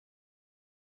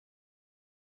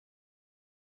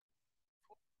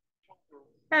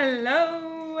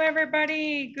Hello,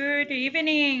 everybody. Good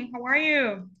evening. How are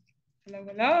you? Hello,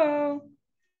 hello.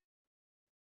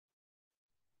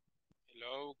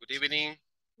 Hello, good evening.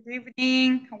 Good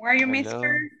evening. How are you, Hello,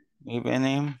 mister?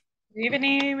 evening. Good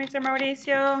evening, Mr.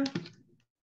 Mauricio.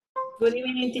 Good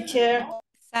evening, teacher.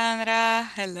 Sandra,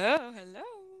 hello, hello.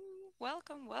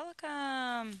 Welcome,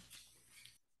 welcome.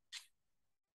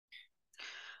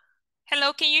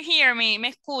 Hello, can you hear me?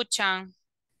 ¿Me escuchan?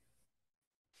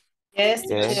 Yes,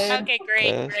 Yes, teacher. Okay,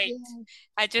 great, yes. great.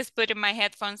 I just put in my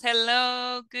headphones.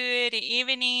 Hello, good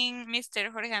evening,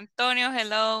 Mr. Jorge Antonio.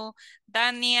 Hello,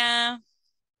 Dania.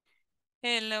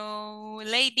 Hello,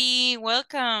 lady.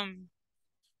 Welcome.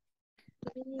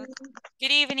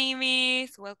 Good evening,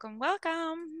 miss. Welcome,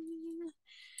 welcome.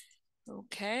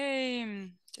 Okay,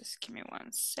 just give me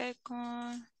 1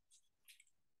 second.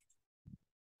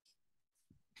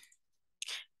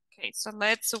 Okay, so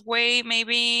let's wait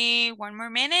maybe 1 more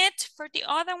minute for the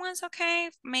other ones, okay?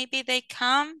 Maybe they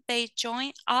come, they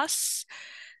join us,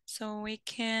 so we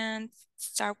can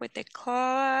start with the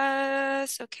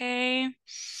class, okay?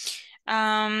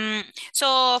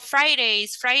 So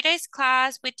Friday's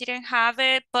class, we didn't have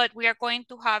it, but we are going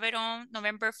to have it on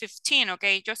November 15,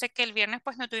 okay? Yo sé que el viernes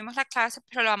pues no tuvimos la clase,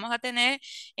 pero la vamos a tener,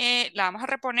 la vamos a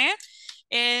reponer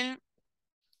el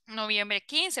noviembre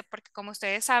 15, porque como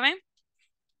ustedes saben,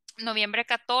 noviembre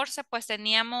 14, pues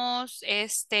teníamos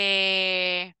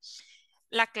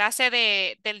la clase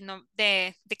de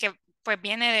que pues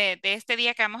viene de este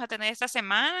día que vamos a tener esta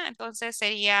semana, entonces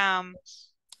sería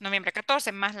noviembre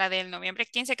 14 más la del noviembre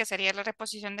 15 que sería la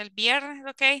reposición del viernes,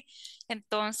 ¿ok?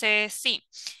 Entonces, sí.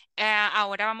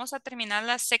 Ahora vamos a terminar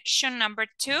la section number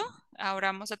 2. Ahora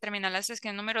vamos a terminar la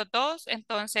sección número 2.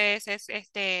 Entonces, es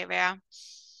vea.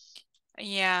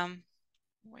 Yeah.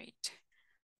 Wait.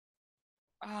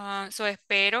 So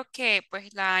espero que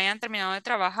pues la hayan terminado de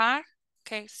trabajar.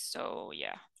 Okay, so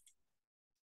yeah.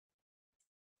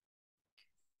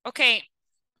 Okay,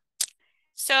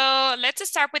 so let's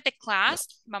start with the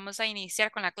class. Vamos a iniciar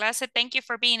con la clase. Thank you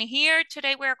for being here.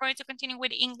 Today we are going to continue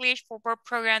with English for Work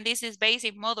program. This is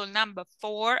basic module number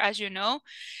 4, as you know.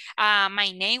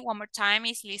 My name, one more time,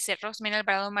 is Lizeth Rosmina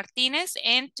Alvarado Martinez,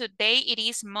 and today it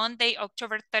is Monday,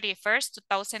 October 31st,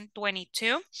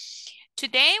 2022.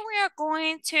 Today we are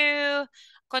going to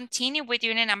continue with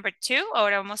unit number 2.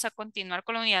 Ahora vamos a continuar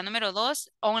con la unidad número 2,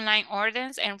 online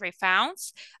orders and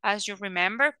refunds. As you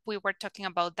remember, we were talking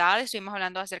about that. Estuvimos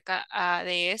hablando acerca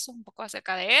de eso, un poco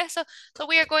acerca de eso. So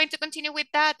we are going to continue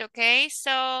with that, okay?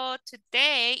 So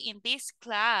today in this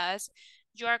class,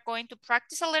 you are going to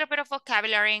practice a little bit of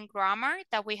vocabulary and grammar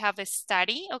that we have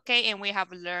studied, okay, and we have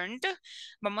learned.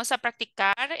 Vamos a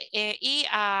practicar y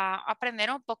a aprender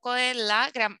un poco de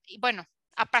la bueno,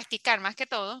 a practicar más que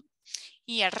todo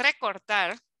y a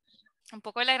recordar un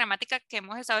poco de la gramática que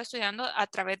hemos estado estudiando a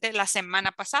través de la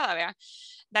semana pasada, ¿verdad?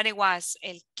 That it was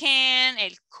el can,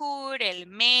 el could, el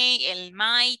may, el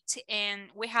might,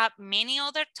 and we have many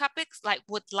other topics like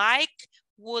would like,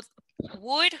 would,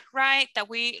 right, that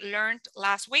we learned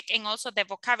last week, and also the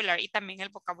vocabulary, y también el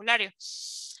vocabulario.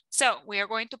 So we are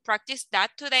going to practice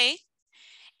that today.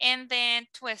 And then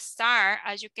to start,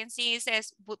 as you can see, it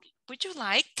says, would you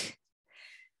like?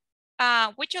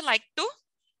 Would you like to?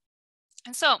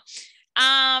 And so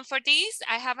for this,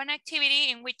 I have an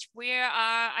activity in which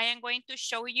I am going to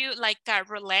show you like a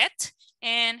roulette.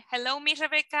 And hello, Miss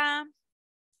Rebecca.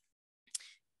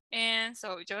 And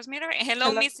so just me,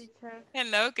 hello, Miss. Teacher.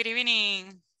 Hello, good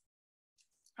evening.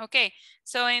 Okay,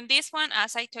 so in this one,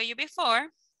 as I told you before,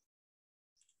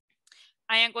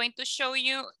 I am going to show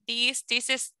you this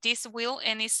wheel,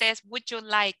 and it says, would you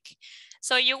like?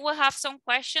 So you will have some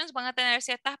questions, van a tener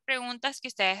ciertas preguntas que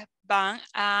ustedes van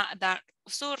a dar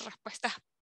sus respuestas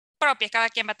propias, cada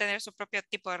quien va a tener su propio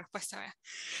tipo de respuesta. ¿Verdad?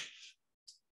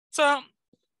 So,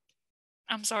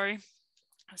 I'm sorry.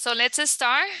 So let's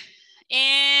start,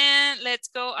 and let's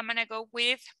go, I'm gonna go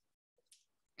with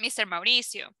Mr.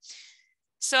 Mauricio.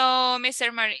 So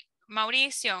Mr.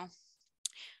 Mauricio,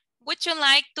 would you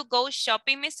like to go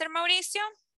shopping, Mr. Mauricio?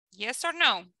 Yes or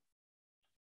no?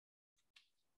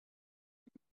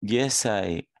 Yes,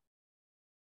 I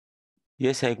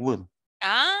would.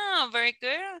 Ah, very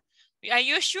good. Are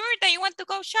you sure that you want to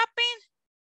go shopping?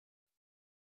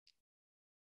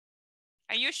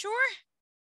 Are you sure?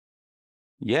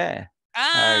 Yeah,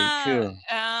 Ah, sure.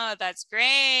 oh, that's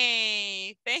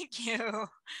great. Thank you.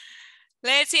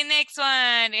 Let's see next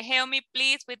one. Help me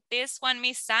please with this one,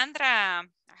 Miss Sandra.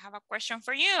 I have a question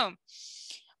for you.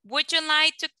 Would you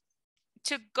like to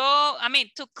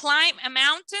climb a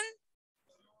mountain?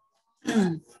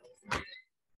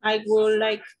 I would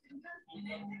like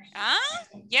Ah,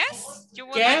 yes, you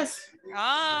would like. Yes.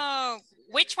 Oh,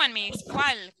 which one, Miss?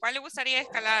 ¿Cuál? ¿Cuál le gustaría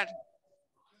escalar?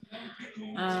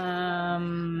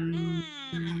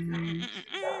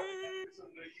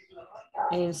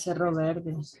 El Cerro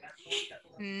Verde.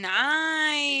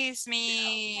 Nice,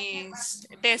 Miss.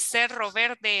 De Cerro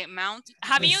Verde Mountain.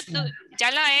 Have you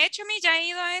 ¿Ya la ha hecho, Miss? ¿Ya ha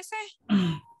ido a ese?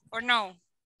 Or no?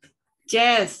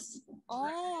 Yes.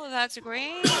 Oh, that's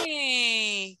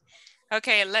great.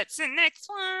 Okay, let's see next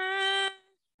one.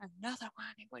 Another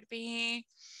one it would be.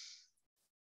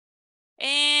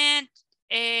 And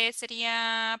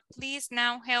sería, please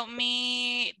now help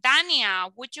me.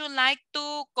 Dania, would you like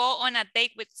to go on a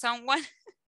date with someone?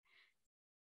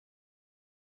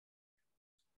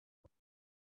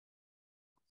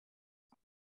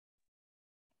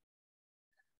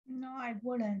 No, I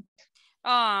wouldn't.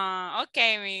 Oh,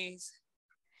 okay, Miss.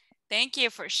 Thank you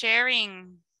for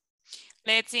sharing.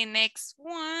 Let's see next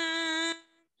one.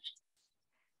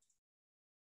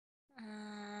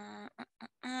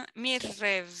 Miss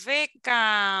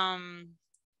Rebecca.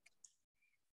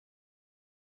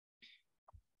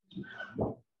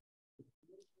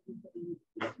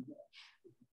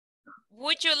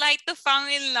 Would you like to fall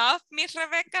in love, Miss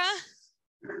Rebecca?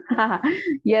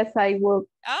 Yes, I will.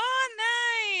 Oh,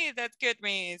 nice. That's good,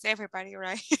 Miss. Everybody,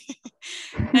 right?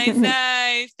 Nice,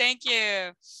 nice. Thank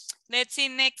you. Let's see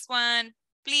next one.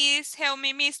 Please help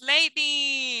me, Miss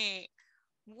Lady.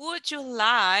 Would you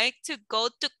like to go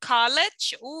to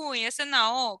college? Uy, ese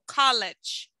no,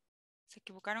 college. Se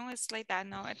equivocaron, it's like that.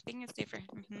 No, I think it's different.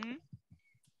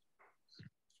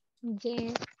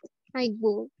 Yes, I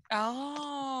will.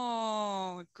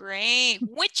 Oh, great.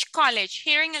 Which college?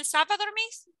 Here in El Salvador,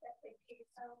 Miss?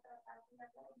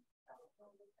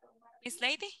 Miss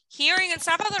Lady? Here in El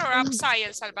Salvador or outside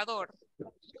El Salvador?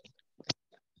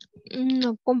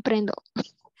 No comprendo.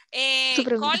 Su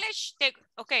pregunta. College,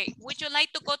 okay, would you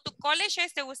like to go to college?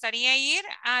 ¿Te gustaría ir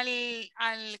al,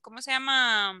 ¿cómo se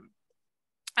llama?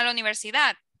 A la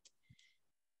universidad.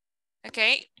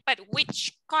 Okay, but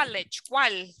which college?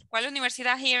 ¿Cuál? ¿Cuál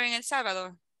universidad here in El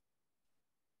Salvador?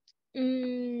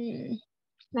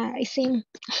 I see.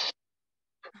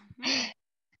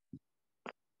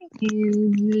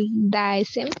 The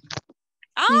SM.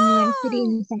 Oh,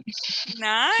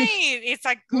 nice. It's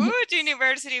a good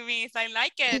university, Miss. I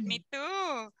like it. Me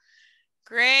too.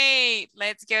 Great.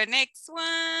 Let's go next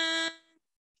one.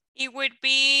 It would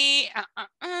be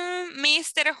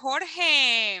Mr.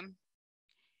 Jorge.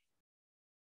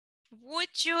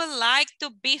 Would you like to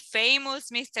be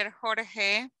famous, Mr.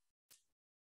 Jorge?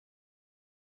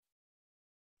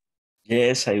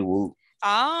 Yes, I will.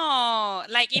 Oh,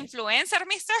 like influencer,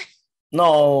 mister?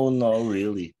 No, no,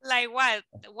 really. Like what?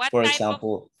 What For type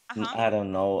example, of... I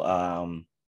don't know.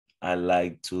 I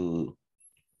like to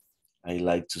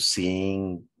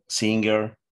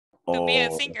singer To be a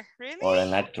or singer, really? or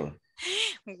an actor.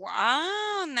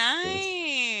 Wow, Yes.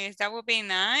 nice. That would be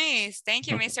nice. Thank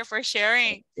you, mister, for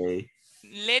sharing. Okay.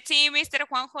 Let's see, Mr.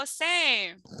 Juan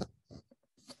Jose.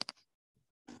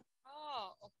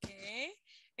 Oh, okay.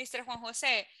 Mr. Juan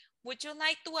Jose, would you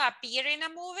like to appear in a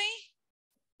movie?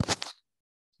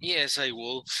 Yes, I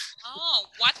will. Oh,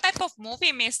 what type of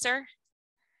movie, mister?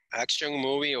 Action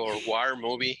movie or war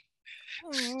movie.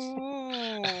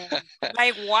 Ooh.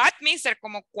 Like what, mister?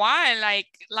 Como cuál? Like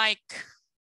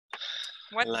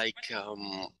what? Like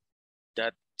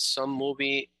that some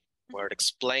movie where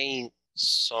explain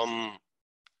some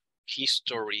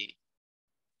history,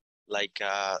 like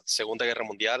Segunda Guerra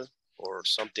Mundial or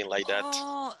something like that.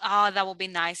 Oh, that would be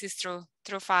nice. It's true.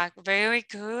 True fact. Very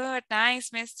good.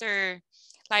 Nice, mister.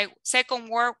 Like Second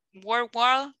World War.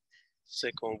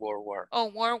 Second World War.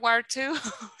 Oh, World War II.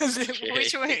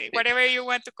 Which way, whatever you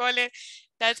want to call it.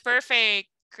 That's perfect.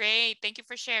 Great. Thank you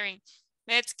for sharing.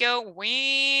 Let's go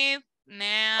with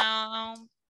now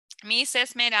Miss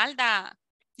Esmeralda.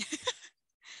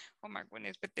 Oh my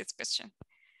goodness, with this question.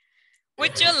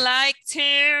 Would you like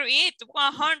to eat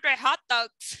 100 hot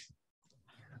dogs?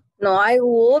 No, I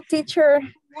will, teacher.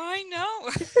 Why no?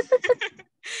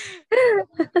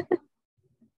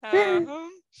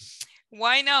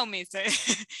 Why no, miss?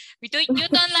 You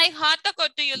don't like hot dog or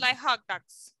do you like hot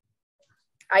dogs?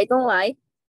 I don't like.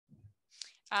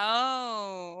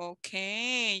 Oh,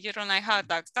 okay. You don't like hot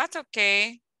dogs. That's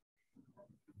okay.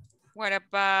 What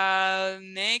about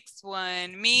next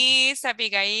one? Miss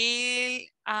Abigail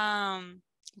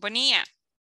Bonilla.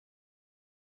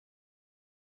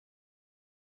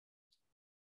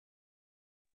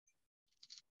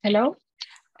 Hello?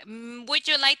 Would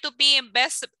you like to be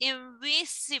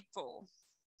invisible?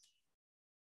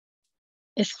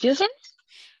 Excuse me?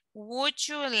 Would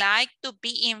you like to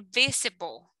be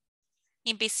invisible?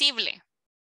 Invisible.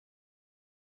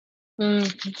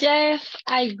 Yes,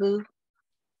 I do.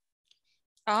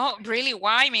 Oh, really?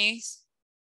 Why, miss?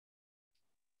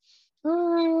 Because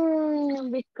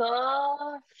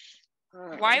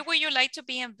Why would you like to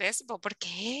be invisible? ¿Por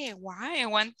qué? Why? I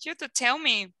want you to tell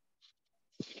me.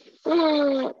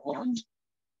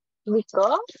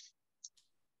 because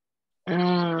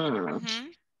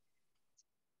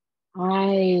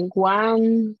I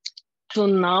want to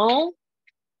know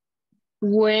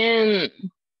when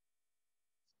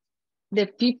the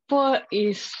people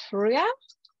is real.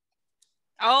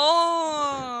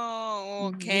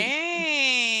 Oh,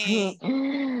 okay.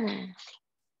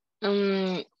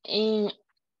 And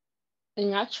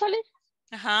actually,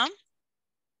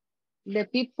 the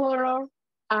people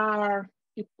are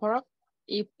hypocrite.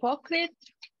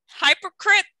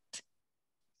 Hypocrite.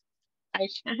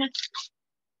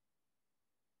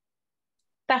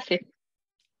 That's it.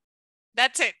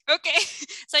 That's it. Okay.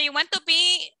 So you want to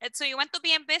be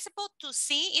invisible to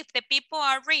see if the people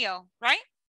are real, right?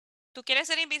 Tú quieres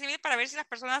ser invisible para ver si las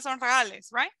personas son reales,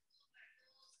 right?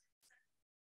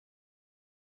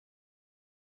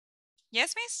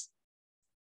 Yes, miss?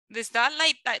 Is that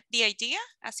like the idea?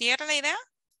 ¿Así era la idea?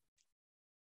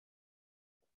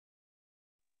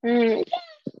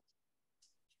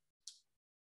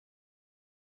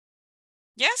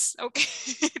 Yes? Okay.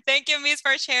 Thank you, miss,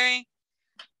 for sharing.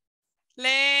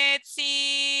 Let's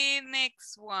see,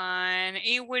 next one.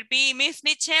 It would be Miss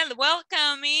Michelle.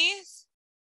 Welcome, miss.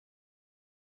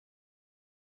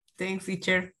 Thanks,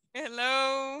 teacher.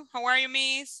 Hello. How are you,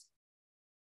 miss?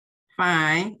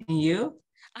 Fine. And you?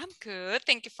 I'm good.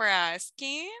 Thank you for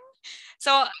asking.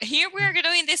 So here we're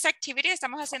doing this activity.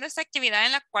 Estamos haciendo esta actividad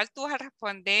en la cual tú vas a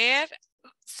responder.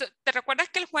 ¿Te recuerdas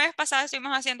que el jueves pasado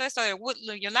estuvimos haciendo esto de would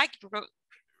you like to,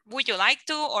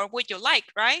 or would you like,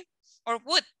 right? Or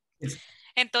would. Yes.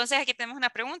 Entonces aquí tenemos una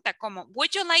pregunta como,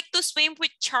 would you like to swim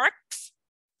with sharks?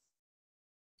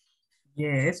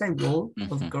 Yes, I will,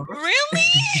 of course. Really?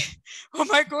 Oh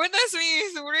my goodness,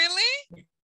 miss, really?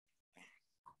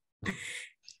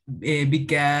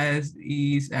 Because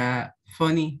it's a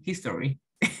funny history.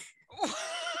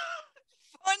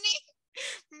 Funny?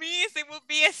 Miss, it would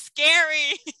be a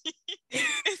scary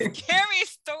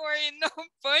story, not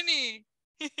funny.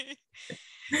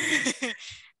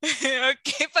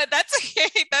 Okay, but that's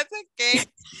okay. That's okay.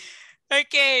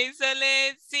 Okay, so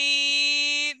let's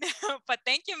see. But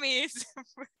thank you, miss.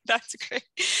 That's great.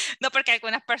 No, porque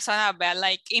algunas personas,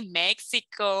 like in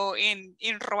Mexico, in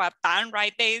Roatán,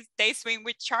 right? They swim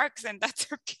with sharks, and that's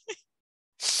okay.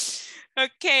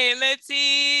 Okay, let's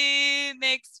see.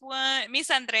 Next one.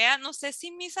 Miss Andrea. No sé si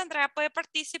Miss Andrea puede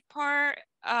participar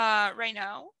right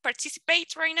now.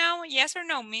 Participate right now. Yes or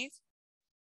no, miss?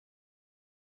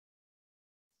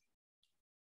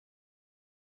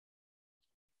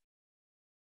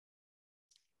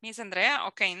 Miss Andrea,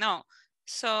 okay, no.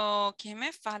 So, ¿quién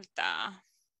me falta?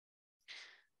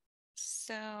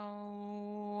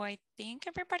 So, I think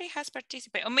everybody has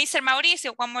participated. Oh, Mr.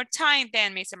 Mauricio, one more time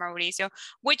then, Mr. Mauricio.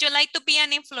 Would you like to be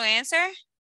an influencer?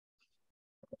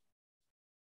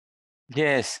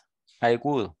 Yes, I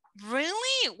would.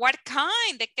 Really? What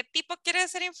kind? ¿De qué tipo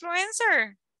quieres ser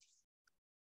influencer?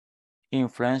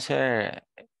 Influencer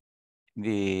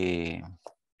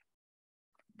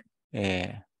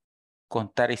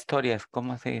contar historias,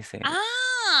 ¿cómo se dice?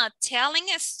 Telling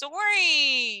a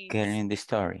story. Telling the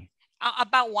story.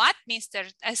 About what, mister?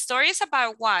 Stories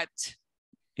about what?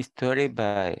 Story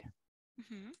by...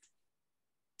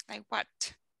 Like what?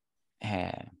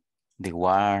 The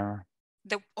war.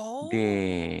 The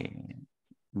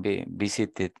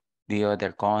visited the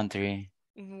other country.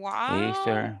 Wow.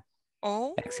 Easter.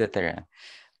 Etc.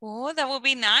 Oh, that would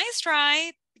be nice,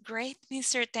 right? Great,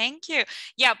 mister. Thank you.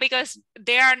 Yeah, because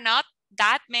there are not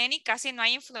that many, casi no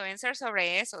hay influencers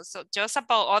sobre eso. So just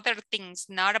about other things,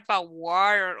 not about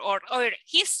war or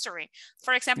history.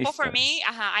 For example, for me,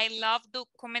 I love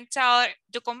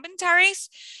documentaries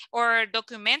or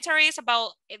documentaries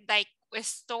about like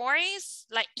stories,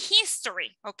 like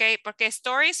history, okay? Porque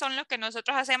stories son lo que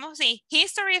nosotros hacemos y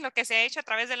history es lo que se ha hecho a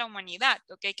través de la humanidad,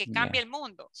 okay? Que cambia el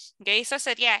mundo, okay? Eso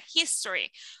sería history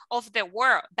of the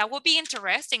world. That would be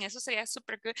interesting. Eso sería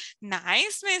super good.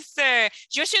 Nice, mister.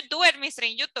 You should do it, mister,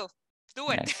 in YouTube. Do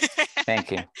it. Yes.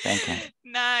 Thank you. Thank you.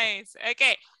 Nice.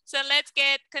 Okay, so let's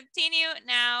continue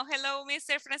now. Hello,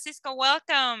 Mr. Francisco.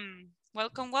 Welcome.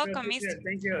 Welcome, mister.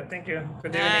 Thank you.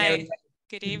 Good evening, everybody.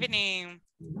 Good evening.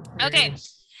 Okay,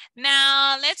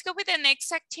 now let's go with the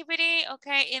next activity.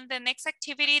 Okay, in the next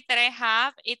activity that I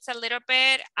have, it's a little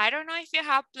bit, I don't know if you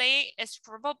have played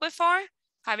Scribble before.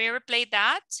 Have you ever played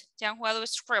that? ¿Ya han jugado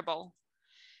Scribble?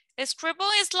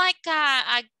 Scribble is like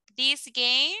this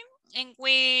game in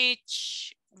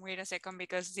which, wait a second,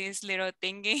 because this little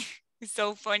thingy is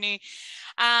so funny.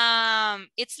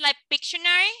 It's like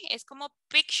Pictionary. Es como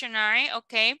Pictionary,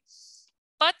 okay?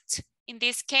 But in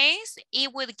this case,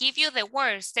 it will give you the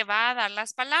words. Te va a dar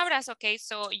las palabras, okay?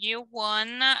 So you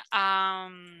won't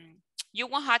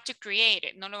have to create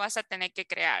it. No lo vas a tener que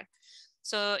crear.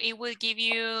 So it will give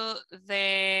you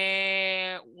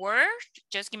the word.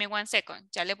 Just give me 1 second.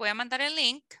 Ya le voy a mandar el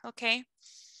link, okay?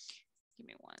 Give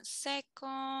me 1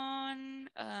 second.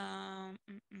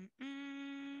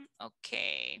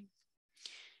 Okay.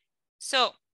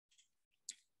 So,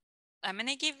 I'm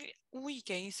gonna give you, uy,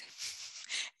 ¿qué hice?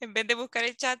 En vez de buscar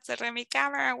el chat, cerré mi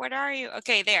cámara. Where are you?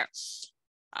 Okay, there.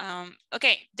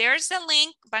 Okay, there's a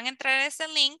link. Van a entrar a ese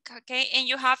link, okay, and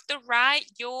you have to write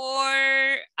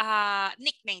your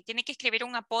nickname. Tiene que escribir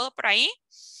un apodo por ahí.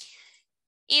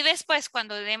 Y después,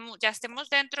 cuando ya estemos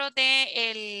dentro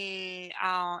del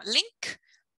link,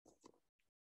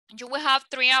 you will have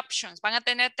 3 options. Van a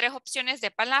tener 3 opciones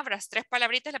de palabras. 3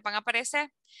 palabritas les van a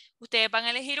aparecer. Ustedes van a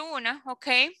elegir una, ok.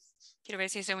 Quiero ver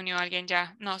si se unió alguien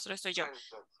ya. No, solo estoy yo.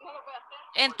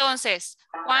 Entonces,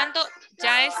 cuando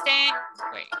ya estén,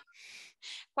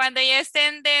 cuando ya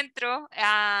estén dentro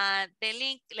del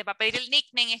link, les va a pedir el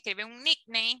nickname, escribe un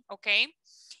nickname, ok.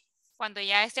 Cuando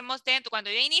ya estemos dentro, cuando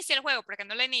yo inicie el juego, porque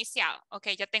no lo he iniciado, ok,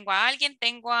 ya tengo a alguien,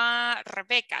 tengo a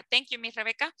Rebeca. Thank you, Miss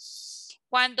Rebeca.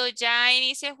 Cuando ya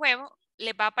inicie el juego,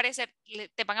 les va a aparecer,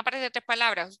 te van a aparecer 3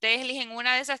 palabras. Ustedes eligen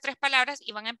una de esas 3 palabras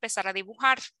y van a empezar a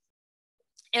dibujar.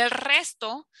 El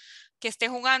resto que esté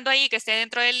jugando ahí, que esté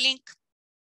dentro del link,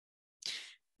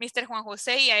 Mr. Juan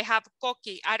José y I have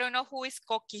Coqui. I don't know who is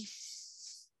Coqui.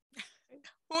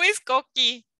 Who is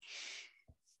Coqui?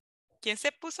 ¿Quién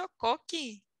se puso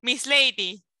Coqui? Miss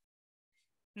Lady.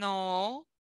 No.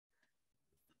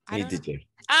 Me, teacher.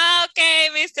 Okay,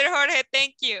 Mr. Jorge,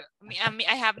 thank you.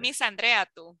 I have Miss Andrea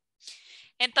too.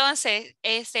 Entonces,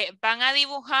 van a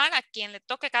dibujar a quien le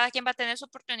toque, cada quien va a tener su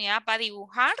oportunidad, va a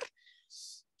dibujar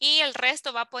y el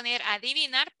resto va a poner a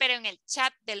adivinar, pero en el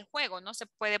chat del juego, no se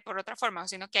puede por otra forma,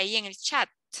 sino que ahí en el chat,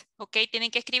 ¿ok?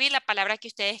 Tienen que escribir la palabra que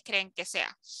ustedes creen que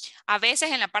sea. A veces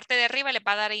en la parte de arriba les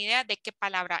va a dar idea de qué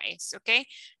palabra es, ¿ok?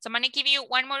 So I'm going to give you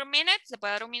 1 more minute, le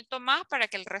puedo dar 1 minuto más para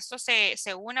que el resto se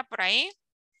una por ahí.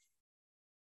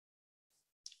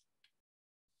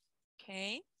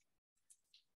 Okay.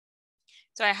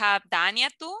 So I have Dania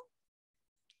too.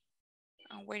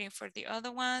 I'm waiting for the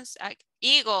other ones.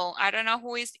 Eagle. I don't know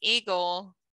who is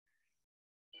Eagle.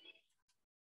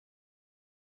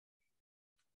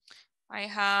 I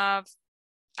have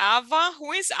Ava.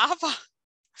 Who is Ava?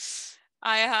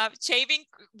 I have Shaving.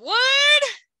 What?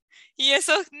 Y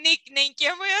esos nicknames.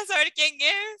 ¿Quién voy a saber quién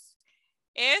es?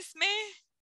 Esme.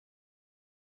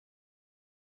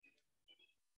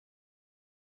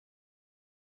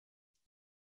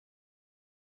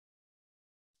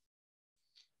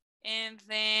 And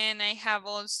then I have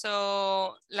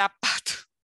also La Pato.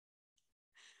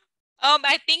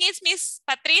 I think it's Miss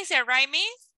Patricia, right,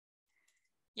 Miss?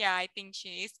 Yeah, I think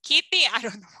she is. Kitty, I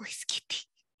don't know who is Kitty.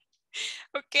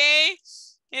 Okay,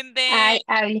 and then...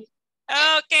 Abby.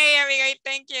 Okay, Abigail,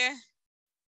 thank you.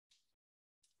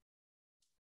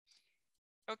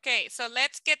 Okay, so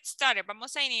let's get started.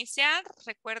 Vamos a iniciar.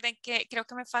 Recuerden que creo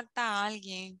que me falta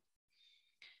alguien.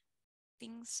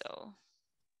 Think so.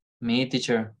 Me,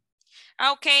 teacher.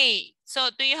 Okay, so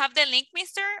do you have the link,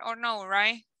 mister, or no,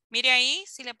 right? Mire ahí,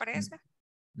 si le parece.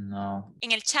 No.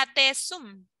 En el chat de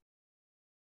Zoom.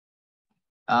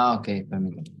 Ok,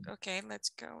 permítame. Okay, let's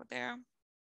go there.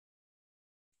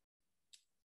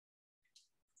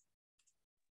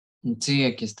 Sí,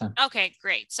 aquí está. Okay,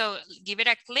 great. So give it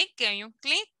a click, hay un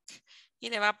clic y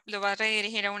lo va a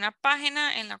redirigir a una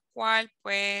página en la cual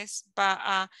pues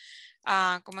va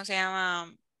a ¿cómo se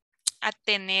llama? A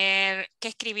tener que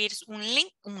escribir un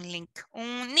nickname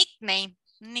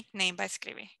va a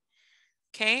escribir.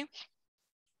 Okay.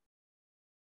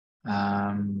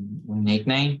 Un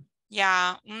nickname.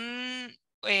 Ya, un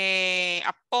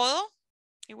apodo.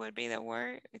 It would be the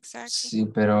word, exactly. Sí,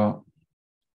 pero...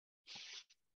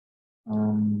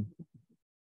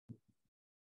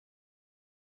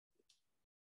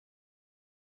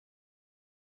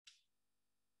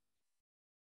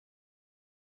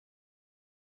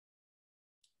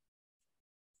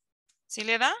 ¿Sí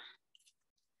le da?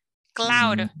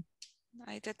 Cloud.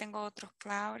 Ahí te tengo otros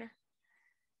cloud.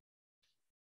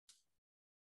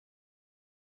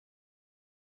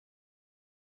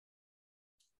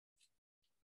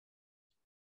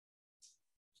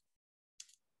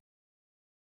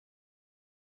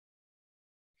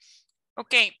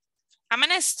 Okay, I'm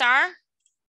gonna start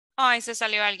Ay, se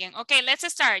salió alguien. Ok, let's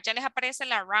start. Ya les aparece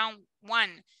la round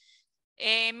 1.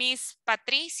 Miss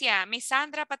Patricia, Miss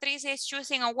Sandra Patricia is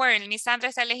choosing a word. Miss Sandra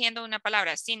está eligiendo una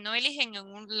palabra. Si no eligen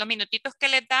en los minutitos que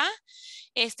les da,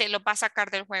 lo va a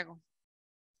sacar del juego.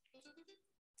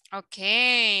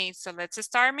 Ok, so let's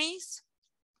start, Miss.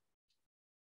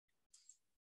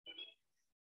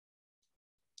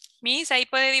 Miss, ahí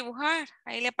puede dibujar.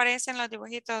 Ahí le aparecen los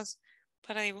dibujitos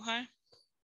para dibujar.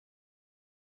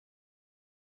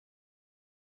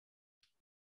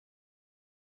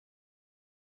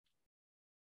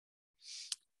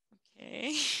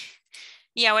 Okay.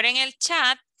 Y ahora en el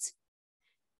chat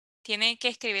tienen que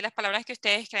escribir las palabras que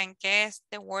ustedes creen que es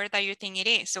the word that you think it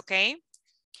is, okay?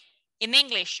 In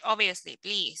English, obviously,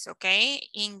 please, okay?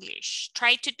 English.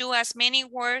 Try to do as many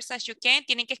words as you can.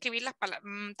 Tienen que escribir las palabras,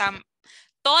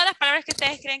 todas las palabras que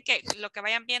ustedes creen que, lo que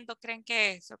vayan viendo creen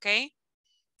que es, okay?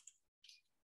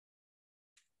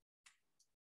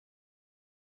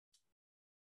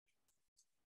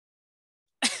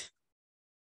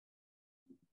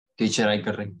 Teacher, hay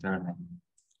que registrarme.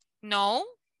 No.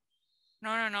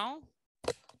 No.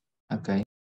 Ok.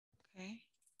 Okay.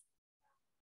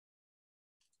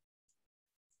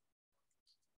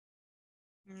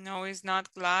 No, it's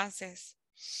not glasses.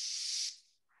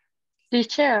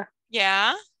 Teacher,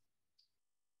 Yeah.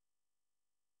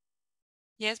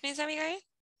 Yes, Miss Abigail.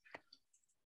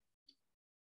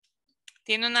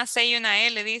 Tiene una C y una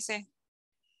L, dice.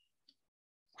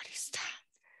 What is that?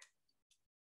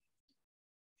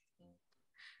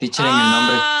 Teacher, en el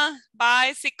nombre.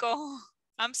 Bicycle.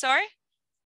 I'm sorry.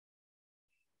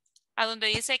 A donde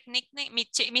dice nickname,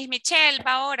 Miss Michelle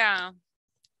va ahora.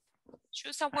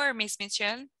 Choose a word, Miss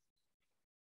Michelle.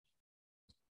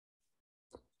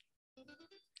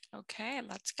 Okay,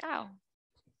 let's go.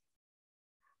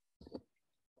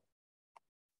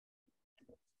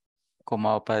 ¿Cómo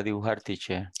hago para dibujar,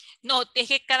 teacher? No, es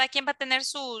que cada quien va a tener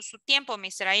su tiempo,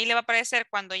 mister. Ahí le va a aparecer,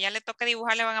 cuando ya le toque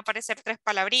dibujar, le van a aparecer 3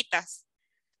 palabritas.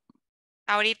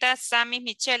 Ahorita está Miss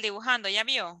Michelle dibujando, ¿ya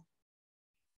vio?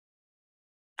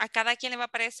 A cada quien le va a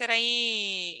aparecer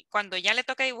ahí, cuando ya le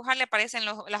toque dibujar, le aparecen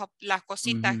las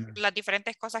cositas, las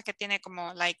diferentes cosas que tiene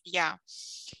como, like, yeah.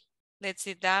 Let's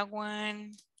see that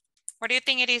one. What do you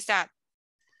think it is that?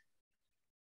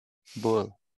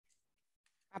 Bull.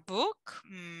 A book?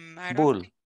 I don't Bull.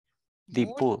 think. The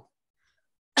bull.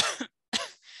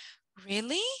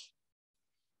 Really?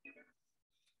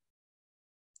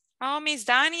 Oh, Miss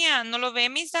Dania. ¿No lo ve,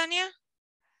 Miss Dania?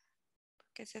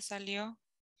 ¿Qué se salió?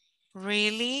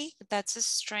 Really? That's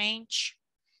strange.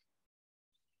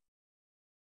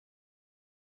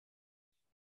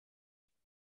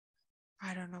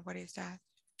 I don't know what is that.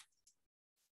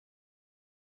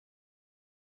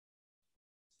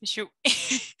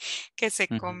 ¿Qué se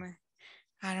come?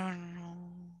 I don't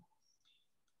know.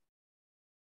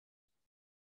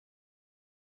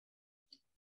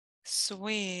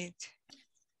 Sweet.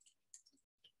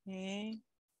 Okay.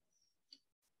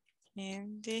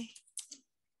 Candy.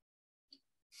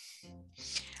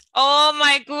 Oh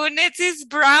my goodness, it's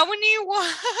brownie.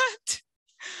 What?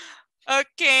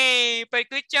 Okay, but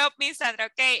good job, Miss Sandra.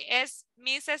 Okay, es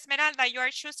Miss Esmeralda. You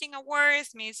are choosing a word,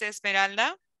 Miss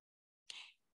Esmeralda.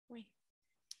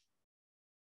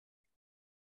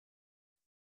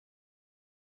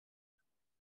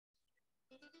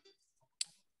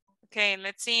 Okay,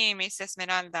 let's see, Miss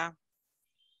Esmeralda.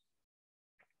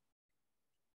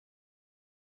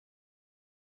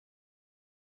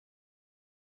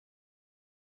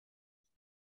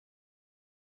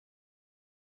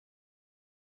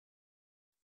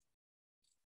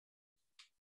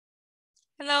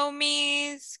 Hello,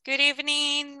 Miss. Good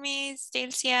evening, Miss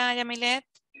Delcia Yamilet.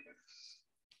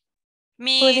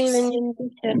 Miss. good evening,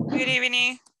 teacher. Good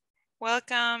evening.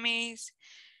 Welcome, Miss.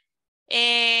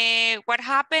 What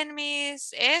happened,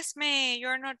 Miss Esme?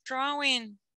 You're not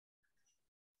drawing.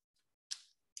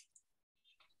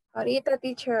 Ahorita,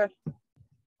 teacher.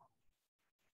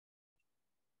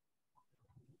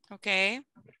 Okay.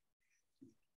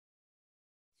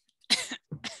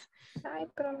 Ay,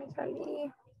 pero me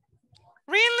salí.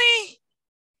 Really?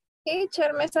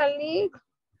 Teacher, me salí.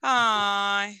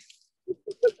 Ay.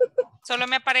 Solo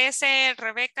me aparece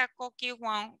Rebeca, Coqui,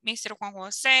 Mr. Juan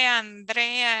José,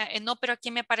 Andrea. No, pero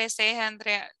aquí me aparece es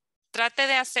Andrea. Trate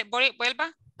de hacer,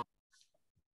 vuelva.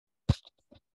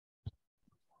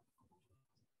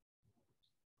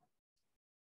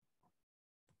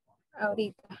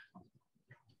 Ahorita.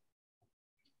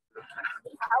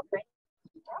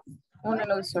 Una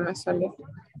luz me salió.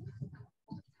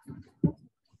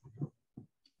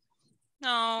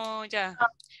 No, ya.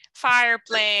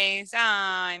 Fireplace.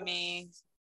 Ay, Miss.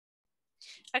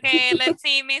 Okay, let's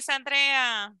see, Miss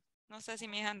Andrea. No sé si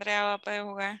mi hija Andrea va a poder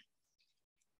jugar.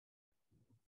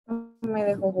 Me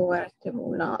dejó jugar este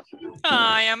volado.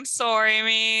 Ay, I'm sorry,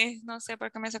 mi. No sé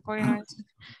por qué me sacó bien.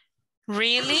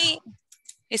 Really?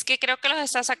 Es que creo que los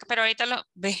está sacando, pero ahorita lo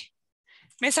ve.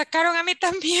 Me sacaron a mí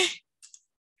también.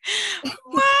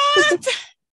 What?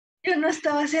 Yo no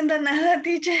estaba haciendo nada,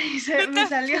 teacher, y me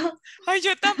salió. Ay,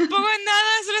 yo tampoco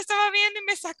nada, solo estaba viendo y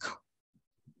me sacó.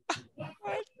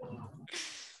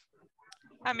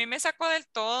 A mí me sacó del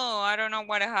todo. I don't know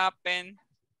what happened.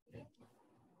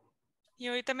 Y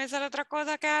ahorita me sale otra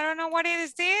cosa que I don't know what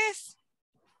is this.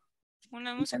 Un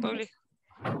anuncio público.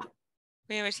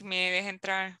 Voy a ver si me deja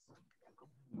entrar.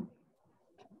 No,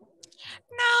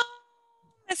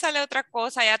 me sale otra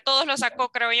cosa. Ya todos lo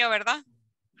sacó, creo yo, ¿verdad?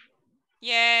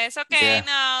 Yes, okay, Yeah.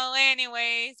 no,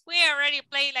 anyways. We already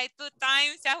played like 2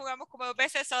 times. Ya jugamos como 2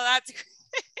 veces, so that's...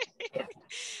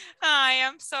 Ay,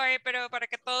 I'm sorry, pero para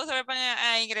que todos se van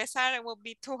a ingresar, it will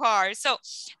be too hard. So,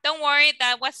 don't worry,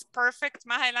 that was perfect.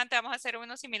 Más adelante vamos a hacer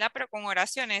uno similar, pero con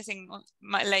oraciones, in,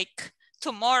 like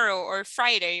tomorrow or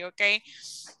Friday, okay?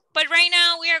 But right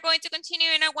now, we are going to continue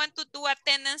and I want to do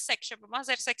attendance section. Vamos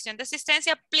a hacer sección de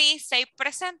asistencia. Please say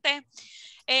presente.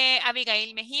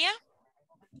 Abigail Mejía.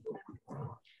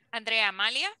 Andrea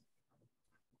Amalia.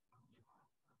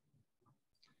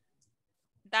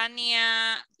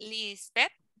 Dania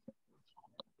Lisbeth.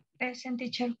 Present,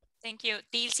 teacher. Thank you.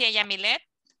 Tilcia Yamilet.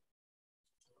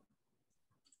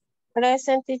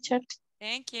 Present, teacher.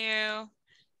 Thank you.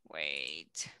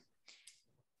 Wait.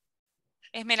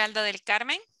 Esmeralda del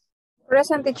Carmen.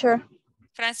 Present, teacher.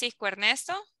 Francisco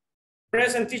Ernesto.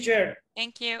 Present, teacher.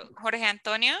 Thank you. Jorge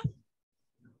Antonio.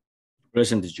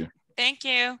 Present, teacher. Thank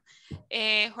you.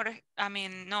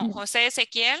 José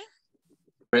Ezequiel.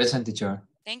 Present, teacher.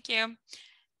 Thank you.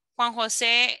 Juan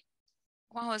José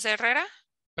Herrera.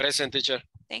 Present, teacher.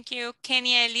 Thank you.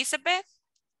 Kenia Elizabeth.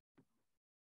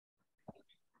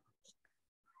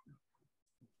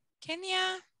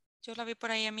 Kenia. Yo la vi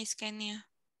por ahí a Miss Kenia.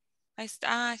 Ahí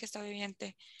está. Que está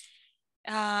viviente.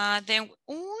 Then,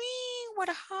 uy, what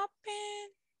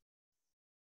happened?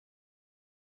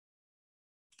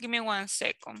 Give me 1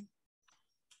 second.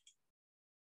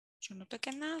 Yo no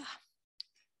toqué nada.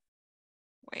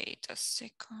 Wait a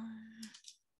second.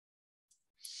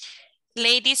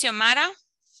 Lady Xiomara.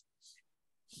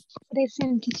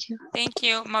 Present, teacher. Thank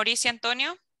you. Mauricio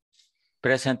Antonio.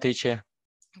 Present, teacher.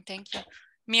 Thank you.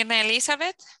 Mirna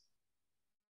Elizabeth.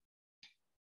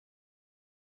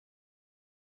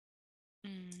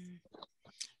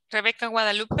 Rebeca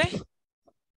Guadalupe.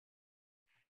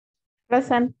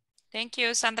 Present. Thank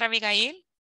you. Sandra Abigail.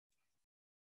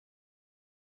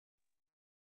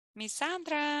 Miss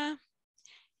Sandra.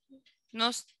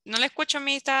 No le escucho,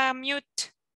 mi está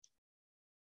mute.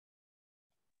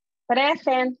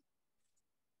 Present.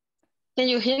 Can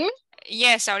you hear me?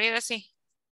 Yes, ahorita sí.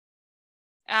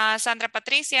 Sandra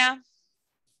Patricia.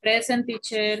 Present,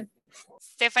 teacher.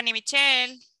 Stephanie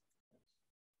Michelle.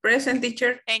 Present,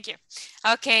 teacher. Thank you.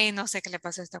 Okay, no sé qué le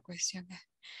pasó a esta cuestión.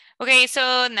 Okay,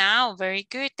 so now, very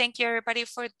good. Thank you everybody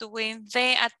for doing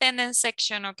the attendance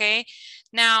section, okay?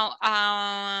 Now,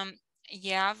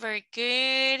 yeah, very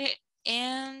good.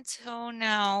 And so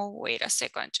now, wait a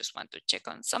second, just want to check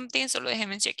on something. Solo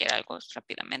déjenme chequear algo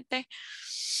rápidamente.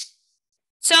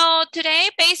 So today,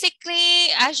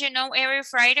 basically, as you know, every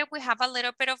Friday we have a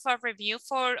little bit of a review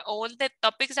for all the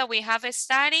topics that we have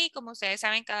studied. Como ustedes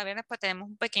saben, cada viernes pues tenemos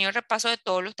un pequeño repaso de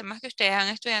todos los temas que ustedes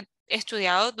han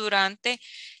estudiado durante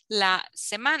la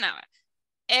semana.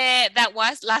 That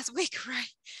was last week,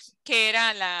 right? Que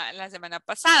era la semana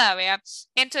pasada, vea.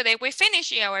 And today we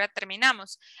finish y ahora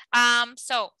terminamos.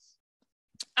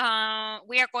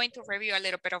 We are going to review a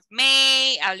little bit of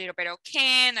may, a little bit of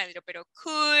can, a little bit of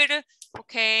could,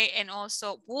 okay, and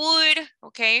also would,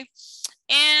 okay.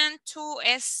 And to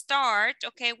start,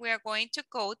 okay, we are going to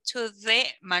go to the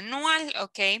manual,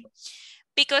 okay.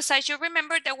 Because as you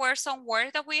remember, there were some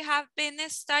words that we have been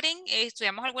studying.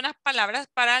 Estudiamos algunas palabras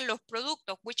para los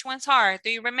productos. Which ones are? Do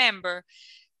you remember?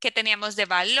 Que teníamos de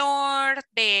valor,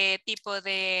 de tipo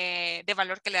de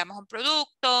valor que le damos a un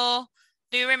producto.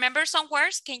 Do you remember some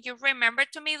words? Can you remember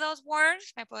to me those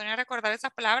words? ¿Me podrían recordar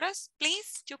esas palabras,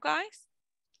 please, you guys?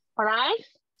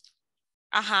 Price.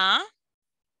 Ajá.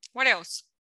 What else?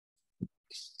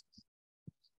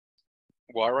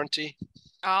 Warranty.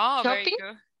 Oh, very Shopping.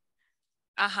 good.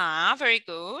 Ajá, very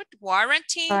good.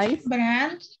 Warranty. Price.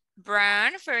 Brand.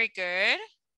 Brand, very good.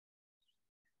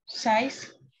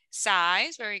 Size.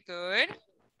 Size, very good.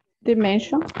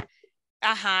 Dimension.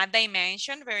 Ajá,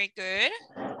 dimension, very good.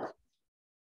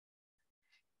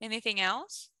 Anything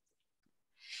else?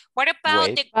 What about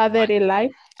Wait. the Battery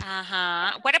life.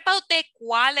 What about the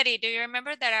quality? Do you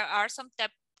remember there are some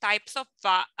types of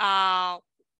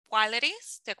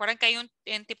qualities? ¿Se acuerdan que hay un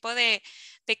tipo de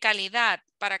calidad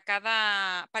para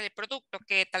el producto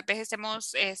que tal vez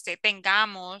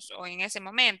tengamos o en ese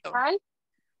momento? High.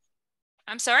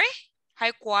 I'm sorry?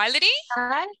 High quality?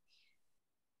 High.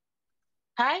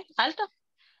 High. Alto.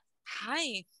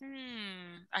 High.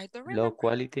 I don't remember. Low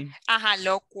quality.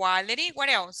 Low quality. What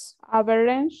else?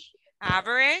 Average.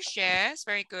 Average, yes,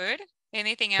 very good.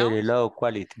 Anything else? Very low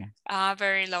quality.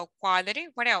 Very low quality.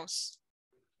 What else?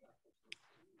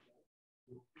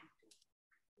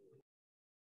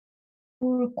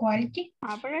 Poor quality.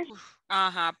 Average.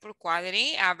 Poor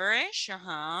quality, average,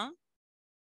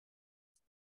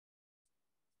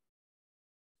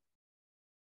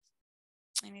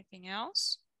 Anything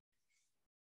else?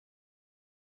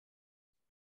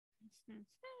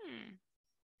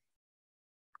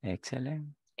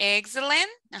 Excellent. Excellent,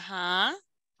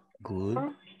 Good.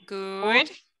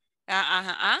 Good.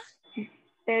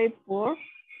 Very poor.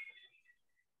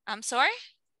 I'm sorry?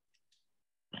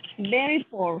 Very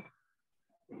poor.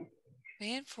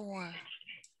 Very poor. I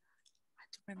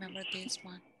don't remember this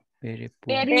one. Very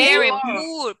poor. Very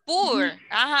poor. Poor.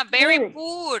 Very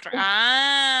poor.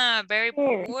 Very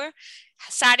poor.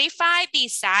 Satisfied,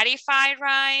 dissatisfied,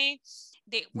 right?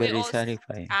 Very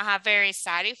satisfied. Very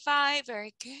satisfied.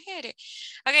 Very good.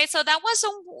 Okay, so that was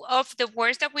some of the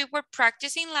words that we were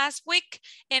practicing last week.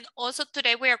 And also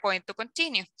today we are going to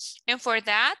continue. And for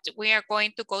that, we are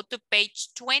going to go to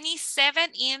page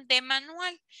 27 in the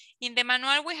manual. In the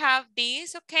manual, we have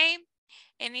this, okay?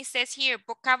 And it says here,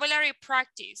 vocabulary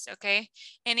practice, okay?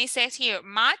 And it says here,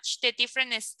 match the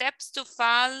different steps to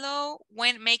follow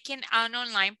when making an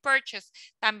online purchase.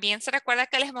 También se recuerda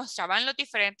que les mostraban los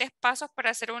diferentes pasos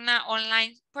para hacer una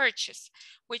online purchase.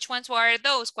 Which ones were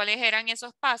those? ¿Cuáles eran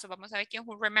esos pasos? Vamos a ver quién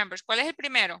who remembers. ¿Cuál es el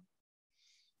primero?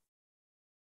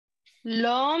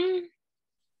 No.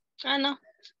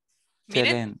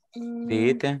 Miren. Select the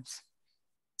items.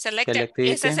 Select the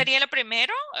 ¿Ese item. sería lo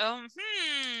primero?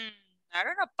 I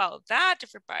don't know about that,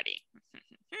 everybody.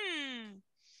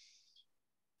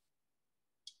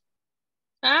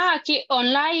 Aquí,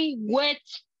 online web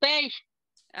page.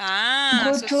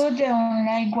 Go to the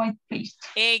online web page.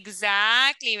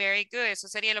 Exactly, very good. Eso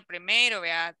sería lo primero,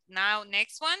 vea. Now,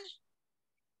 next one.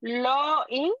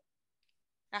 Login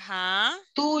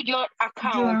to your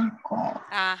account.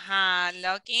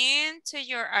 Log in to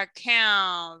your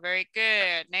account. Very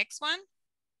good. Next one.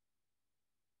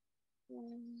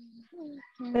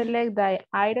 Select the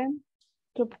item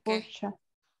to purchase.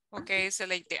 Okay,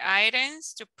 select the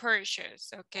items to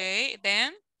purchase. Okay,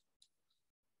 then.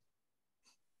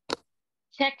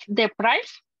 Check the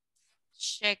price.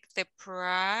 Check the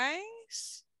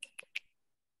price.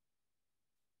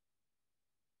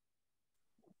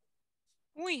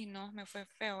 Uy, no, me fue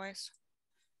feo eso.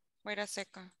 Wait a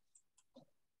second.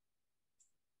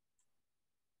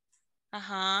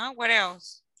 What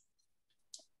else?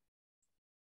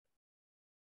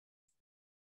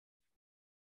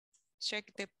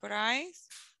 Check the price.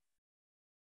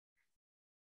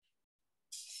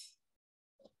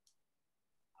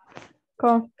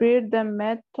 Confirm the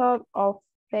method of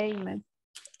payment.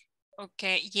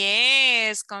 Okay,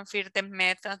 yes, confirm the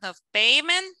method of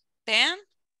payment. Then?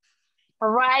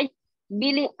 Right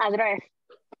billing address.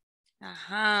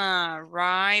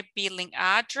 Right billing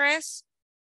address.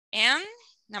 And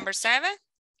number 7?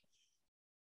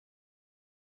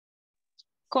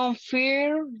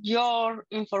 Confirm your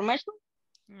information.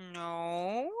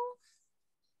 No.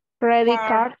 Credit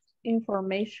card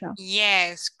information.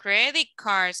 Yes, credit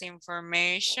cards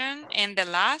information. And the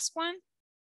last one?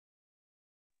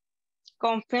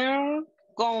 Confirm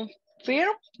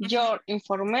your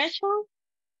information.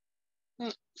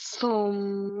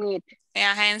 Submit.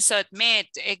 And submit,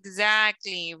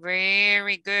 exactly.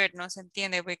 Very good. No se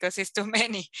entiende because it's too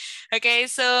many. Okay,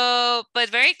 so, but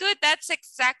very good. That's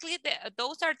exactly,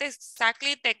 those are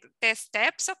exactly the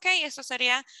steps, okay? Eso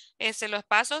sería los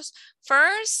pasos.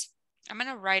 First, I'm going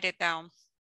to write it down.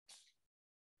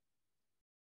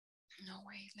 No,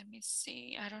 wait, let me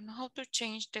see. I don't know how to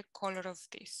change the color of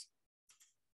this.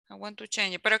 I want to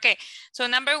change it, but okay. So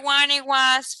number 1, it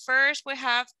was first we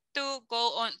have to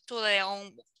go on to the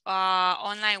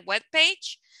online web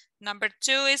page. Number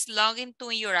 2 is log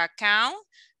into your account.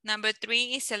 Number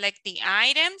 3 is select the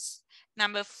items.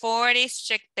 Number 4 is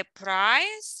check the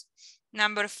price.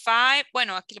 Number 5,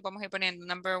 bueno, aquí lo vamos a ir poniendo.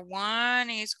 Number 1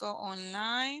 is go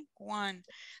online. 1.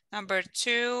 Number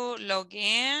 2, log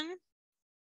in.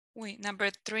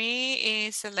 Number 3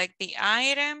 is select the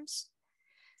items.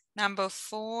 Number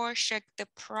 4, check the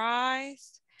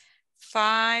price.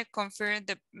 5, confirm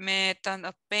the method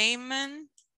of payment.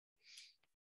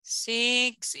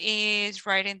 6 is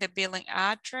writing the billing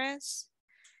address.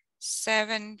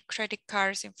 7, credit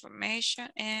cards information.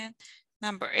 And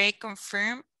number 8,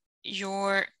 confirm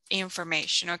your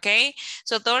information, okay?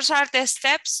 So those are the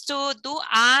steps to do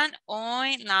an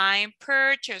online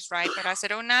purchase, right? Para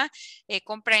hacer una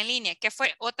compra en línea, que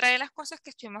fue otra de las cosas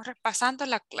que estuvimos repasando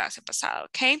en la clase pasada,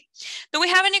 okay? Do we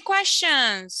have any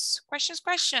questions?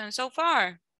 Questions so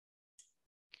far?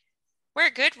 We're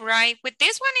good, right? With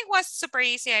this one, it was super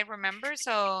easy, I remember,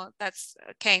 so that's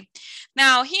okay.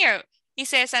 Now here, it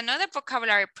says another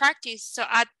vocabulary practice. So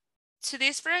add to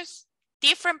this first,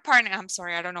 different partner. I'm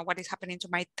sorry, I don't know what is happening to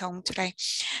my tongue today.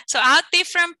 So add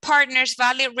different partners,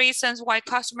 valid reasons why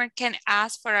customer can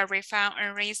ask for a refund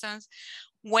and reasons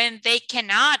when they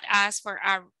cannot ask for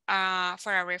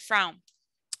a refund.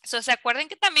 So, ¿se acuerdan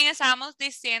que también estábamos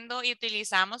diciendo y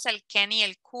utilizamos el can y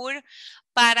el could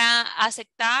para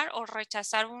aceptar o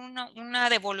rechazar una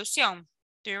devolución?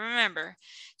 Do you remember?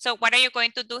 So, what are you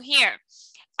going to do here?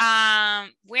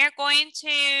 We're going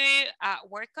to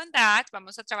work on that.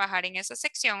 Vamos a trabajar en esa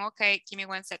sección. Okay, give me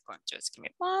 1 second. Just give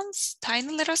me one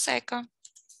tiny little second.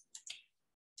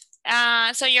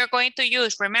 So, you're going to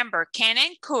use, remember, can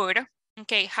and could.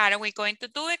 Okay, how are we going to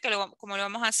do it? ¿Cómo lo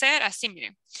vamos a hacer? Así,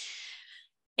 miren.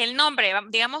 El nombre,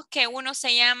 digamos que uno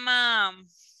se llama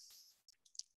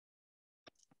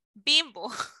Bimbo.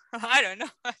 I don't know,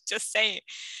 I'm just saying.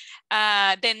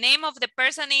 The name of the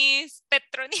person is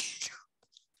Petronilo.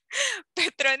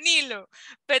 Petronilo.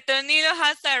 Petronilo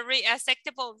has a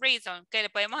acceptable reason, que le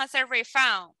podemos hacer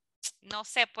refund. No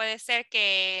sé, puede ser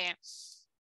que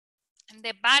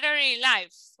the battery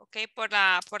life, ok, por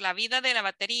la vida de la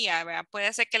batería, ¿verdad?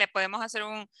 Puede ser que le podemos hacer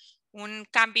un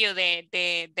cambio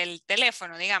del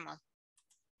teléfono, digamos.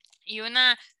 Y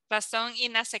una razón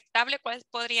inaceptable, ¿cuál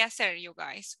podría ser, you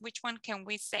guys? Which one can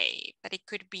we say that it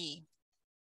could be?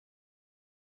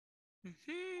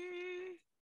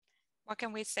 What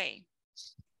can we say?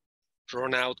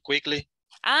 Run out quickly.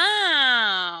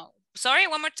 Sorry,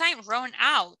 one more time. Run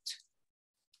out.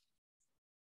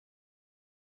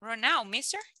 Run out,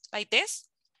 mister? Like this?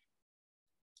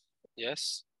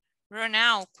 Yes. Run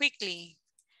out quickly.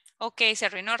 Okay, se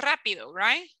arruinó rápido,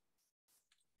 right?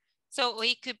 So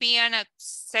it could be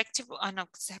unacceptable.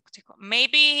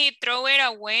 Maybe he throw it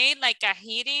away like a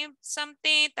hitting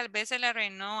something. Tal vez se le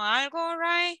arruinó algo,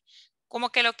 right? Como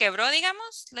que lo quebró,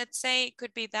 digamos. Let's say it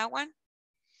could be that one.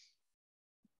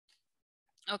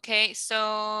 Okay,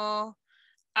 so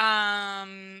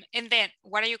and then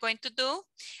what are you going to do?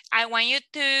 I want you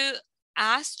to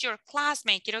ask your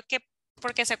classmate. Quiero que,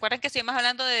 porque se acuerdan que estuvimos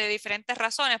hablando de diferentes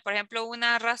razones. Por ejemplo,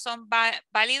 una razón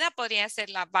válida podría ser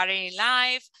la battery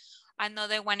life.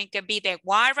 Another one, it could be the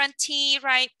warranty,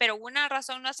 right? Pero una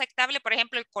razón no aceptable, por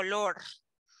ejemplo, el color.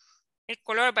 El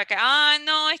color, porque,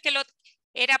 no, es que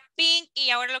era pink y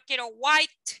ahora lo quiero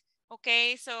white.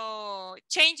 Okay, so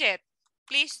change it.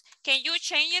 Please, can you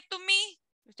change it to me?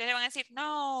 Ustedes van a decir,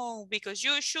 no, because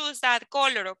you choose that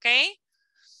color, okay?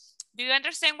 Do you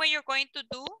understand what you're going to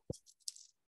do?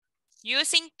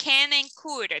 Using can and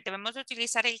could. Debemos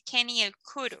utilizar el can y el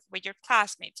could with your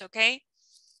classmates, okay?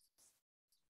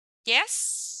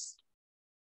 Yes?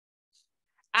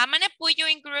 I'm going to put you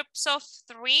in groups of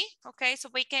 3, okay? So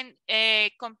we can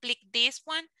complete this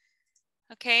one,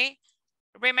 okay?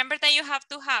 Remember that you have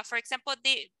to have, for example,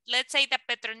 let's say that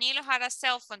Petronilo had a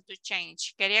cell phone to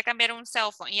change. Quería cambiar un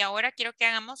cell phone. Y ahora quiero que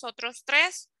hagamos otros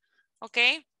 3,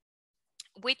 okay?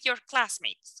 With your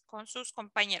classmates, con sus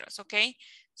compañeros, okay?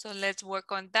 So let's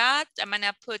work on that. I'm going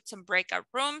to put some breakout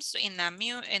rooms in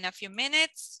a few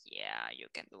minutes. Yeah, you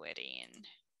can do it in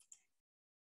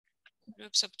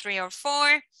groups of 3 or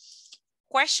 4.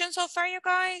 Questions so far, you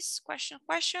guys?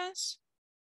 Questions?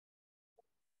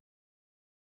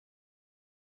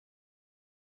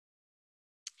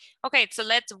 Okay, so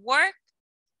let's work.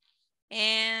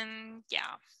 And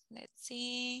yeah, let's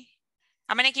see.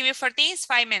 I'm going to give you for these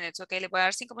 5 minutes, okay? Le voy a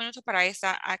dar 5 minutos para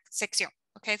esta sección.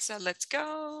 Okay, so let's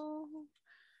go.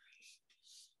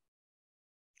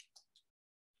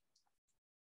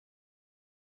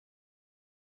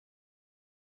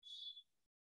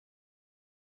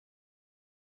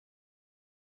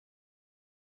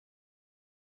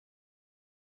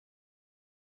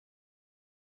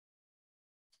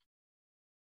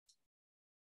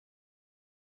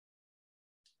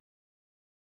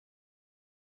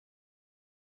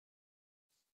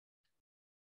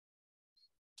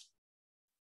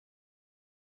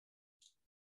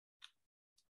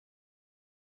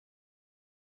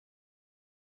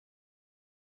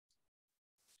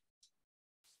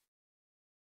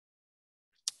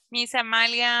 Miss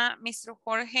Amalia, Mr.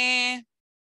 Jorge,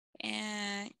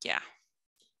 yeah.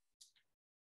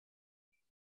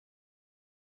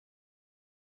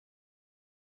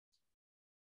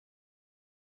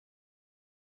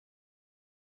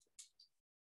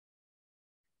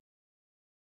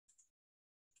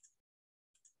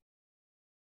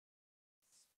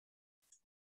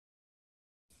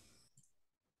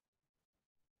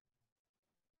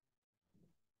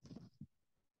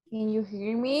 Can you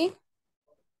hear me?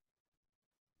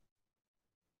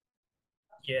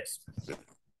 Yes.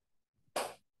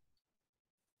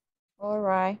 All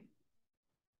right.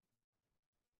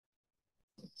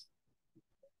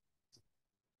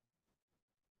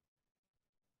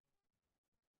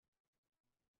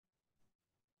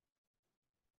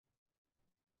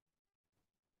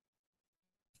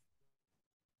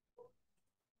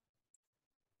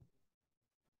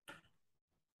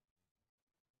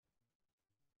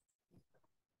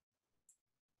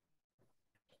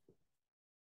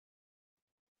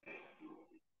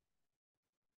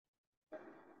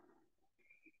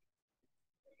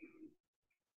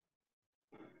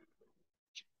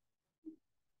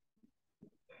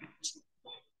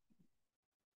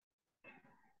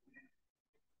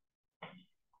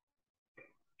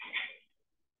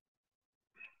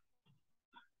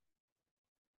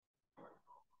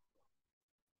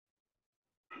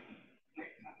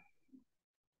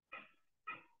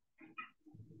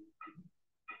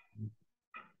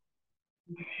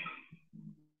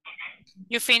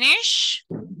 You finish?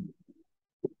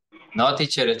 No,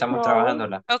 teacher, estamos No.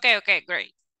 trabajándola. Okay, okay,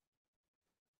 great.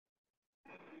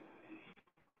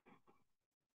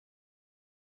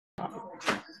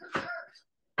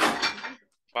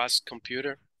 Fast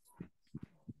computer.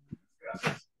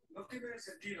 No tiene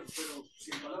sentido, pero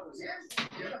sin palabras.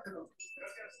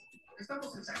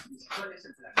 Estamos en Sánchez. ¿Cuál es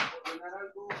el plan? ¿Ordenar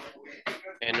algo?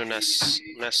 And an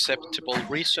acceptable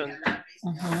reason.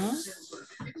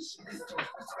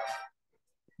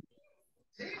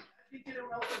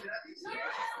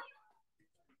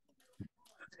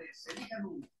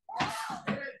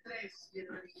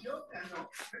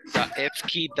 The F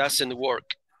key doesn't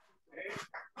work.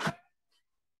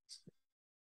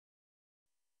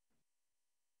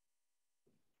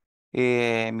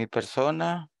 Mi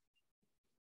persona,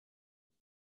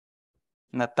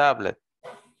 una tablet.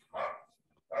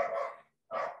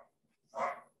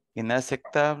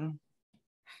 Inaceptable.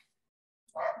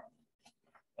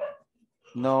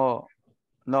 No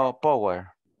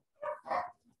power.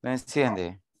 ¿Me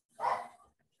enciende?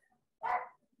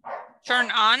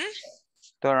 Turn on.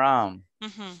 Turn on.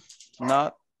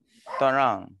 Not turn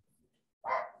on.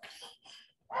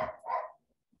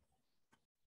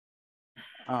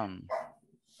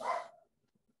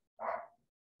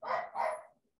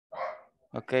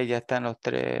 Ok, ya están los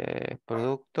 3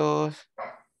 productos.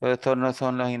 Pero estos no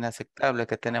son los inaceptables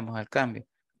que tenemos al cambio.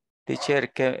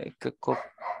 Teacher, ¿qué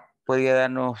podría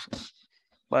darnos?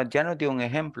 Bueno, ya nos dio un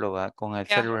ejemplo, ¿va? Con el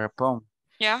celular phone.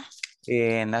 Yeah.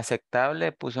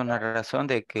 Inaceptable puso una razón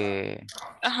de que...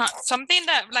 Something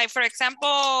that, like, for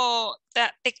example,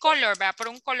 the color, ¿verdad? Por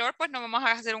un color, pues no vamos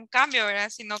a hacer un cambio, ¿verdad?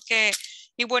 Sino que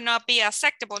it would not be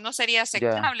acceptable, no sería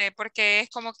aceptable, porque es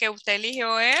como que usted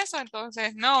eligió eso,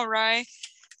 entonces no, right?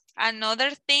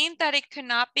 Another thing that it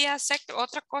cannot be acceptable,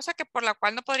 otra cosa que por la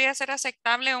cual no podría ser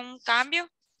aceptable un cambio,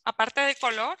 aparte del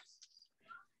color.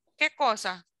 ¿Qué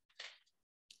cosa?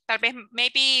 Tal vez,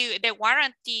 maybe the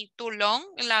warranty too long,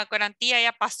 la garantía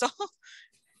ya pasó.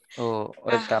 O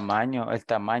el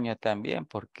tamaño también,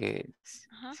 porque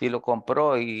si lo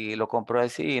compró y lo compró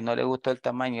así y no le gustó el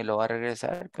tamaño y lo va a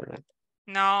regresar, pero...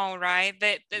 No, right?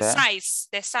 The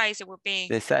size it would be.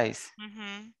 The size.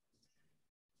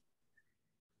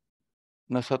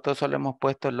 Nosotros solo hemos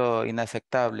puesto lo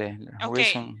inaceptable.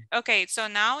 Okay, so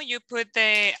now you put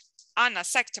the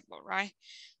unacceptable, right?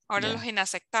 Ahora Yeah. los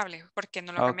inaceptables, porque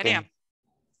no lo cambiaría.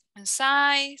 And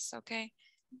size, okay.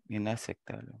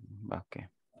 Inaceptable, ok.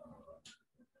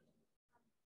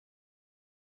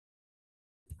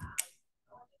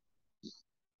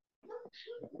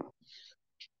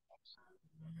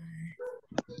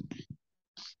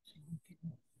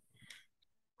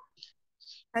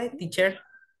 Hi, teacher.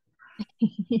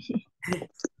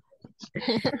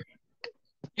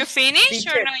 You finish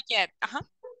or not yet?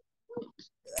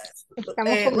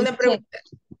 Una pregunta.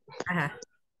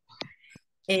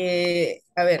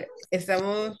 A ver,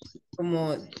 estamos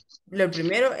como lo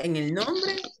primero en el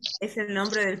nombre, ¿es el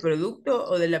nombre del producto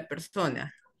o de la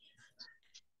persona?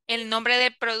 El nombre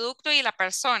del producto y la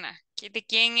persona. ¿De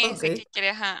quién es? ¿De qué quiere?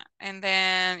 And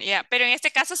then, yeah. Pero en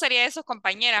este caso sería de sus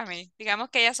compañeras, digamos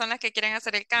que ellas son las que quieren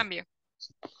hacer el cambio.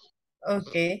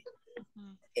 Ok.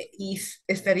 Y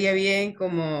estaría bien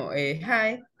como,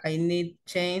 hi, I need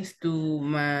change to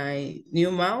my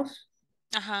new mouse.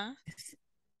 Uh-huh.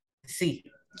 Sí.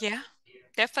 Yeah,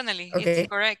 definitely. It's Ok.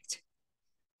 correct.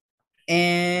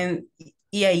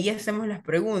 Y ahí hacemos las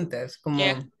preguntas,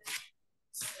 Yeah. como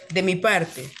de mi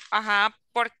parte. Ajá.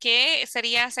 ¿Por qué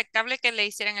sería aceptable que le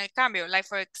hicieran el cambio? Like,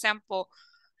 for example,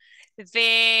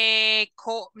 the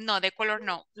color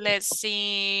no. Let's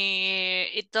see.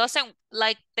 It doesn't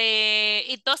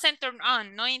it doesn't turn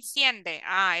on, no enciende.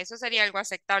 Ah, eso sería algo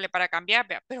aceptable para cambiar,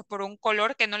 vea, pero por un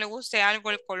color que no le guste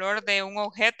algo, el color de un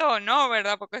objeto, no,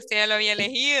 ¿verdad? Porque usted ya lo había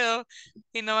elegido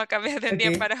y no va a cambiar de un día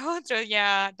Ok. para otro,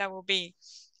 ya that would be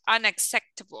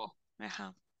unacceptable.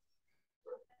 Ajá.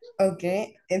 Ok,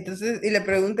 entonces, y la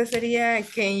pregunta sería,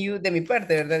 can you, de mi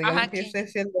parte, ¿verdad? Digamos Ajá, que yo que, estoy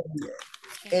haciendo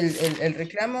el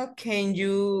reclamo, can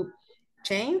you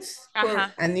change for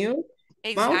ajá, a new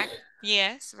mouse? exact.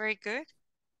 Yes, very good.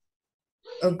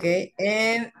 Ok,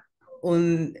 en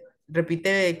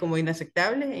repite como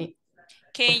inaceptable,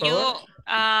 por favor.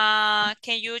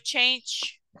 Can you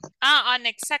change?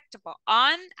 Unacceptable.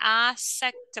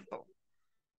 Unacceptable.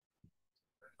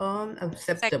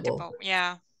 Unacceptable. Acceptable.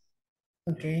 Yeah.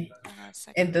 Ok,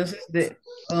 Unacceptable. entonces, the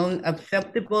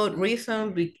unacceptable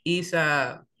reason is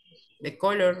the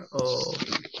color o...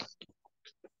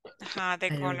 The I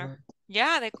don't color. know.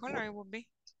 Yeah, the color it would be.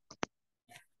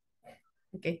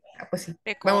 Ok, pues sí,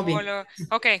 The vamos bien. color.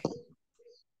 Okay.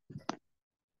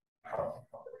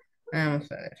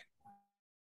 Vamos a ver.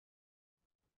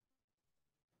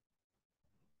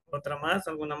 ¿Otra más?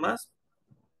 ¿Alguna más?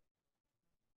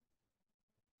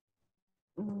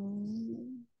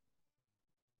 Mm,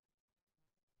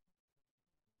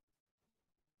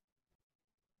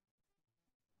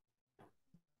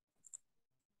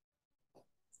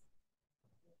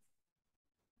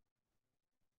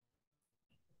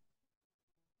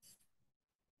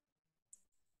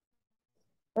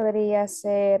 Podría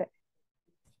ser,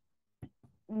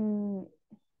 can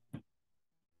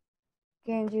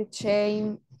you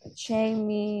change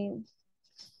me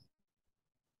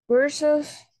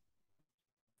versus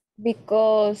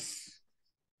because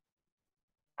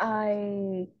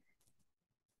I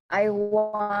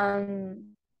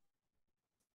want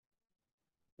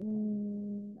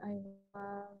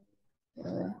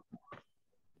quiero ver,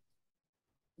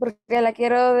 porque la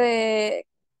quiero de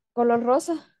color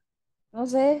rosa. No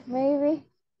sé, maybe.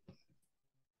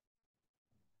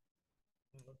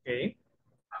 Ok.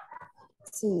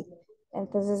 Sí.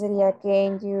 Entonces sería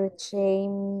can you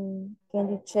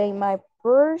change my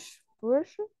purse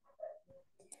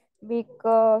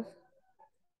because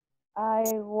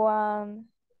I want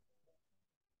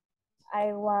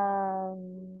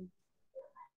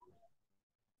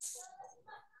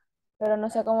pero no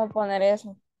sé cómo poner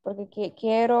eso, porque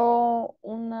quiero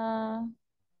una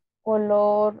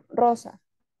color rosa.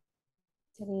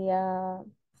 Sería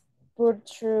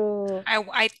purple,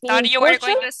 I thought pink you were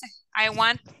purple. going to say, I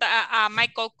want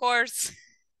Michael Kors.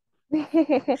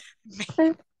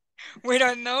 We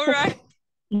don't know, right?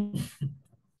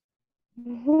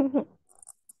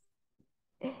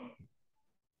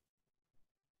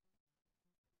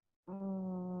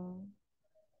 Mm,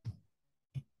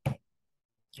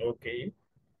 Ok.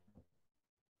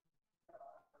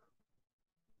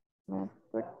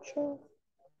 purple.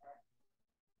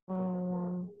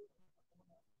 Mm,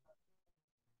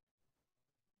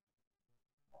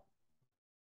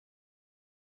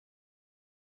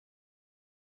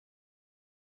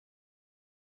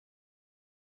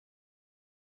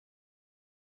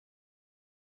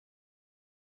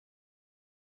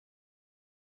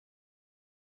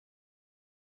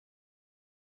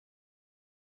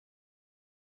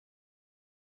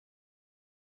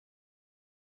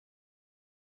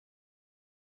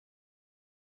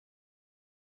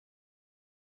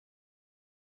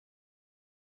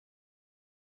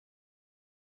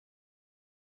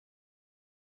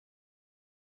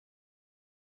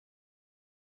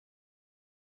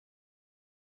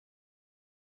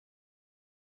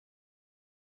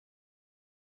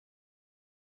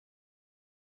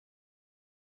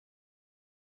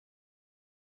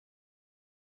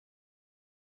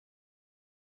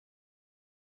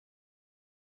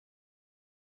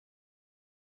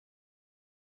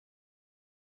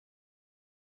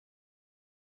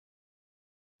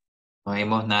 No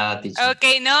vimos nada, teacher.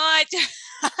 Okay, no,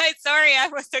 sorry, I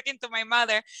was talking to my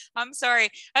mother. I'm sorry.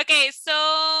 Okay, so,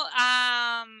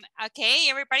 okay,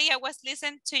 everybody, I was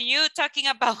listening to you talking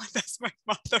about, that's my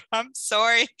mother, I'm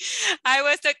sorry. I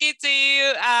was talking to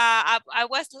you, I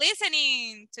was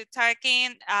listening to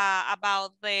talking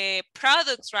about the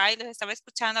products, right? Les estaba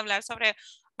escuchando hablar sobre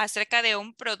acerca de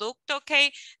un producto,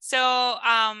 okay? So,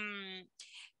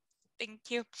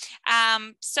 thank you.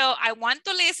 So I want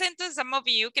to listen to some of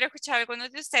you. Quiero escuchar a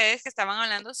algunos de ustedes que estaban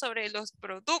hablando sobre los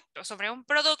productos, sobre un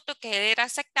producto que era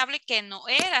aceptable y que no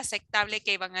era aceptable,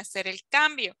 que iban a hacer el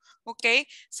cambio. Okay,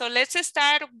 so let's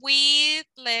start with,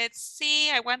 let's see,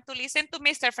 I want to listen to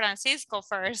Mr. Francisco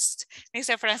first.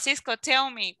 Mr. Francisco, tell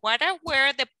me,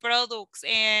 were the products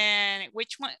and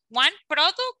which one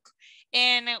product?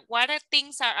 And what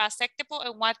things are acceptable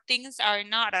and what things are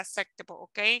not acceptable,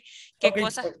 okay? ¿Qué Okay.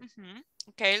 cosas?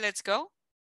 Okay, let's go.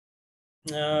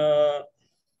 Uh,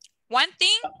 One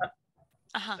thing?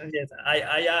 Yes,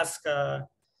 I ask,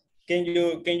 can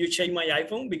you change my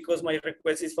iPhone because my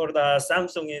request is for the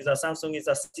Samsung is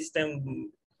a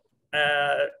system,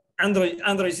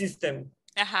 Android system.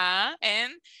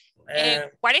 And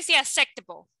what is the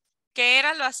acceptable? ¿Qué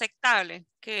era lo aceptable?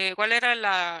 ¿Cuál era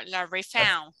la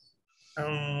refound?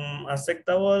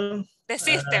 Acceptable. The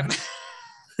system.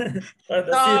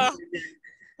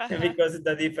 System, because it's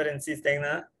a different system,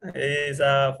 is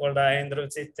for the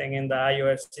Android system and the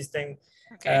iOS system.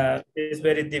 Okay. It's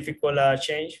very difficult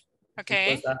change.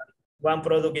 Okay. Because one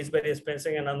product is very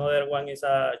expensive and another one is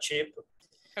cheap.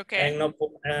 Okay. And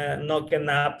no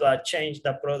cannot change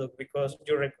the product because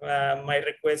my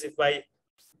request is by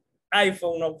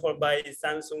iPhone, not for by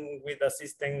Samsung with the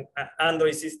system,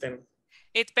 Android system.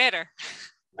 It's better.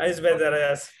 It's better,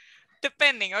 yes.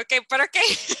 Depending, okay, but okay.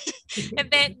 And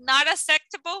then not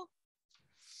acceptable?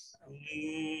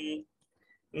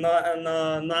 No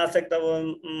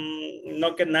acceptable.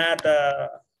 No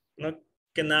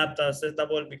cannot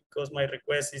acceptable because my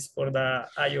request is for the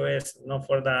iOS, not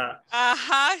for the.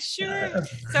 Sure.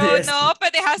 So Yes. no,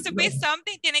 but there has to be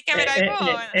something. Tiene que haber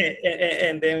algo.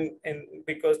 And then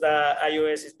because the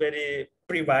iOS is very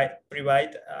private.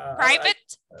 Private.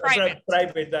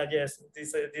 Yes,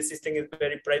 this system is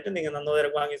very private, and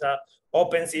another one is a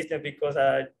open system because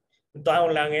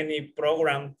download any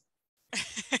program.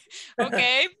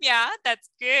 Okay, yeah, that's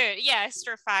good. Yes,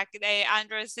 for fact, the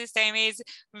Android system is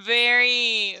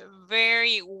very,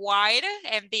 very wide,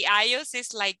 and the iOS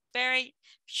is like very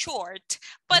short.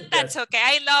 But that's okay.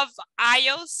 I love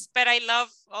iOS, but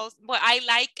I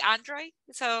like Android.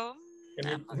 So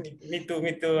Me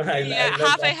too. I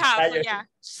half and half. iOS. Yeah.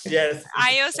 Yes.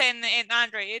 iOS and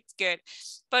Android, it's good.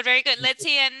 But very good. Let's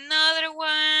see another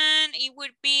one. It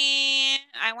would be,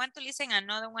 I want to listen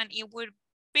another one. It would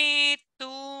be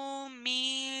to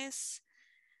Miss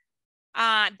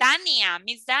Dania.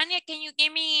 Miss Dania, can you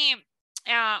give me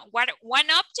one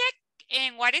object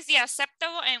and what is the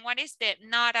acceptable and what is the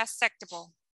not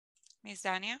acceptable? Miss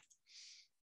Dania?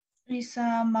 It's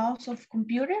a mouse of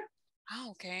computer.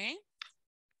 Okay.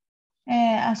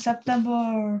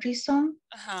 Acceptable reason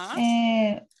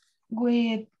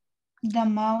with the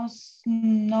mouse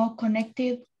not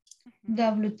connected the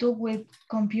Bluetooth with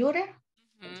computer.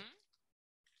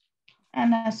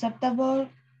 And acceptable,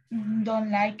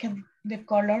 don't like the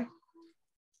color.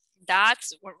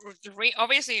 That's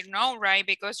obviously no, right?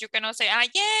 Because you cannot say,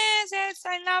 yes,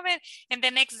 I love it. And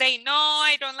the next day, no,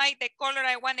 I don't like the color,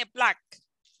 I want it black.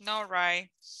 No, right?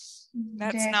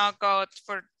 That's not good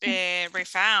for the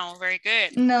refound. Very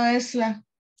good. No, it's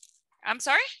I'm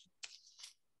sorry?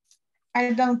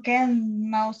 I don't can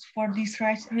mouse for this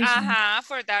reason.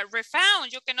 For that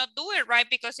refound, you cannot do it, right?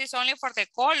 Because it's only for the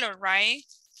color, right?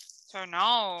 So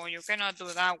no, you cannot do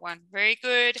that one. Very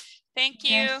good. Thank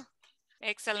you. Yes.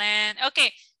 Excellent.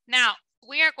 Okay, now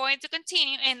we are going to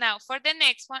continue. And now for the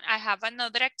next one, I have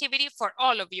another activity for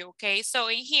all of you, okay? So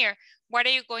in here, what are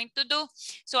you going to do?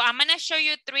 So I'm going to show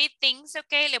you 3 things,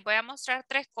 okay? Les voy a mostrar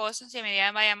 3 cosas y a medida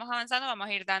que vayamos avanzando, vamos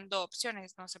a ir dando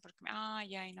opciones. No sé por qué.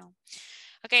 Yeah, I know.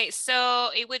 Okay,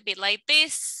 so it would be like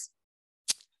this.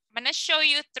 I'm going to show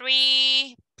you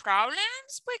 3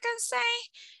 problems, we can say,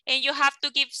 and you have to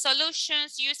give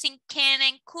solutions using can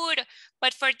and could.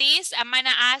 But for this, I'm going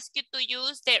to ask you to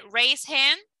use the raise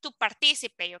hand to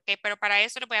participate, okay? Pero para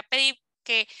eso les voy a pedir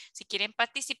que si quieren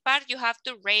participar, you have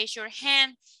to raise your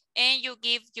hand and you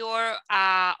give your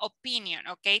opinion,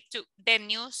 okay, to the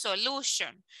new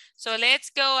solution. So let's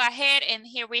go ahead and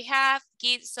here we have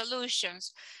give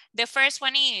solutions. The first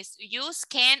one is use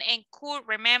can and could,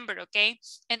 remember, okay?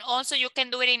 And also you can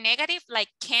do it in negative like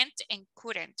can't and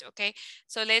couldn't, okay?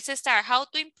 So let's start. How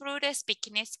to improve the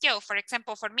speaking skill. For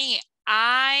example, for me,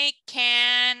 I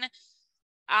can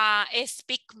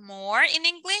speak more in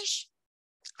English.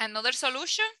 Another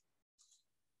solution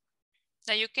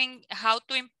that you can, how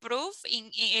to improve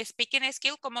in speaking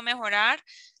skill, cómo mejorar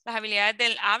las habilidades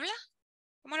del habla.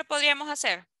 ¿Cómo lo podríamos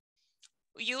hacer?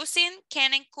 Using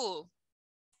can and could.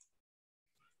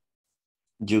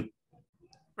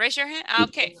 Raise your hand. Ah,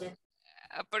 okay.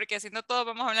 Porque si no todos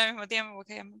vamos a hablar al mismo tiempo,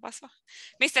 porque ya me pasó.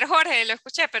 Mr. Jorge, lo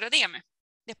escuché, pero dígame.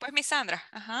 Después Miss Sandra.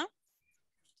 Ajá.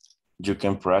 You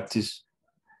can practice.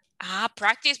 Ah,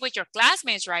 practice with your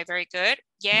classmates, right? Very good.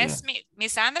 Yes, yeah.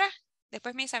 Miss Sandra.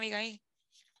 Después Miss Abigail.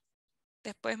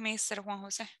 Después Mr. Juan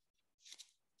José.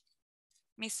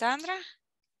 Miss Sandra.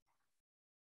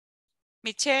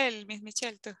 Michelle, Miss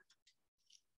Michelle, tú.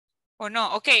 Oh,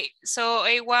 no. Okay, so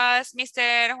it was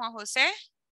Mr. Juan José.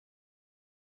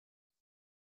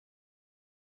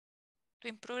 To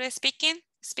improve the speaking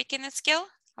skill.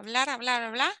 Hablar.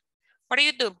 What do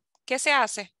you do? ¿Qué se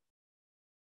hace?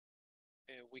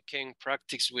 We can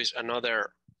practice with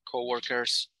another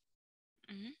coworkers.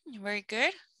 Very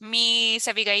good. Miss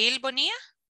Abigail Bonilla?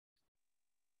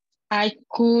 I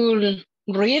could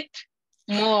read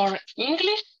more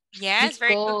English. Yes,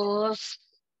 very good.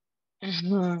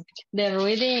 Because the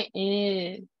reading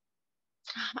is,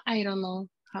 I don't know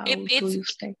how to you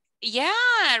say.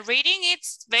 Yeah, reading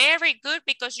it's very good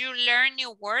because you learn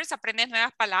new words, aprendes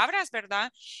nuevas palabras,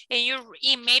 ¿verdad?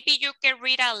 And maybe you can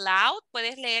read aloud,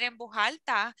 puedes leer en voz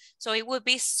alta. So it would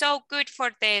be so good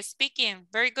for the speaking.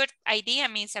 Very good idea,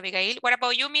 Miss Abigail. What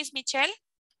about you, Miss Michelle?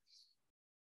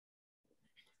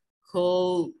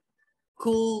 Could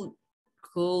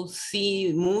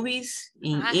see movies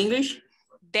in English?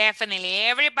 Definitely.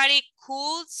 Everybody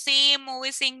could see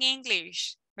movies in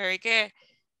English. Very good.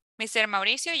 Mr.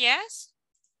 Mauricio, yes?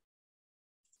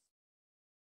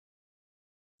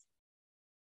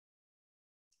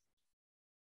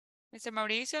 Mr.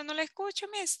 Mauricio, no le escucho,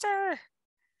 mister.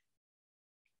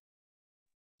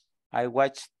 I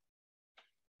watch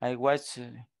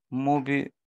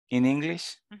movie in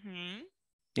English.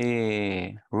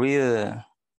 Read a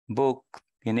book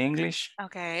in English.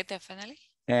 Okay, definitely.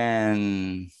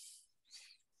 And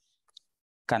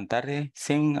cantar,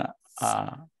 sing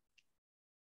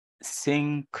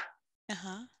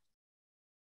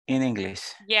in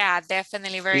English. Yeah,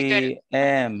 definitely. Very good.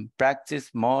 And practice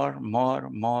more.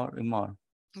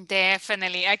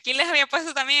 Definitely. Aquí les había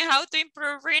puesto también how to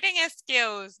improve reading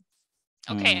skills.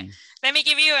 Okay, let me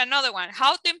give you another one.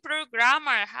 How to improve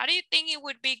grammar. How do you think it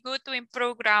would be good to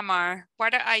improve grammar?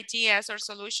 What ideas or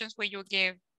solutions will you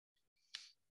give?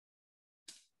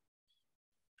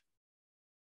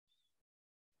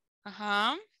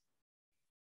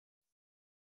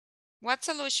 What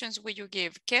solutions will you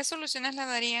give? ¿Qué soluciones le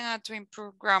darían a to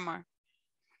improve grammar?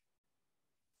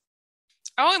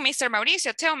 Oh, Mr.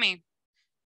 Mauricio, tell me.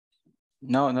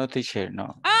 No, teacher,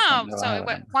 no. Oh, so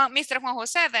Mr. Juan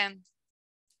Jose then.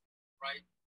 Write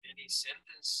any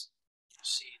sentence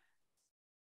using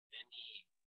any.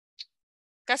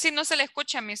 Casi no se le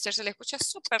escucha, mister. Se le escucha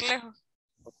súper lejos.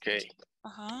 Okay.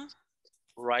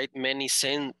 Write many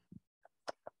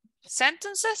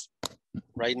sentences?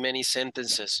 Write many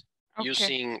sentences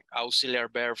using auxiliary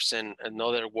verbs and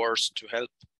other words to help.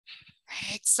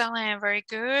 Excellent. Very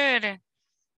good.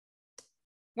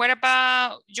 What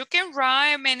about, you can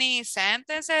write many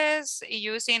sentences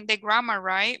using the grammar,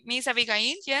 right? Miss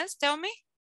Abigail, yes, tell me.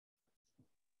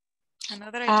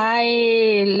 Another idea.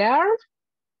 I learned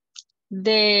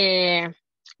the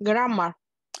grammar.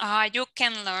 You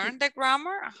can learn the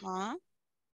grammar.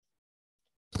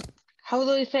 How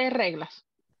do you say reglas?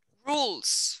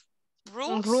 Rules.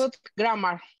 Root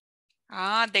grammar.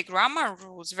 The grammar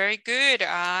rules. Very good.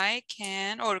 I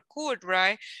can or could,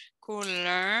 right? Could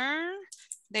learn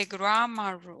the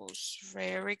grammar rules.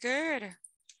 Very good.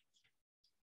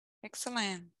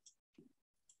 Excellent.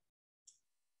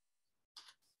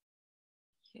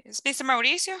 Yes, Mr.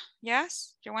 Mauricio,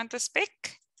 yes, you want to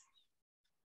speak?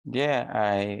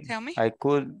 Yeah, Tell me. I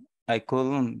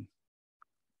couldn't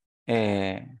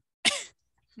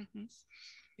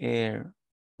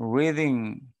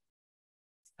reading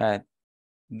a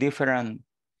different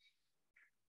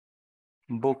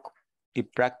book,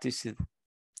 it practices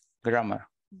grammar.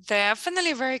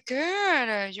 Definitely very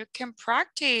good. You can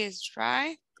practice,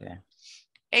 right? Yeah.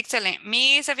 Excellent.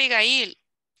 Miss Abigail,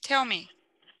 tell me.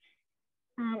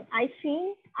 I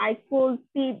think I could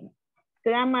see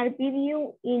grammar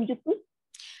video in YouTube.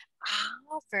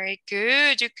 Oh, very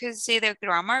good. You could see the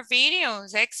grammar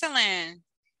videos. Excellent.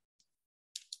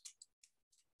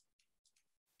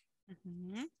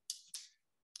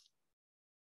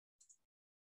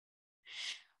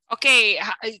 Okay,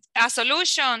 a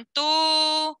solution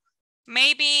to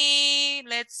maybe,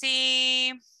 let's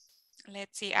see,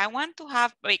 I want to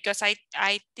have, because I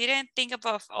didn't think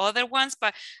of other ones,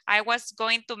 but I was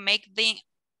going to make them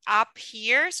up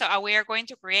here, so we are going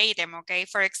to create them, okay?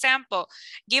 For example,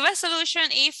 give a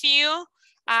solution if you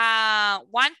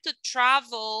want to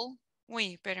travel,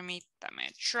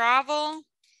 travel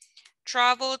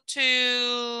travel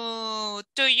to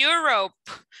Europe,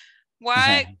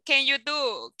 what can you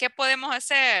do? ¿Qué podemos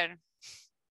hacer?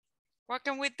 What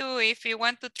can we do if you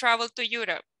want to travel to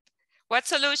Europe? What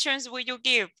solutions would you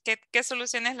give? ¿Qué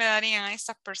soluciones le darían a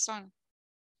estas personas?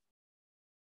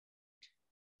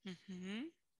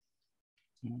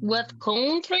 What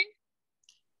country?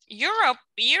 Europe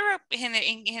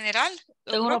en general.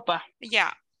 Europa.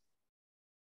 Yeah.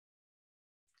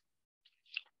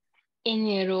 In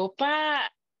Europa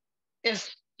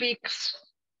speaks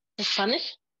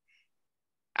Spanish.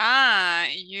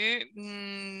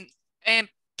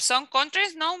 Some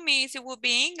countries know me, it will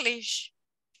be English.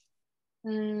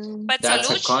 But that's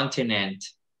a continent.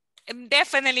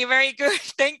 Definitely very good.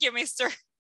 Thank you, mister.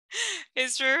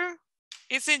 It's true.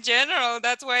 It's in general.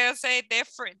 That's why I say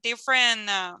different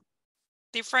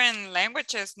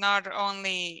languages, not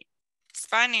only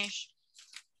Spanish.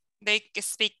 They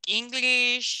speak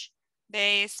English.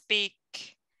 They speak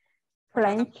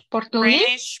French,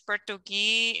 Portuguese.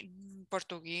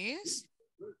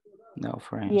 No,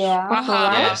 French.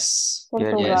 Yeah. Yes.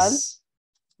 Portugal. Yes.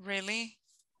 Really?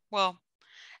 Well,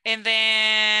 and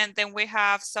then we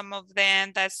have some of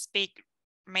them that speak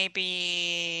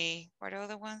maybe, what are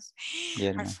the ones?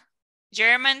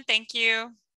 German, thank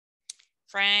you.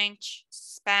 French,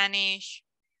 Spanish,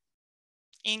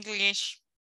 English,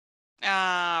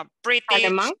 British,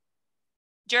 Alemán.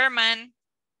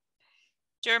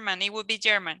 German, it would be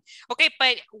German. Okay,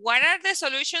 but what are the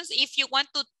solutions if you want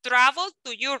to travel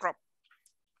to Europe?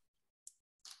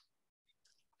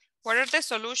 What are the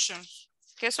solutions?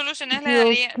 ¿Qué soluciones le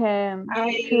daría?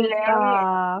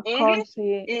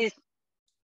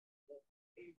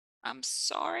 I'm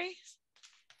sorry.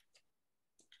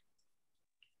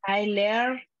 I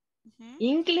learn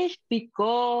English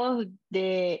because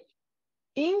the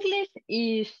English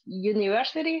is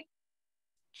university.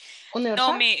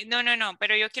 No,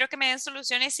 pero yo quiero que me den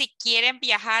soluciones si quieren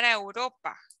viajar a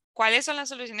Europa. ¿Cuáles son las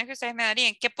soluciones que ustedes me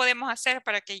darían? ¿Qué podemos hacer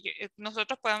para que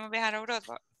nosotros podamos viajar a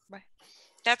Europa?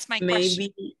 That's my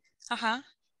question.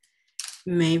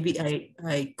 Maybe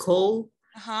I call,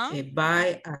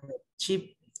 buy a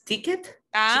cheap ticket.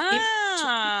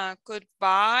 Could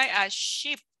buy a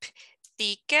cheap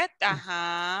ticket.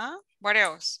 What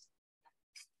else?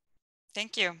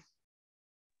 Thank you.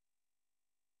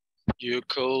 You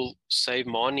could save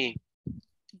money.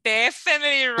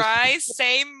 Definitely, right?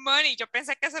 Save money. Yo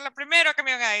pensé que eso es lo primero que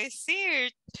me iban a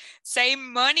decir. Save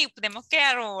money. Tenemos que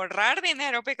ahorrar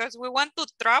dinero because we want to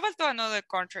travel to another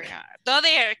country.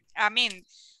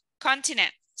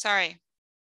 Continent. Sorry.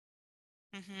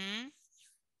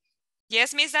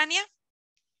 Yes, Miss Dania?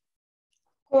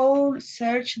 Go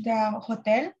search the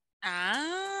hotel.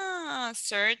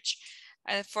 Search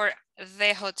for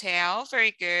the hotel.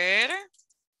 Very good.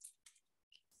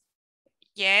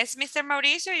 Yes, Mr.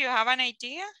 Mauricio, you have an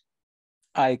idea?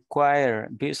 Acquire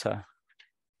visa.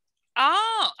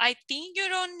 Oh, I think you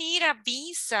don't need a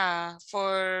visa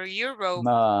for Europe.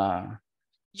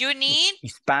 You need?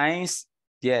 Spain,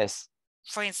 yes.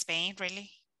 For Spain, really?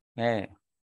 Yeah.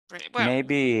 Well,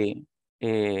 maybe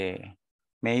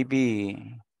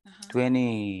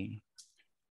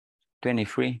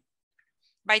 2023.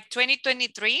 By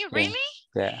 2023, really?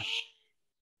 Yeah.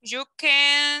 You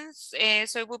can, so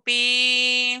it would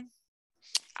be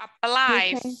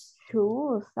apply. You can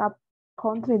choose a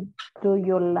country do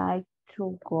you like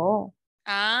to go.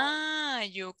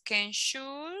 You can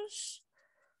choose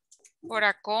for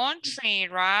a country,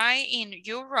 right? In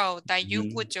Europe that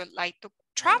you would like to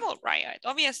travel, right?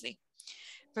 Obviously.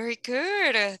 Very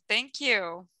good. Thank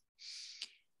you.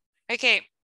 Okay.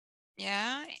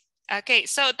 Yeah. Okay,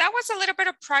 so that was a little bit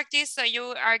of practice. So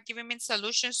you are giving me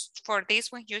solutions for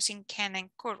this one using can and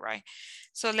could, right?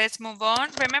 So let's move on.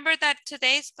 Remember that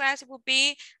today's class will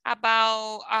be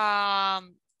about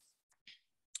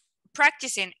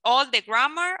practicing all the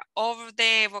grammar of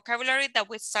the vocabulary that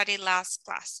we studied last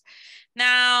class.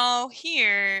 Now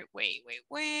here, wait.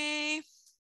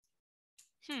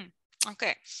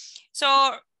 Okay,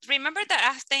 so remember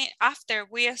that after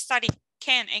we study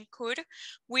can and could,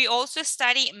 we also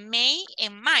study may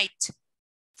and might.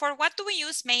 For what do we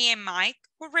use may and might?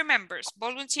 Who remembers?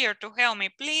 Volunteer to help me,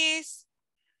 please.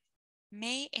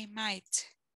 May and might.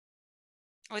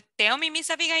 Tell me,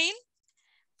 Miss Abigail.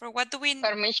 For what do we?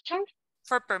 Permission.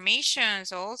 For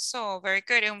permissions also. Very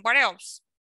good. And what else?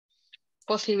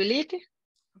 Possibility.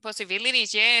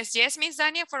 Possibilities, yes. Yes, Miss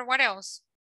Dania, for what else?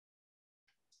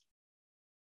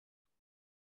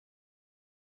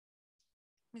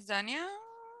 Miss Dania?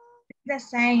 The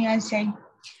same, I say.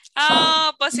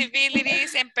 Oh,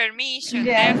 possibilities and permission,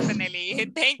 Yes.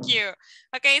 definitely. Thank you.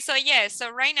 Okay, so yes, so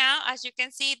right now, as you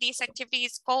can see, this activity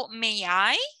is called May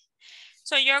I?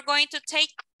 So you're going to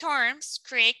take terms,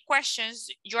 create questions.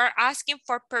 You're asking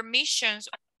for permissions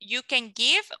you can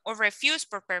give or refuse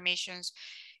for permissions.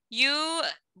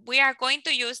 We are going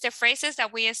to use the phrases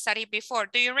that we studied before.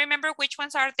 Do you remember which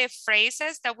ones are the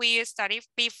phrases that we studied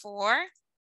before?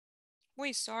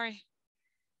 Uy, sorry.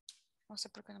 No sé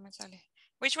por qué no me sale.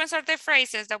 Which ones are the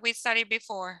phrases that we studied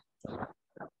before?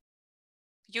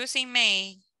 Using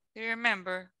may. Do you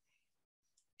remember?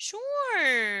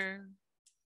 Sure.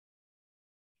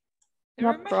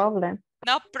 No problem.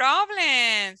 No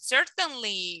problem.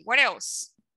 Certainly. What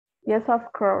else? Yes,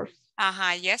 of course.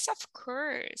 Yes, of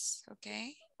course.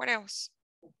 Okay. What else?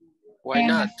 Why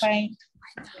not? Fine.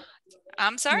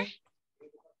 I'm sorry?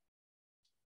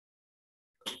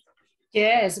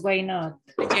 Yes, why not?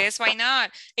 Yes, why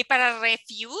not? Y para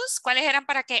refuse, ¿cuáles eran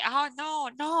para que? Oh,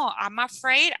 no, I'm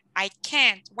afraid I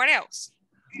can't. What else?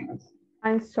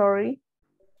 I'm sorry.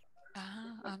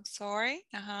 I'm sorry.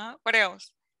 What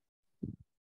else?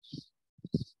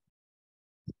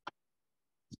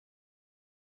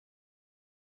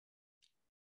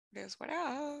 What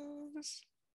else?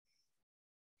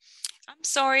 I'm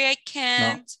sorry, I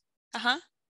can't.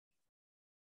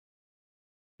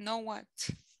 No what?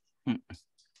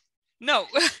 No,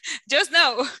 just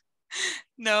no.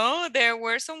 No, there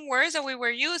were some words that we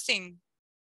were using.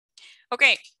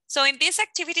 Okay, so in this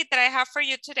activity that I have for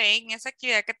you today, en esa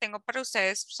actividad que tengo para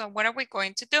ustedes, so what are we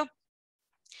going to do?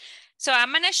 So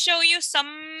I'm going to show you some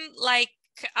like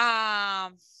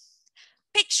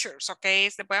pictures, okay?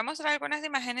 Les voy a mostrar algunas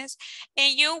imágenes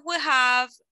and you will have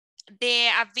the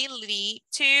ability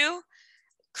to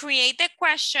create the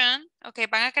question, okay?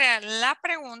 Van a crear la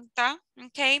pregunta,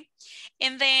 okay?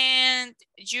 And then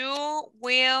you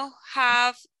will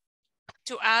have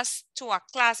to ask to a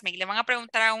classmate. Le van a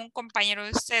preguntar a un compañero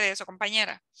de ustedes o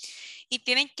compañera. Y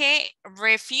tienen que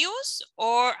refuse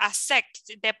or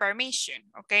accept the permission,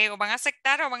 okay? O van a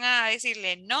aceptar o van a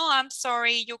decirle, no, I'm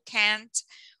sorry, you can't.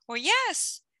 Or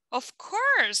yes, of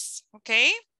course,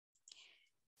 okay?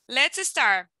 Let's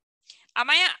start. I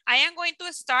am going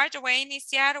to start. Voy a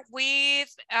iniciar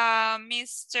with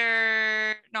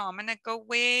Mr. No, I'm going to go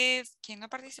with, ¿quién no ha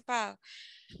participado?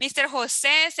 Mr.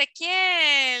 José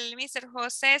Ezequiel. Mr.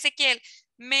 José Ezequiel.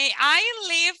 May I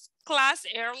leave class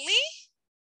early?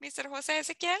 Mr. José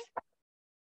Ezequiel?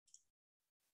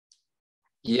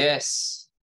 Yes.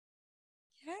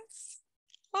 Yes.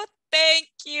 Oh, thank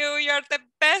you. You're the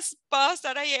best boss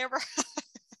that I ever had.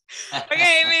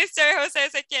 Okay, Mr. José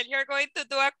Ezequiel, you're going to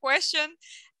do a question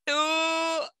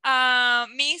to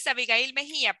Miss Abigail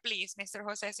Mejía, please, Mr.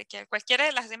 José Ezequiel. Cualquiera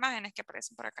de las imágenes que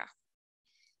aparecen por acá.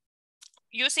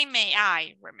 Using may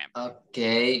I, remember.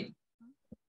 Okay.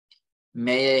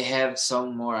 May I have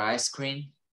some more ice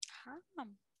cream?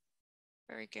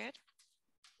 Very good.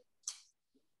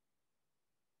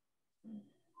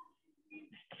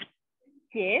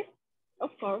 Yes,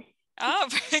 of course. Oh,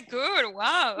 very good.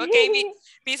 Wow. Okay,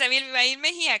 Miss Abigail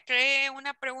Mejía, cree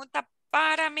una pregunta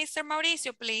para Mr.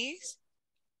 Mauricio, please.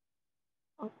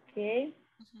 Okay.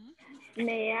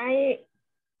 May I...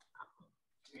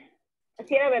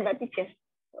 Sí, era verdad, teacher.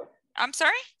 I'm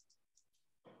sorry?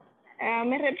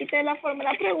 Me repite la forma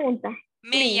de la pregunta.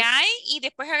 May I y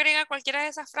después agrega cualquiera de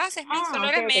esas frases. Solo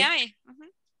eres may I.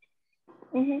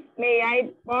 May I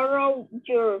borrow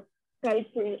your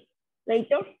calculator?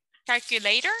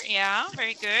 Calculator, yeah,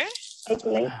 very good.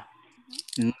 Calculator.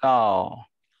 No,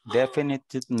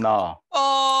 definitely no.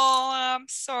 Oh, I'm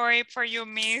sorry for you,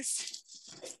 miss.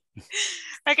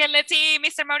 Okay, let's see,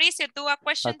 Mr. Mauricio, do a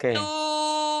question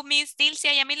to Miss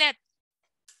Dilcia Yamilet.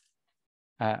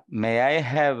 May I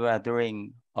have a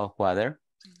drink of water?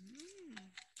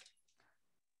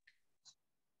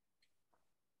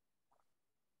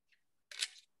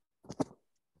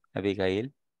 Abigail.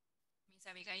 Miss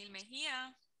Abigail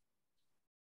Mejía.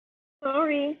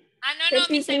 Sorry.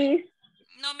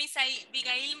 No, Miss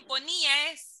Abigail Bonilla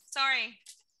es. Sorry.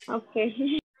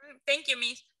 Okay. Thank you,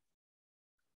 Miss.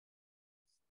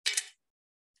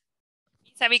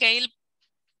 Miss Abigail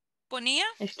Bonilla?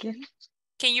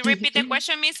 Can you repeat the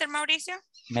question, Mr. Mauricio?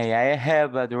 May I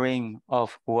have a drink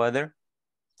of water?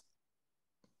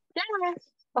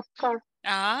 Yes, of course.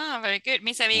 Very good.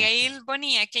 Miss Abigail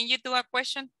Bonilla, can you do a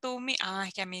question to me?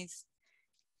 Yeah, Miss.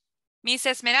 Miss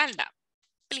Esmeralda,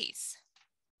 please.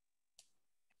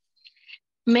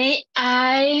 May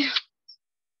I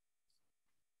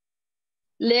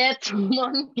let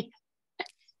money?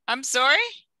 I'm sorry?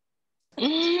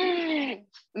 May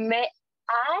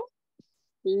I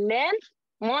lend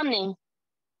money?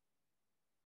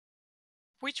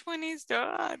 Which one is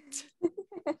that?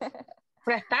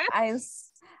 I'm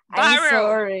Borrow.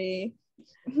 sorry.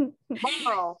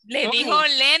 Le dijo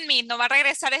lend me, no va a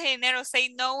regresar ese dinero, say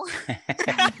no.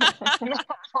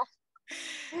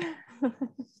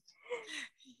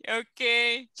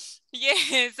 Okay.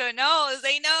 Yeah, so no,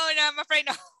 say no, I'm afraid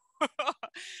no.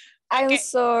 I'm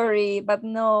sorry, but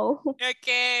no.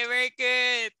 Okay, very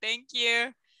good. Thank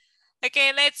you.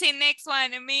 Okay, let's see next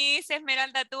one. Miss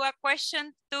Esmeralda, do a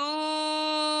question to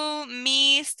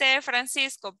Mr.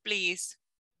 Francisco, please.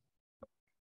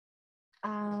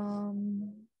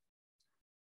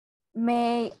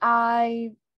 May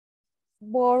I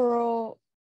borrow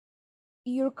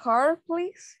your car,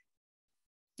 please?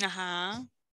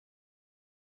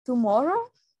 Tomorrow?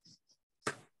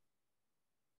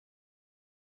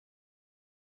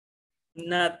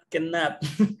 Not cannot.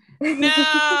 No,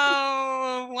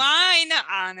 why not?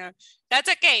 Oh, no. That's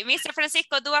okay. Mr.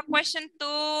 Francisco, do a question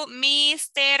to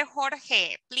Mr.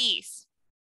 Jorge, please.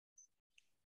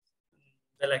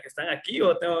 ¿De las que están aquí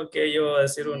o tengo que yo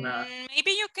decir una?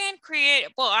 Maybe you can create,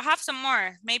 well, I have some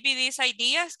more. Maybe these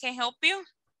ideas can help you.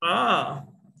 Ah.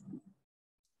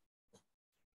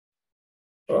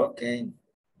 Okay.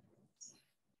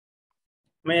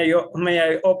 May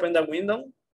I open the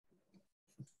window?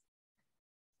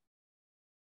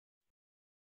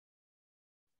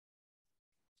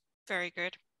 Very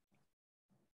good.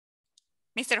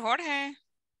 Mr. Jorge.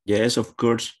 Yes, of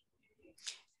course.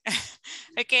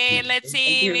 Okay, let's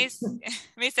see,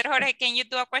 Mr. Jorge, can you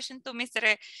do a question to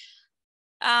Mr.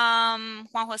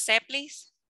 Juan Jose,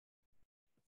 please?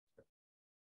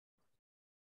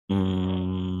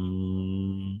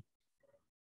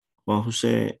 Juan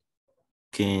Jose,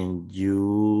 can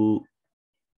you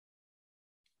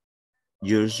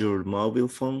use your mobile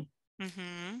phone?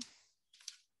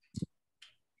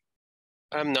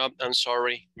 I'm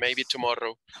sorry. Maybe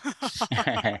tomorrow.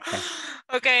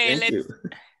 Okay, Thank you.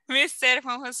 Mr.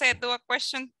 Juan Jose, do a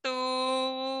question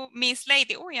to Miss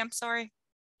Lady. Oh, I'm sorry.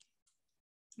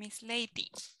 Miss Lady.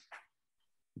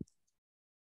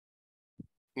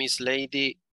 Miss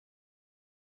Lady,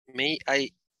 may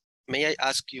I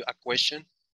ask you a question?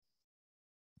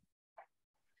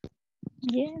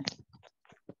 Yes.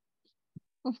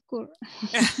 Of course.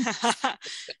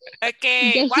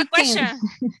 Okay, Yes, what question?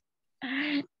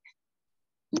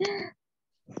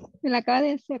 Me la acaba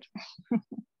de hacer.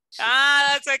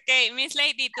 That's okay. Miss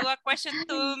Lady, do a question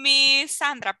to Miss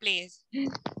Sandra, please.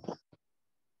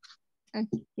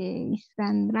 Okay,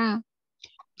 Sandra.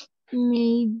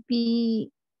 Maybe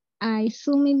I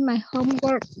submit my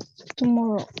homework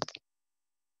tomorrow.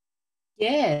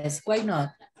 Yes, why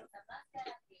not?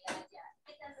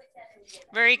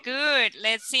 Very good.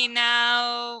 Let's see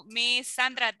now. Miss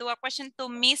Sandra, do a question to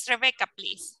Miss Rebecca,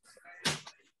 please.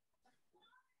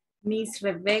 Miss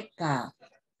Rebecca,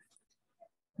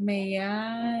 may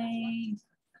I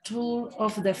turn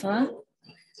off the fan?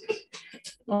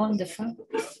 On the fan?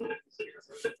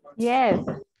 Yes,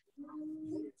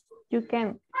 you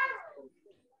can.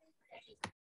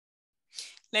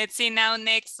 Let's see now.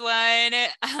 Next one.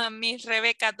 Miss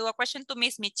Rebecca, do a question to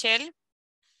Miss Michelle.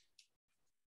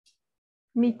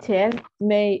 Michelle,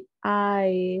 may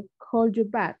I call you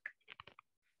back?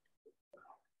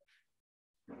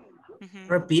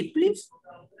 Repeat, please.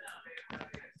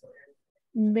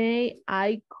 May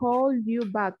I call you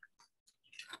back?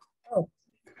 Oh,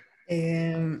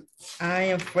 I'm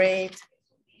afraid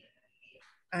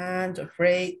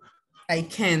I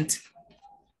can't.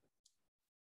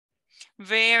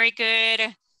 Very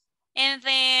good. And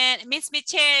then, Miss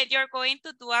Michelle, you're going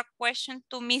to do a question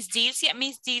to Miss Dilcia.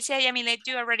 Miss Dilcia, Yamilet,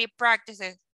 you already practiced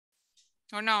it.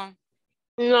 Or no?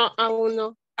 No, aún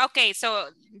no. Okay, so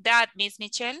that, Miss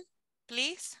Michelle,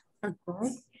 please. Okay.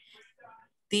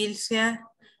 Dilcia,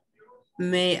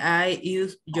 may I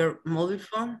use your mobile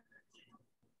phone?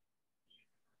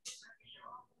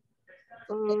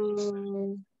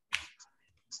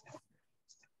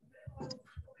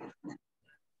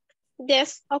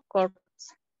 Yes, of course.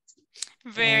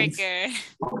 Very good.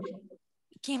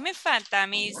 ¿Quién me falta?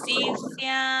 Miss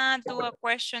Dilcia, do a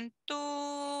question to...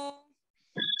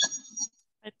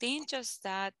 I think just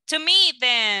that. To me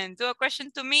then, do a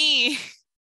question to me.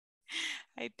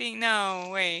 I think,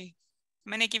 no, wait.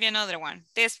 I'm gonna give you another one.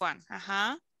 This one,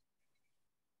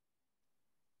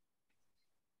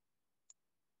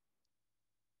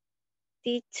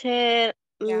 Teacher,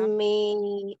 yeah.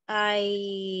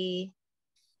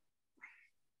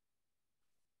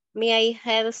 May I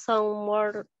have some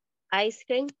more ice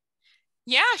cream?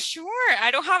 Yeah, sure.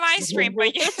 I don't have ice cream,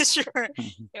 but yeah, sure.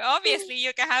 Obviously,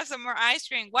 you can have some more ice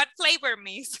cream. What flavor,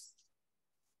 Miss?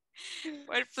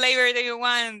 What flavor do you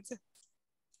want?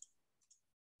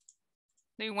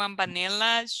 Do you want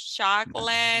vanilla,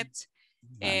 chocolate,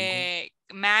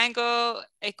 mango,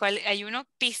 hay uno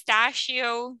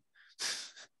pistachio?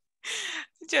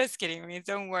 Just kidding me,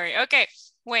 don't worry. Okay,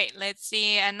 wait, let's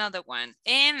see another one.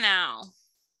 And now,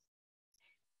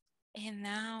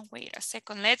 wait a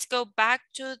second. Let's go back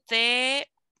to the,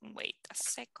 wait a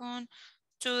second,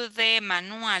 to the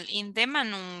manual. In the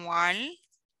manual,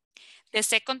 the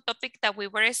second topic that we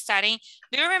were studying,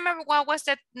 do you remember what was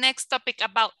the next topic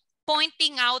about?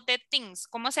 Pointing out the things.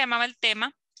 ¿Cómo se llamaba el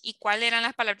tema? ¿Y cuáles eran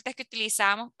las palabritas que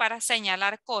utilizábamos para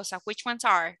señalar cosas? Which ones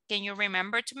are? Can you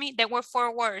remember to me? There were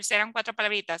 4 words. Eran 4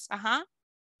 palabritas. Ajá.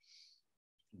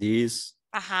 This.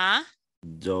 Ajá.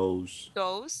 Those.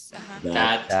 Those.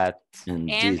 Ajá. That. And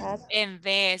this. And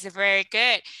this. Very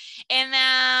good.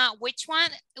 And which one?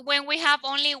 When we have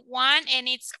only one and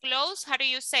it's close, how do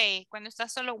you say? Cuando está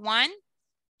solo one?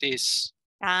 This.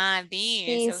 Ah,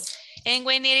 this. So, and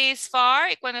when it is far,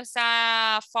 cuando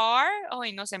está far, oh,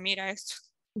 no se mira esto.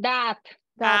 That.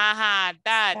 Ajá,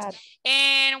 that.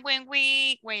 And when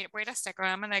we, wait a second,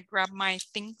 I'm gonna grab my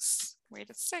things. Wait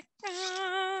a second.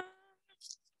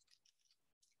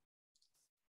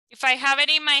 If I have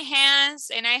it in my hands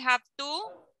and I have 2,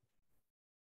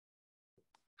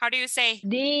 how do you say?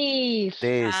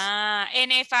 This. Ah,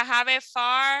 and if I have it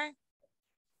far?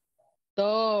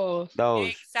 Those.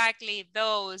 Exactly,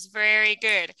 those. Very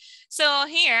good. So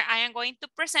here I am going to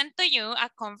present to you a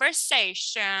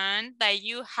conversation that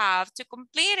you have to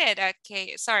complete it.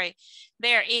 Okay, sorry.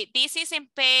 There, this is in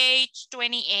page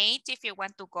 28 if you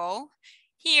want to go.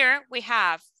 Here we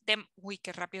have them. Uy,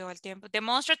 qué rápido el tiempo.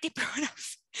 Demonstrative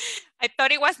pronouns. I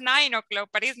thought it was 9 o'clock,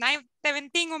 but it's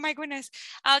 9:17. Oh my goodness.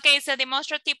 Okay, so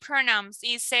demonstrative pronouns.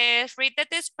 It says read the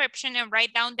description and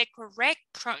write down the correct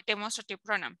demonstrative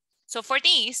pronoun. So for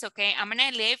this, okay, I'm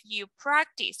gonna leave you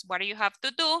practice. What do you have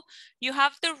to do? You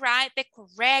have to write the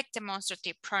correct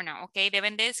demonstrative pronoun, okay?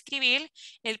 Deben de escribir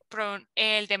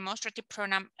el demonstrative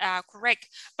pronoun correct.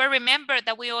 But remember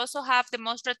that we also have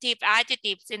demonstrative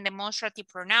adjectives and demonstrative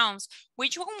pronouns.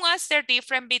 Which one was the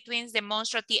difference between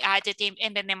demonstrative adjective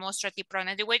and the demonstrative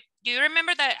pronoun? Do you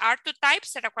remember that are 2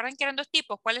 types? ¿Se recuerdan que eran 2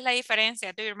 tipos? ¿Cuál es la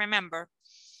diferencia? Do you remember?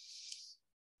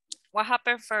 What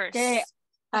happened first? The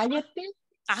adjective.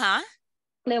 Ajá.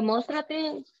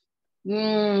 Demonstrative.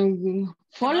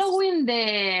 Following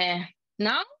the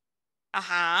noun.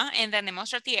 Ajá. And then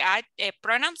demonstrative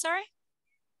pronoun, sorry?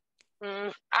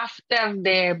 After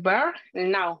the verb,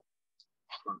 now.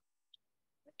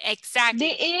 Exactly.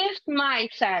 This is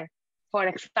myself, for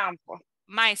example.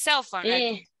 My cell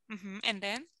phone. And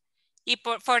then? Y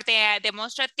for the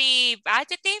demonstrative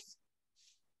adjective?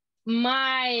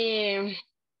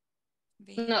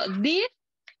 This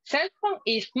cell phone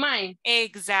is mine.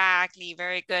 Exactly.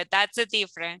 Very good. That's the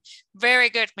difference. Very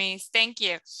good, Miss. Thank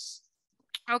you.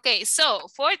 Okay, so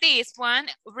for this one,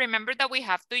 remember that we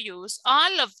have to use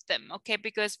all of them, okay?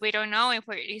 Because we don't know if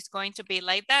it's going to be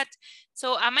like that.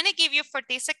 So I'm going to give you for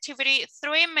this activity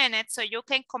 3 minutes so you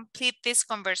can complete this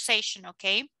conversation,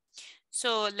 okay?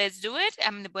 So let's do it.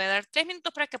 Voy a dar 3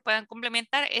 minutos para que puedan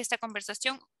complementar esta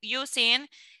conversación using,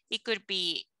 it could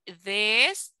be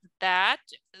this, that,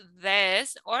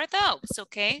 this, or those,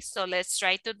 okay? So let's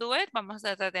try to do it. Vamos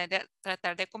a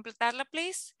tratar de completarla,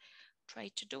 please. Try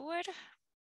to do it.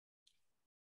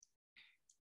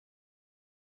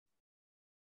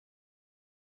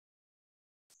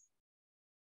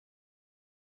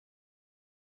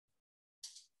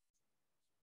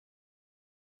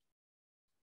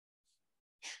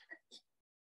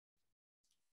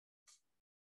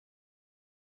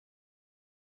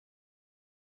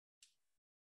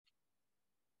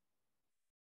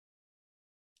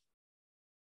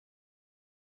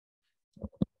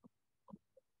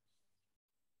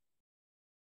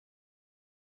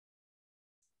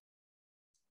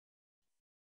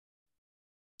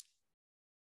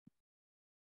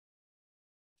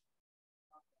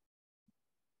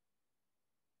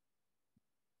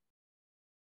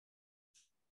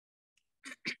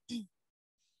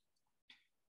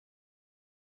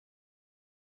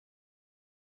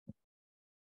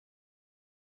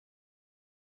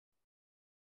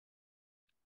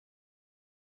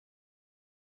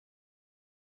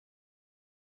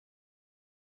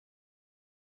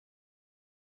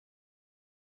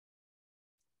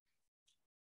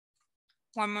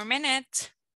 One more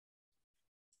minute.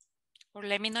 Or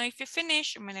let me know if you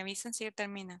finish. Me avisan si ya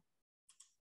termina.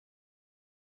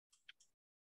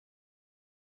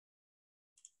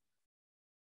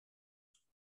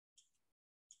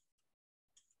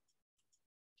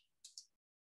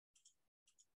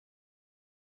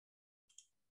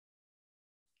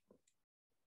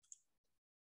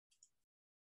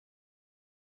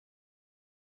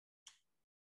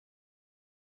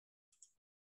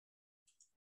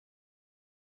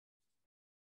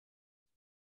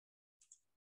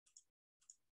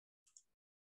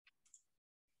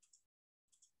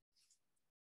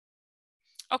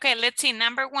 Okay, let's see.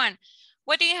 Number 1.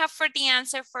 What do you have for the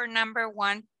answer for number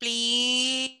 1,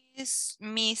 please,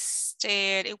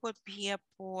 Mr. It would be a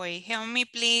boy. Help me,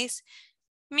 please.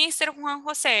 Mr. Juan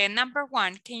Jose, number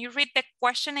 1. Can you read the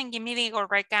question and give me the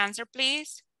correct answer,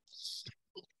 please?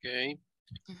 Okay.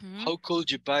 How could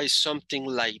you buy something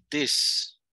like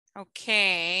this?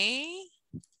 Okay.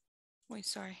 Wait,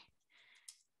 sorry.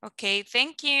 Okay,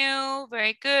 thank you.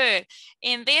 Very good.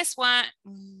 In this one,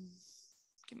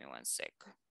 give me 1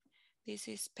 second. This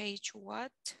is page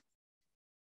what?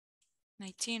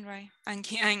 19, right?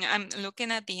 I'm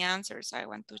looking at the answers. I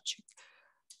want to check.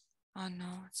 Oh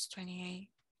no, it's 28.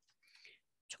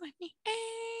 28.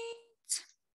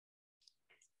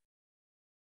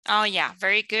 Oh yeah,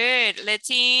 very good. Let's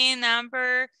see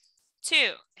number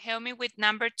 2. Help me with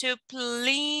number 2,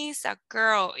 please. A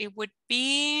girl. It would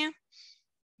be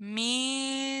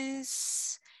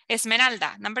Miss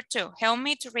Esmeralda. Number 2. Help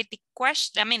me to read the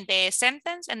question. The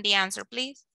sentence and the answer,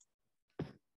 please.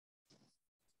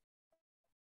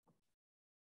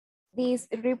 These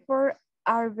reports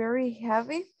are very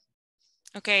heavy.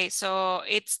 Okay, so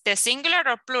it's the singular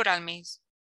or plural, Miss?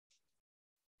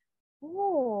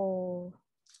 Oh.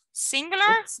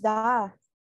 Singular?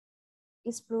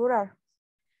 It's plural.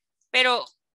 Pero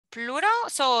plural,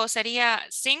 so sería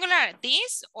singular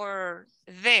this or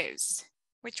this?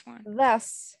 Which one?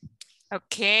 This.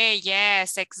 Okay,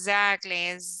 yes,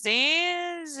 exactly.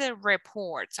 These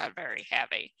reports are very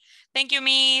heavy. Thank you,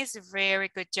 Miss. Very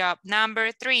good job.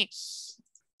 Number 3.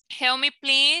 Help me,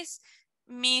 please,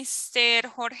 Mr.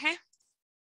 Jorge.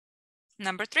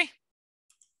 Number 3.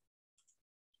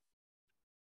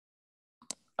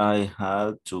 I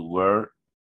had to wear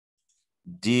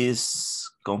these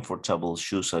comfortable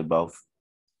shoes I bought.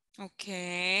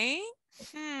 Okay.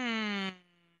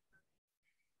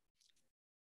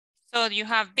 So you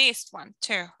have this one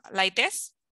too, like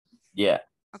this? Yeah.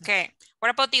 Okay.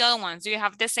 What about the other ones? Do you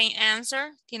have the same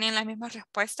answer? ¿Tienen la misma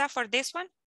respuesta for this one?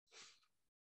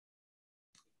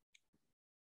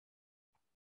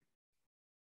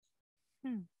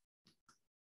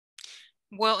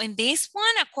 Well, in this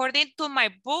one, according to my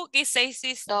book, it says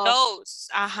it's those.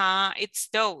 It's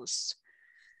those.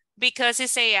 Because it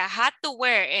say I had to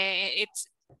wear. It's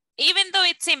even though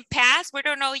it's in past, we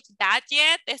don't know that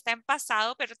yet. Está en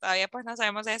pasado, pero todavía pues no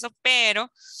sabemos eso. Pero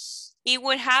it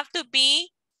would have to be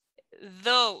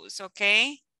those,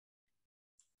 okay?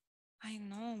 I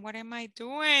know, what am I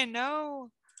doing?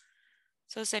 No.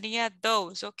 So sería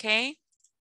those, okay?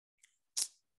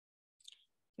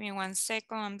 Give me 1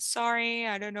 second. I'm sorry.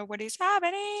 I don't know what is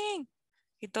happening.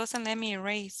 It doesn't let me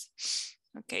erase.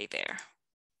 Okay, there.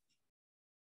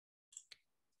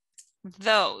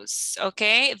 Those,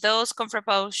 okay? Those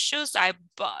comfortable shoes I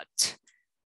bought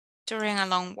during a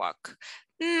long walk.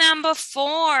 Number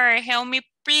 4, help me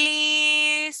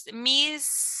please,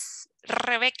 Miss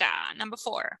Rebecca. Number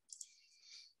 4.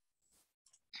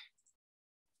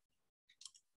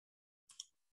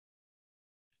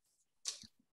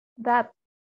 That.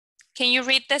 Can you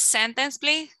read the sentence,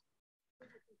 please?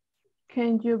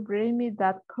 Can you bring me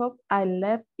that cup I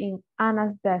left in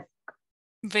Anna's desk?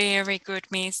 Very good,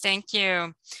 Miss. Thank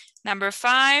you. Number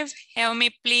 5, help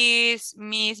me please,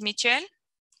 Miss Michelle.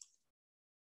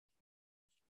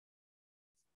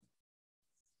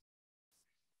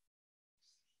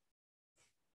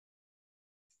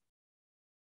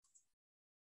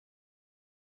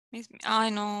 Miss, I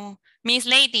know. Miss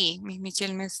Lady. Miss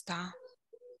Michelle me está.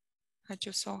 I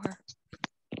just saw her.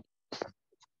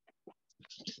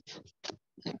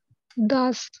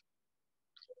 Those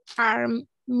are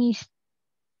Miss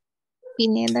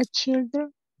Pineda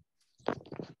children.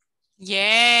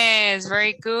 Yes,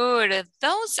 very good.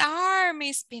 Those are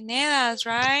Miss Pineda's,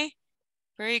 right?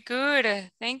 Very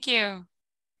good. Thank you.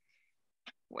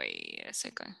 Wait a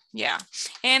second. Yeah.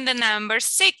 And the number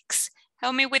 6.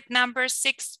 Help me with number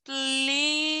 6,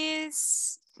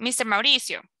 please. Mr.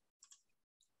 Mauricio.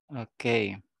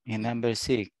 Okay. In number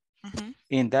 6.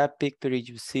 In that picture,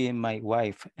 you see my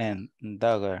wife and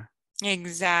daughter.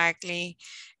 Exactly.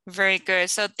 Very good.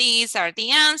 So these are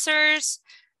the answers.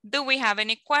 Do we have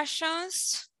any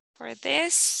questions for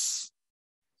this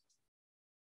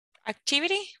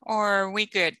activity or are we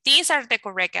good? These are the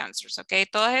correct answers, okay?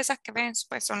 Todas esas que ven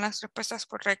pues son las respuestas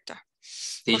correctas.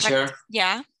 Teacher.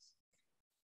 Ya.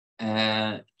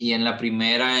 Y en la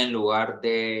primera, en lugar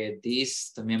de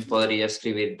this, también podría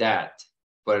escribir that,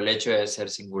 por el hecho de ser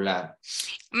singular.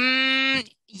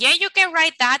 Yeah, you can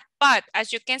write that, but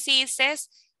as you can see, it says,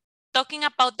 talking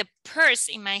about the purse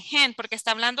in my hand, porque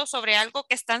está hablando sobre algo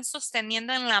que están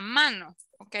sosteniendo en la mano,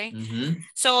 okay?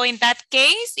 So in that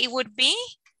case, it would be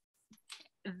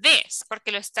this,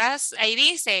 porque lo estás, ahí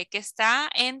dice que está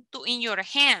in your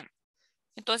hand.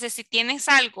 Entonces, si tienes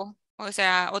algo, o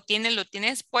sea, lo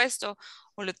tienes puesto,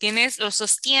 o lo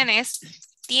sostienes,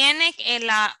 tiene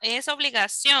esa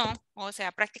obligación, o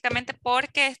sea, prácticamente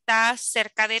porque está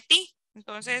cerca de ti.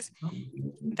 Entonces,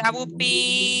 that would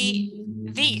be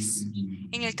this.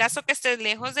 En el caso que estés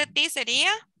lejos de ti,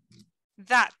 sería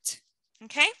that.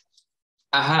 ¿Ok?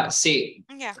 Ajá, sí.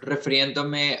 Yeah.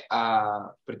 Refiriéndome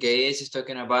a, porque ella is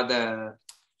talking about the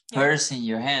purse in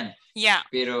your hand. Yeah.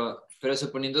 Pero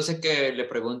suponiéndose que le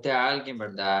pregunte a alguien,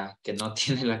 ¿verdad? Que no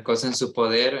tiene las cosas en su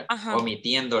poder,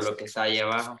 omitiendo lo que está ahí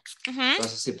abajo.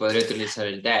 Entonces sí podría utilizar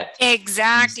el that.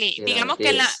 Exactly. Digamos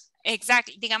que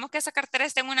digamos que esa cartera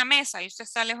está en una mesa y usted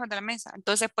está lejos de la mesa.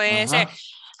 Entonces puede ser,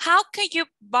 how can you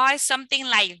buy something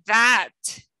like that?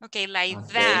 Okay, like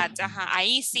that. Ajá,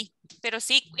 ahí sí. Pero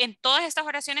sí, en todas estas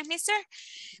oraciones, mister,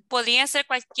 podría ser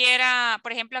cualquiera.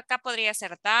 Por ejemplo, acá podría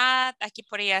ser that, aquí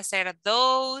podría ser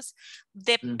those.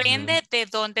 Depende de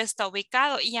dónde está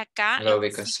ubicado. Y acá... La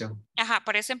ubicación. Ajá,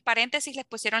 por eso en paréntesis les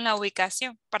pusieron la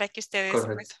ubicación para que ustedes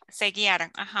pues, se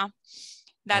guiaran. Ajá.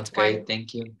 That's why.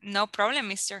 Thank you. No problem,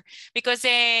 mister. Because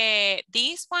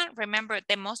this one, remember,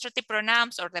 demonstrative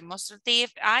pronouns or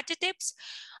demonstrative adjectives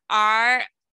are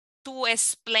to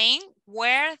explain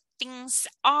where things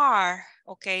are.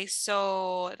 Okay,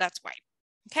 so that's why.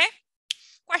 Okay,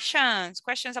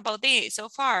 questions about this so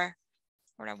far?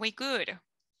 Or are we good?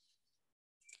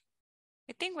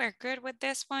 I think we're good with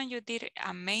this one. You did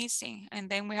amazing. And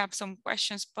then we have some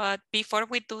questions, but before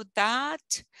we do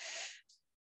that,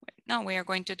 no, we are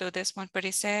going to do this one, but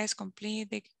it says complete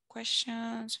the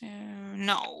questions.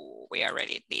 No, we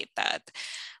already did that.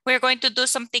 We're going to do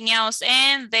something else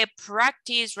and the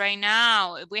practice right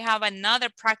now. We have another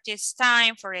practice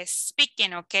time for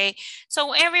speaking, okay?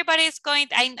 So everybody's going,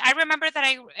 I remember that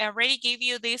I already gave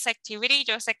you this activity.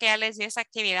 Yo sé que ya les di esa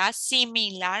actividad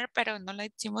similar, pero no la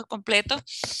hicimos completo.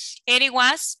 It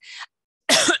was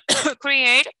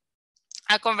create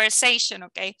a conversation,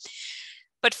 okay?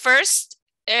 But first,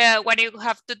 what you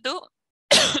have to do,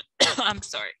 I'm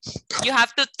sorry, you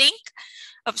have to think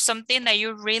of something that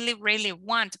you really, really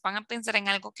want. Van a pensar en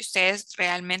algo que ustedes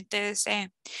realmente deseen.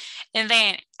 And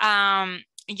then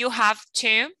you have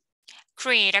to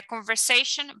create a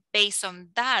conversation based on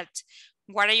that.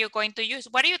 What are you going to use?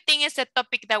 What do you think is the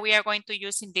topic that we are going to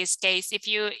use in this case? If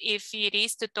it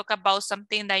is to talk about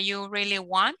something that you really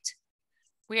want,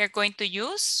 we are going to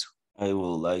use? I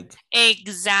would like.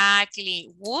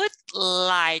 Exactly. Would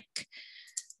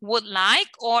like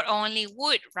or only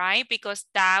would, right? Because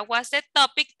that was the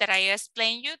topic that I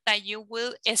explained you, that you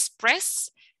will express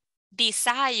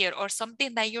desire or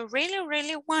something that you really,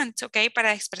 really want, okay?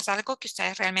 Para expresar algo que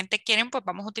ustedes realmente quieren, pues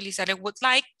vamos a utilizar el would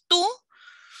like to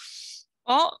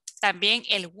o también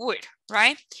el would,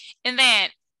 right? And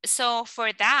then, so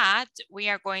for that, we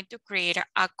are going to create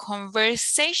a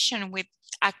conversation with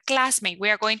a classmate. We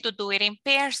are going to do it in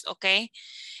pairs, okay?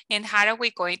 And how are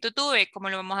we going to do it? ¿Cómo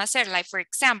lo vamos a hacer? Like, for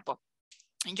example,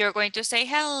 you're going to say,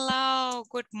 hello,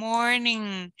 good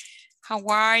morning, how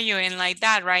are you? And like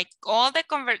that, right? All the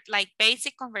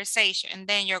basic conversation. And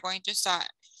then you're going to start.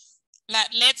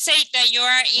 Let's say that you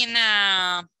are in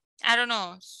a, I don't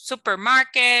know,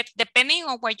 supermarket, depending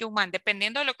on what you want,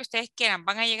 dependiendo de lo que ustedes quieran,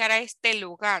 van a llegar a este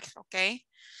lugar, ¿ok?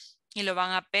 Y lo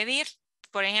van a pedir.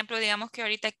 Por ejemplo, digamos que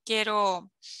ahorita quiero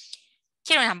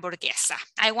una hamburguesa.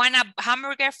 I want a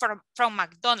hamburger from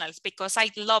McDonald's because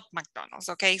I love McDonald's,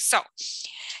 okay? So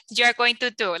you're going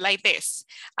to do like this.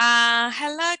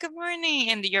 Hello, good morning.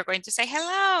 And you're going to say,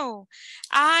 hello,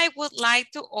 I would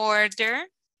like to order.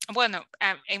 Bueno,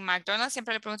 en McDonald's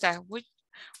siempre le preguntan,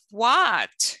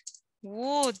 what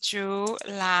would you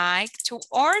like to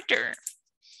order?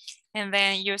 And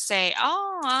then you say,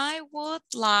 oh, I would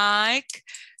like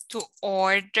to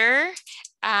order,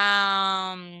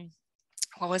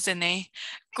 what was the name?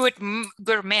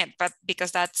 Gourmet, but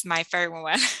because that's my favorite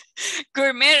one.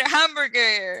 Gourmet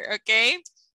hamburger, okay?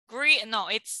 No,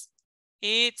 it's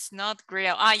not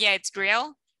grill. Yeah, it's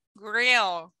grill.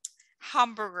 Grill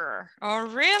hamburger. Oh,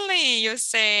 really? You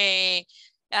say,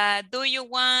 do you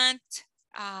want,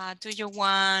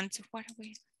 what are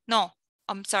we? No,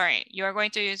 I'm sorry. You are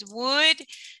going to use, would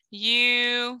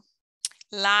you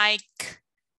like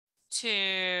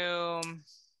to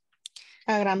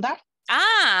agrandar?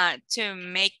 To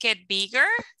make it bigger?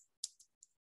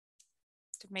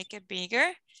 To make it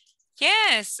bigger?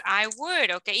 Yes, I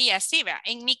would. Ok, y así, vea.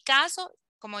 En mi caso,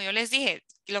 como yo les dije,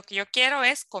 lo que yo quiero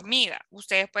es comida.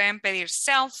 Ustedes pueden pedir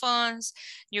cell phones.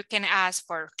 You can ask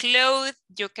for clothes.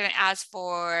 You can ask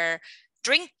for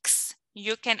drinks.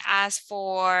 You can ask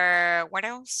for, what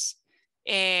else?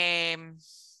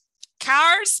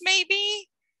 cars maybe,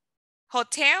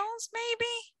 hotels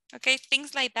maybe, okay,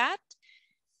 things like that.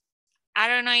 I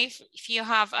don't know if you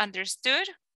have understood.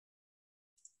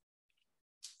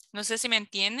 No sé si me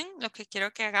entienden lo que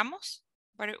quiero que hagamos.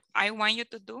 What I want you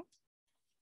to do.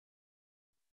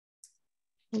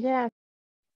 Yeah.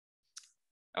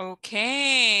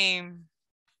 Okay.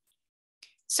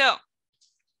 So,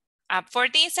 for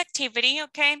this activity,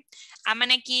 okay, I'm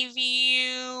going to give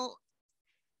you,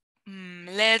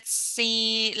 let's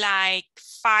see, like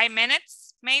 5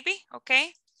 minutes, maybe,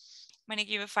 okay? I'm going to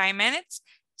give you 5 minutes.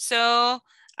 So,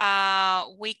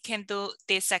 we can do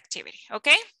this activity,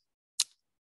 okay?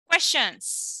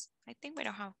 Questions? I think we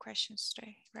don't have questions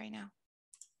today, right now.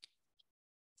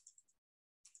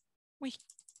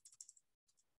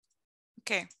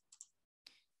 Okay.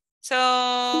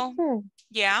 So,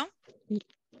 yeah.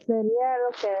 Sería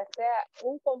lo que desea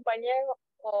un compañero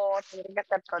o tendría que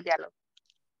ser por diálogo.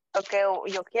 Lo que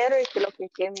yo quiero y lo que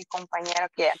quiere mi compañero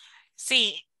quiere.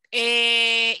 Sí,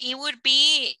 it would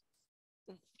be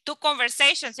two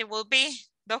conversations, it will be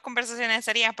dos conversaciones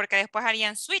serían porque después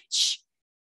harían switch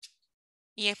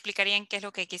y explicarían qué es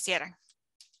lo que quisieran.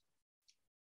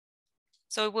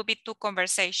 So it would be two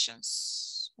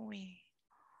conversations. Uy.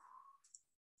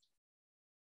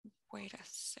 Wait a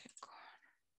second.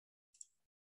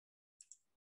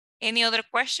 Any other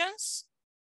questions?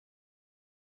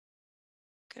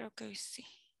 Creo que hoy sí.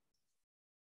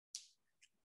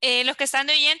 Los que están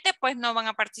de oyente, pues no van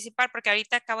a participar porque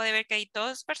ahorita acabo de ver que hay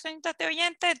dos personitas de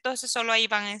oyente, entonces solo ahí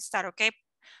van a estar, ¿ok?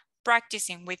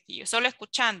 Practicing with you, solo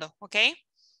escuchando, ¿ok?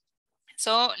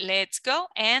 So let's go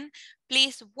and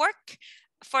please work.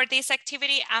 For this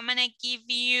activity, I'm gonna give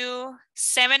you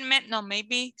 7 minutes, no,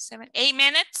 maybe 8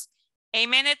 minutes. 8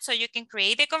 minutes so you can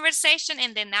create the conversation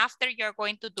and then after you're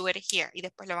going to do it here. Y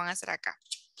después lo van a hacer acá.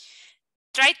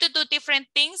 Try to do different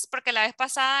things porque la vez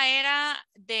pasada era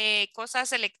de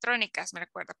cosas electrónicas, me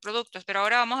recuerda, productos, pero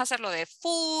ahora vamos a hacerlo de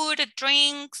food,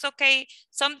 drinks, okay?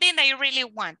 Something that you really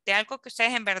want, de algo que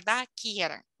ustedes en verdad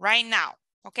quieran, right now,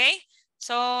 okay?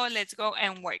 So let's go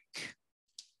and work.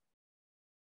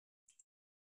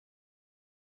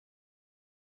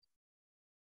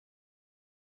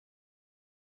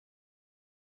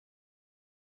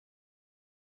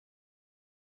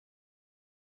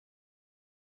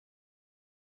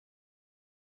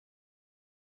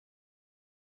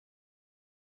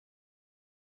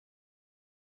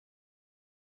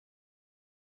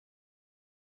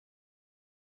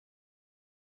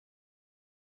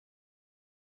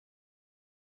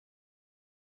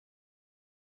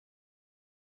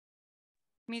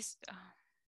 Miss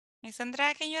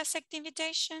Andrea, can you accept the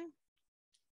invitation?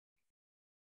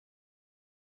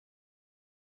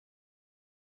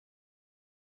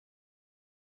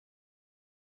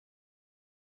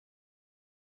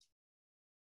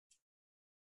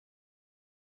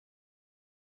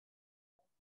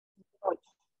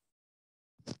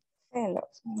 Hello.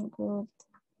 Good.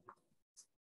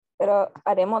 Pero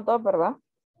haremos dos, ¿verdad?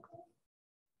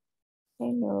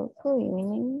 Hello, good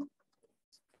evening.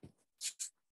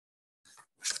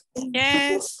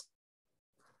 Yes.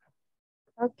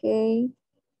 Okay.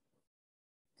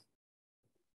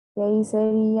 Y ahí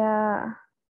sería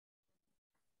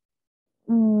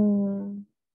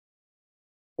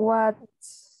what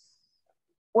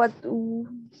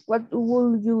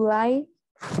would you like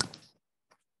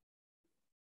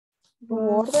to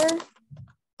order?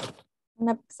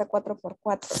 Una pizza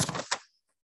 4x4.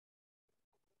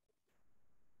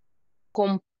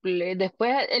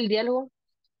 Después el diálogo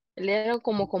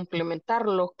como complementar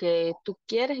lo que tú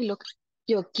quieres y lo que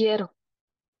yo quiero.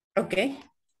 Ok.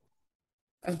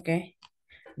 Ok.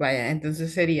 Vaya,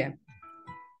 entonces sería,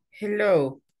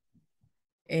 hello,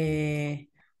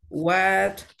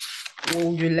 what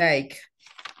would you like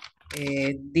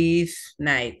this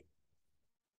night?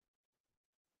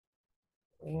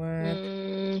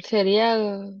 What? Sería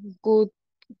good.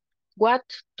 What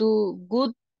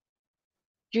would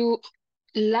you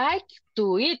like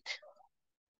to eat?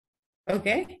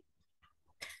 Okay.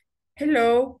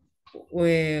 Hello,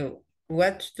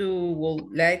 what would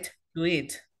like to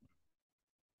eat?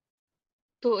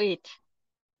 To eat.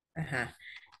 Ajá.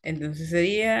 Entonces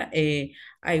sería,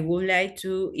 I would like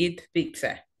to eat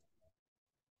pizza.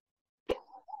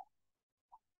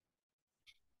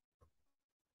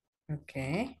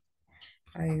 Okay.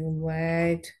 I would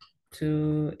like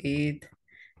to eat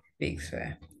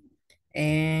pizza.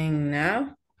 And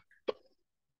now.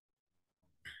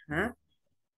 Ajá.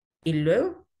 ¿Y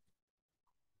luego?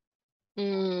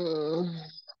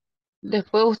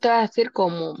 Después usted va a decir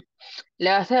como, le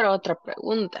va a hacer otra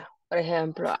pregunta. Por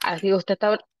ejemplo, así usted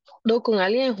está no, con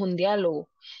alguien es un diálogo.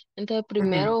 Entonces Ujú.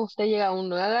 primero usted llega a un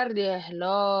lugar y dice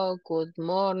hello, good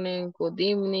morning, good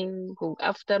evening, good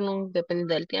afternoon,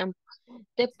 depende del tiempo.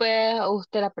 Después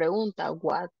usted la pregunta,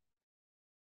 what?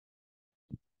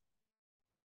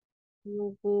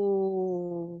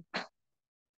 Uh,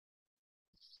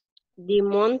 the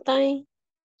mountain.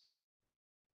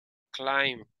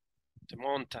 Climb the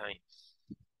mountain.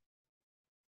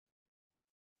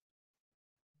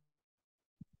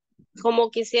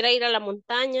 Como quisiera ir a la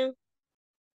montaña.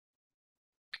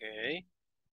 Okay.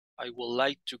 I would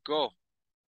like to go.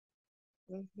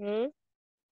 Ujú.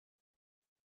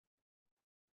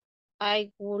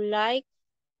 I would like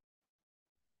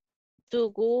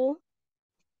to go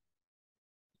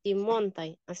the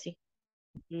mountain. Así.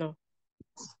 No.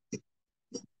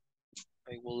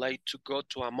 I would like to go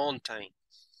to a mountain.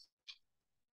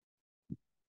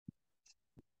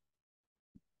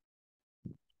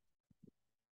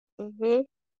 Ujú.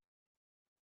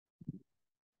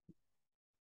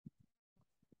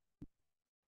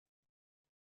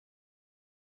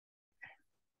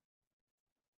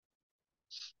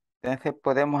 Entonces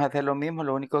podemos hacer lo mismo,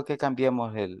 lo único que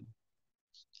cambiamos El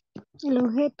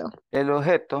objeto. el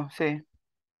objeto, sí.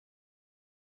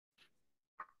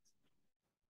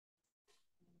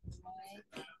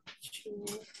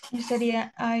 Y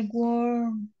sería I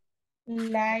would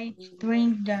like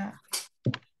drink the.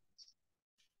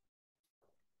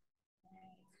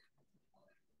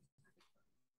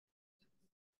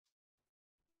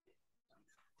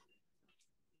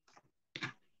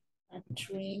 A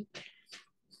drink.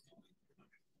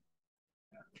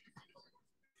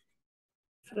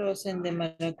 Frozen de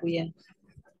maracuyá.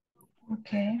 Ok.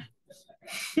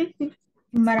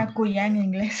 Maracuyá en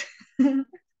inglés.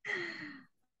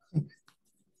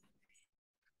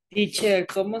 Teacher,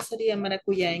 ¿cómo sería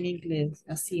maracuyá en inglés?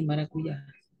 Así, maracuyá.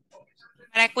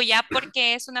 Maracuyá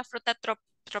porque es una fruta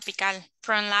tropical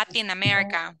from Latin Oh,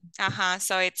 America. Ajá,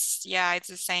 so it's, yeah, it's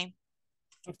the same.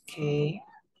 Ok.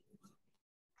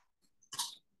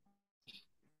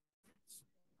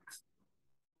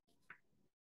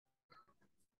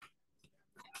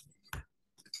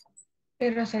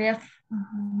 pero sería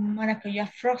maracuyá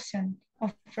frozen o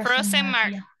frozen Frozen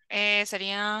maracuyá.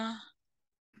 sería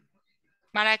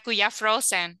maracuyá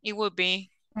frozen. It would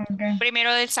be. Okay.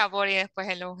 Primero el sabor y después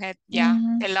el objeto, ya,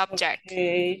 Ujú. el object.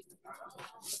 Ok.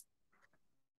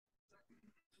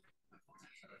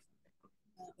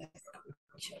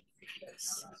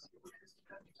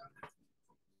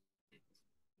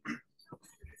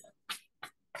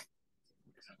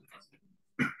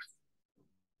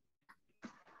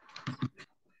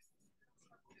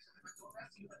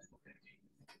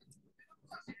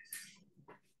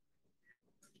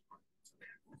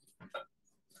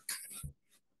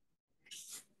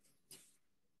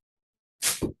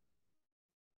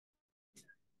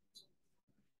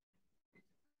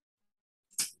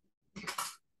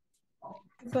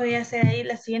 Podría ser ahí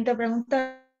la siguiente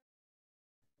pregunta.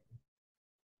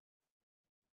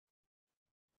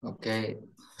 Okay.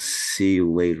 See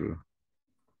you later.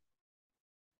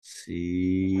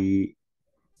 See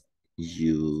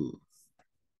you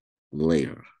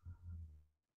later.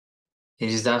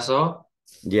 Is that so?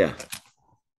 Yeah.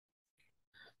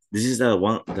 This is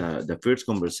the first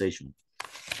conversation.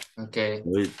 Okay.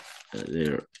 We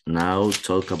now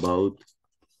talk about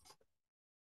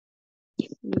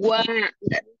What?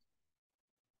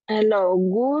 Hello,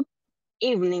 good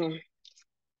evening.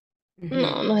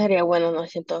 No, no sería bueno, no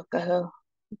en todo caso.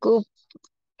 Good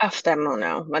afternoon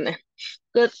now, bueno.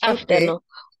 Good Ok. afternoon.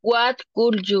 What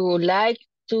would you like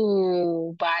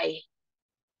to buy?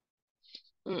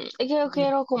 Es que yo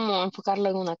quiero como enfocarlo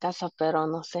en una casa, pero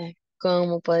no sé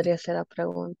cómo podría ser la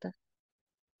pregunta.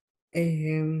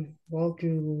 What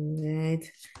you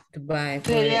like to buy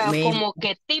for Sería maybe. como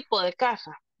qué tipo de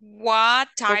casa. What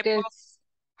type Porque of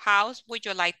house would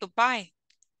you like to buy?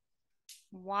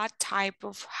 What type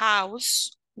of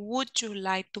house would you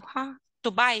like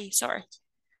to buy? Sorry.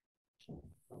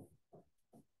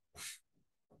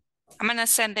 I'm gonna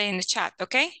send it in the chat,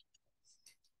 okay?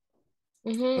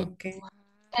 Ok.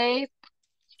 type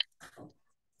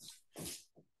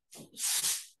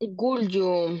would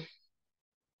you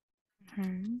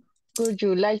would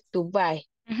you like to buy?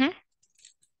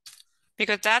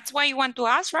 Because that's what you want to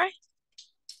ask, right?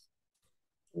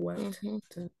 What?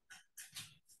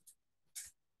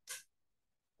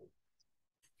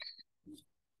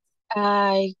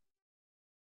 I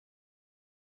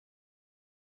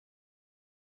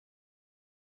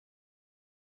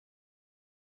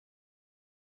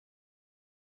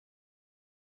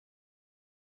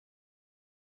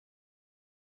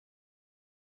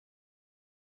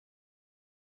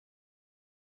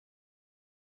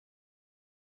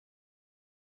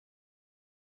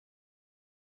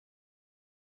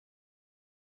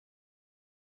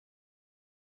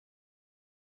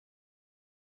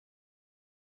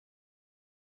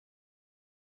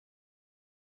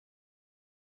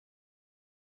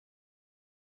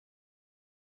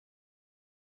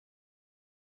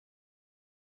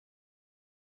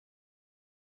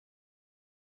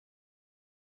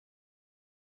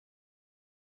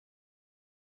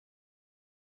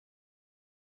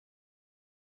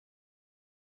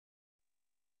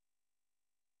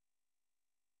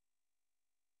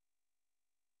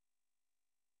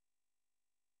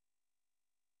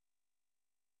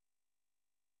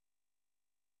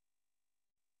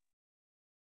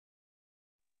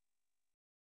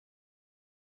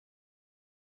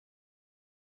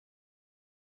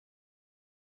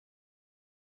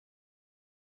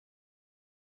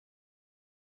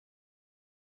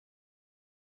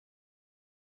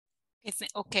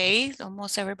Okay,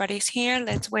 almost everybody's here.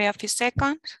 Let's wait a few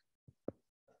seconds.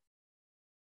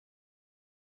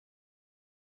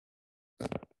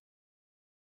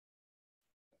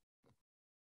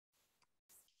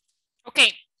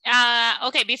 Okay,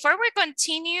 okay, before we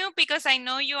continue, because I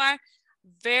know you are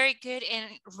very good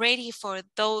and ready for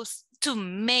those to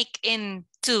make and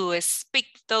to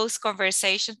speak those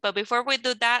conversations. But before we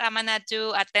do that, I'm gonna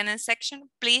do attendance section.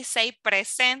 Please say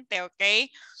presente,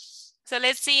 okay? So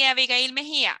let's see, Abigail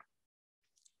Mejia,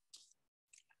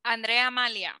 Andrea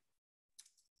Amalia,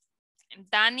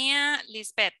 Dania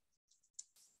Lisbeth.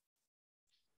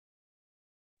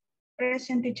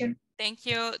 Present, teacher. Thank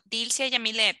you. Dilcia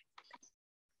Yamilet.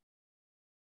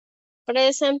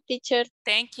 Present, teacher.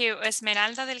 Thank you.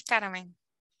 Esmeralda del Carmen.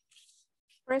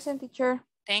 Present, teacher.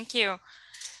 Thank you.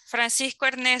 Francisco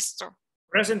Ernesto.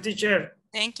 Present, teacher.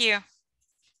 Thank you.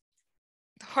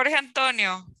 Jorge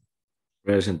Antonio.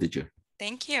 Present, teacher.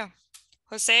 Thank you.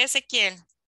 José Ezequiel.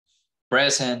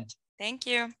 Present. Thank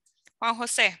you. Juan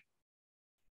José.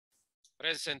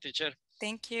 Present, teacher.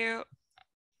 Thank you.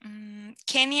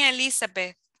 Kenia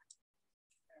Elizabeth.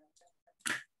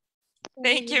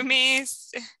 Thank you,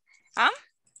 Miss. ¿Ah?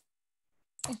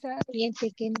 Está bien,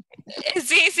 Kenia.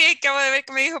 Sí, acabo de ver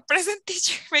que me dijo present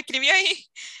teacher. Me escribió ahí.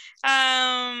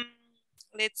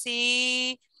 Let's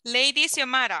see. Lady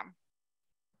Xiomara.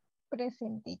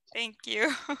 Present, teacher. Thank you.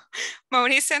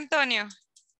 Mauricio Antonio.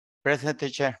 Present,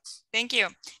 teacher. Thank you.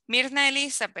 Mirna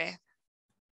Elizabeth.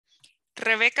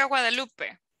 Rebeca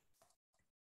Guadalupe.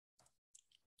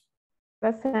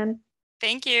 Present.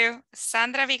 Thank you.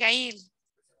 Sandra Abigail.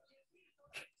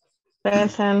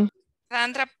 Present.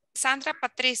 Sandra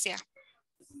Patricia.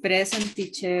 Present,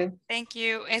 teacher. Thank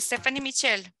you. Stephanie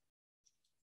Michelle.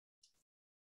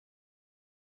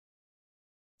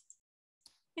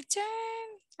 Michelle.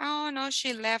 Oh, no,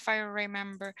 she left, I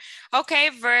remember. Okay,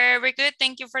 very good.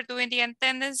 Thank you for doing the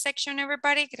attendance section,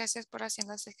 everybody. Gracias por hacer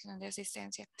la sección de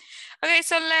asistencia. Okay,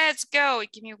 so let's go.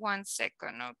 Give me 1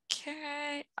 second,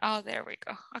 okay. Oh, there we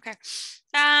go. Okay.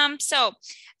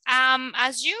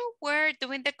 As you were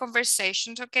doing the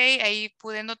conversations, okay, ahí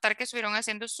pude notar que estuvieron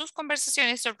haciendo sus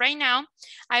conversaciones. So right now,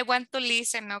 I want to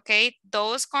listen, okay,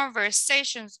 those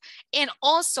conversations. And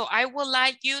also, I would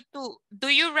like you to, do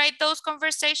you write those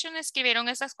conversations? ¿Escribieron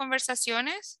esas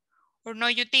conversaciones? Or no,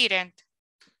 you didn't?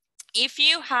 If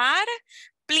you had,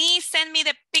 please send me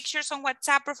the pictures on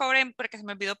WhatsApp, por favor, porque se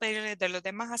me olvidó pedirles de los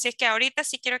demás. Así es que ahorita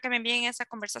sí quiero que me envíen esa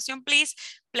conversación, please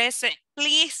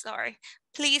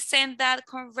send that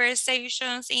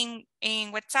conversations in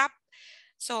WhatsApp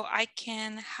so I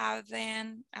can have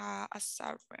them as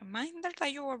a reminder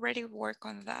that you already work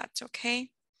on that,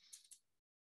 okay?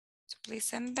 So please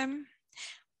send them.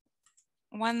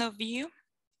 One of you.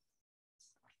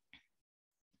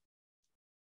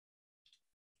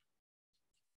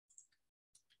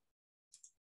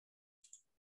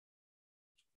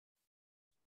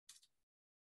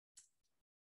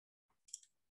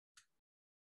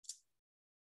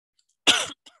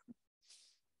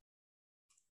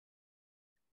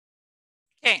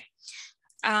 Okay.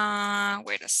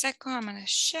 Wait a second, I'm gonna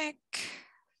check.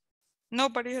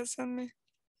 Nobody has sent me.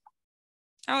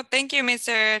 Oh, thank you,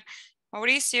 Mr.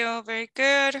 Mauricio, very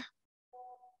good.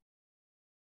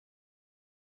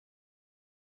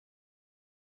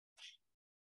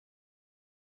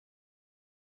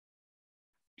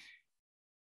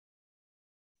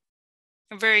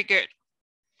 Very good.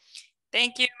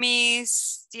 Thank you,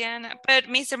 Miss Diana. But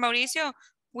Mr. Mauricio,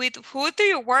 with who do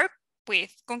you work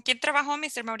with? ¿Con quién trabajó,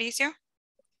 Mr. Mauricio?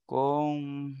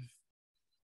 Con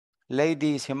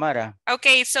Lady Xiomara.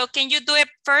 Okay, so can you do it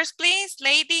first, please,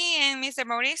 Lady and Mr.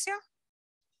 Mauricio?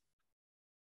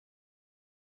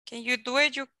 Can you do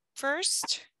it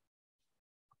first?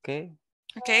 Okay.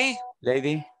 Okay.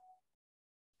 Lady.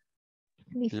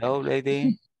 Hello,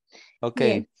 lady.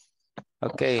 Okay. Yes.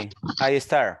 Okay, I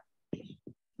start.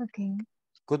 Okay.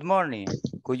 Good morning.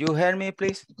 Could you hear me,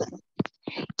 please?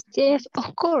 Yes,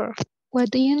 of course. What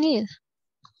do you need?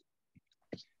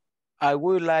 I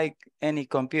would like any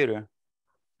computer.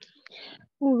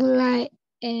 Would you like?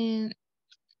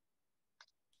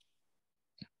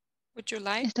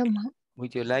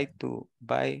 Would you like to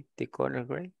buy the color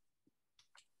gray?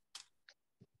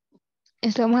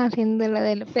 Estamos haciendo la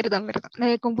del, perdón, la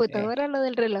de computadora o la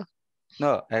del reloj.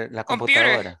 No, la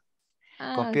computadora.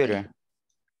 Computer. Okay.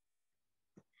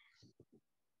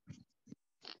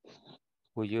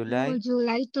 Would you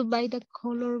like to buy the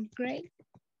color gray?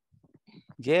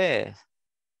 Yes.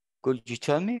 Could you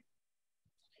tell me?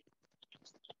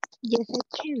 Yes, I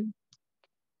can.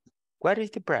 What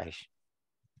is the price?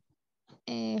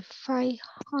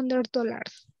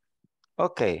 $500.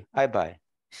 Okay, I buy.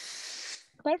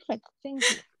 Perfect, thank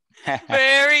you.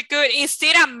 Very good. Is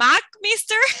it a Mac,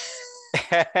 mister?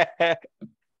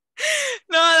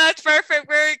 No, that's perfect.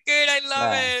 Very good. I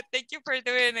love it. Thank you for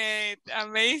doing it.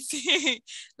 Amazing.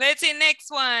 Let's see, next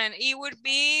one. It would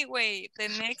be, wait, the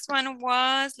next one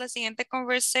was, la siguiente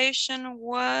conversation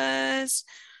was,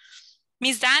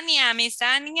 Miss Dania. Miss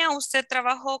Dania, usted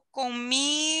trabajó con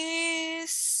Mr.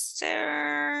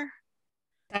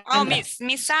 Oh, Miss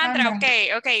Sandra.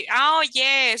 Okay, okay. Oh,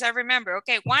 yes, I remember.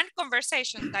 Okay, one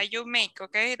conversation that you make,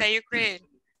 okay, that you create.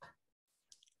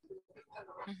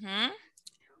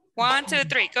 1, 2,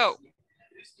 3, go.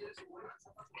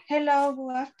 Hello,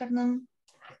 good afternoon.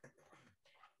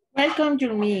 Welcome,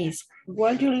 your miss.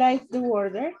 Would you like the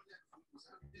order?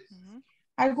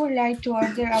 I would like to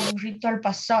order a burrito al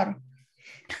pastor.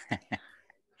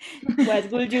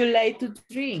 What would you like to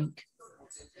drink?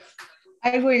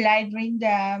 I would like to drink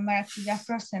the maracuya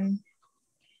frozen.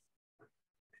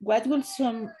 What would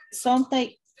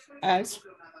something else?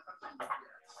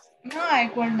 No,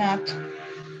 I will not.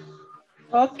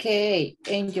 Okay,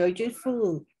 enjoy your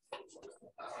food.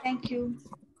 Thank you.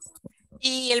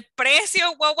 ¿Y el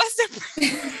precio? What was the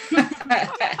price?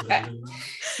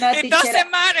 No, It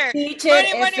doesn't matter. Teacher, Money,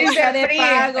 es money, fecha money. de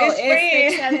pago. It's Es free.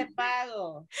 fecha de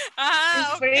pago. Ah,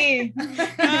 It's free.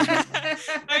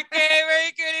 Okay,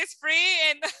 very good. It's free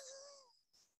and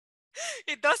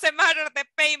it doesn't matter the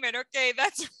payment. Okay,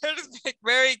 that's perfect.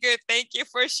 Very good. Thank you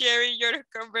for sharing your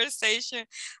conversation.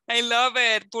 I love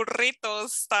it.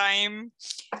 Burritos time.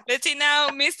 Let's see now,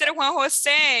 Mr. Juan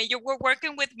Jose. You were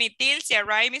working with me, Dilcia,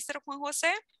 right, Mr. Juan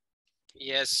Jose?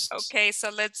 Yes. Okay, so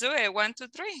let's do it. 1, 2,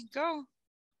 3, go.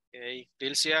 Okay,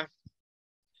 Dilcia.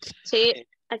 Sí,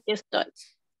 aquí estoy.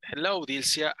 Hello,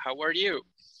 Dilcia. How are you?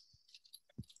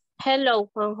 Hello,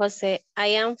 Juan Jose. I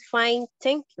am fine,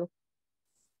 thank you.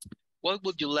 What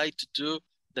would you like to do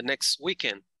the next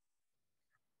weekend?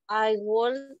 I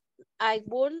would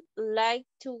like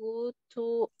to go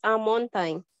to a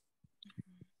mountain.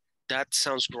 That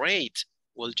sounds great.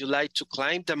 Would you like to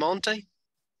climb the mountain?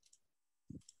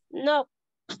 No,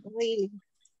 really.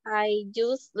 I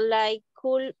just like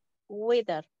cool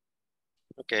weather.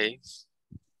 Okay.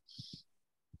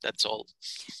 That's all.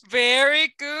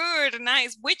 Very good.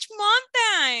 Nice. Which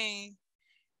mountain?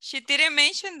 She didn't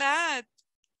mention that.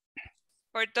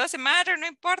 Or it doesn't matter, no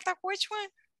importa which one.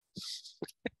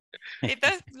 It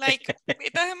doesn't matter.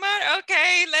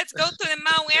 Okay, let's go to the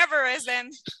Mount Everest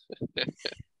then.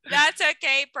 That's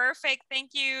okay, perfect.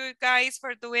 Thank you guys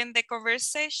for doing the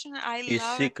conversation. It's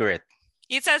secret.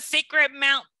 It's a secret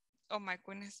mount. Oh my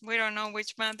goodness, we don't know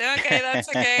which mountain. Okay, that's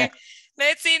okay.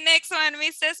 Let's see next one,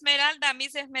 Miss Esmeralda.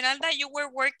 Miss Esmeralda, you were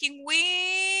working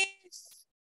with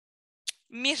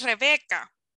Miss Rebecca.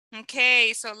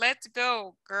 Okay, so let's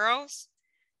go, girls.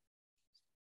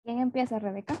 ¿Quién empieza,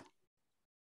 Rebeca?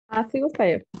 Así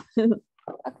usted. Okay.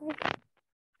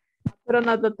 Pero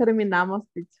nosotros terminamos,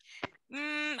 teacher.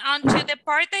 Onto the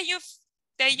part that you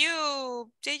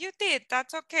did,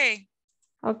 that's okay.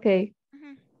 Okay.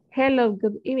 Hello,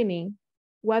 good evening.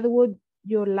 What would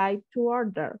you like to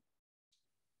order?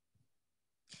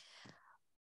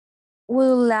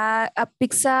 Would like a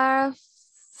pizza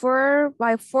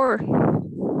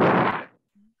 4x4.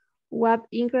 What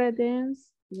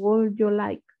ingredients would you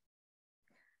like?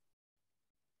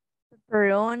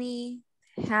 Pepperoni,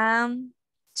 ham,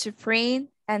 supreme,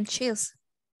 and cheese.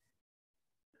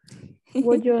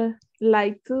 Would you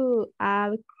like to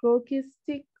add cookie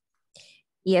stick?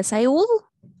 Yes, I would.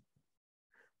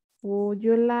 Would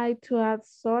you like to add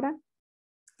soda?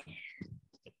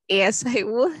 Yes, I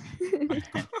would.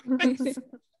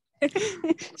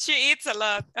 She eats a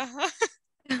lot.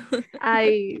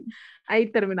 Ahí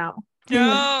terminamos.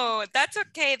 No, that's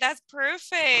okay. That's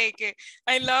perfect.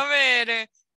 I love it.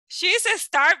 She's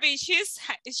starving. She's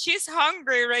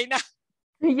hungry right now.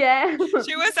 Yeah.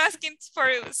 She was asking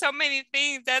for so many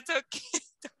things. That's okay.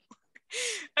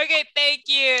 Okay, thank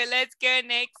you. Let's go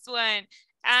next one.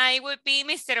 It would be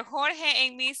Mr. Jorge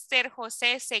and Mr.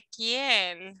 Jose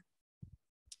Ezequiel.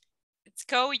 Let's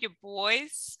go, you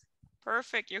boys.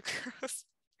 Perfect, you girls.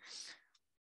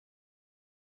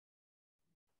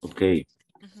 Okay.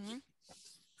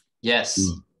 Yes.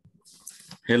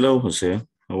 Hello, Jose.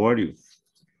 How are you?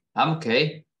 I'm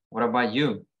okay. What about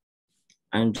you?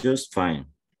 I'm just fine.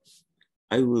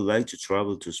 I would like to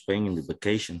travel to Spain in the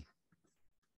vacation.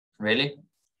 Really?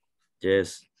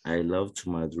 Yes, I love to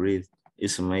Madrid.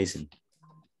 It's amazing.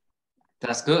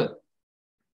 That's good.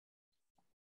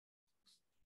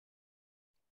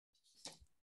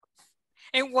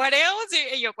 And what else?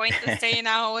 Are you going to stay in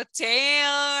a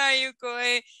hotel? Are you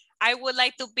going? I would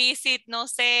like to visit, no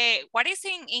sé, what is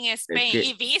in Spain?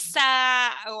 Okay. Ibiza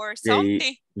or They,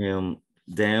 something.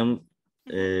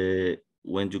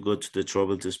 when you go to the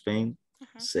travel to Spain,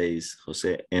 says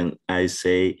Jose, and I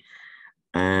say,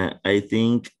 I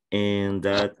think in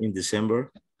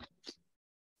December.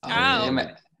 Oh.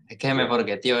 Es que me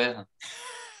forgetió eso.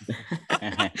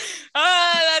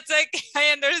 Oh, that's okay.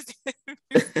 I understand.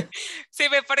 Sí,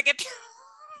 me forgetió.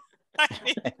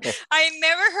 I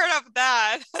never heard of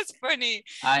that. That's funny.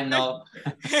 I know.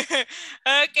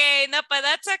 Okay, no, but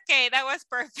that's okay. That was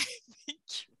perfect.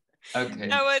 Okay.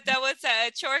 That was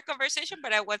a short conversation,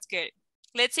 but it was good.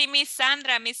 Let's see, Miss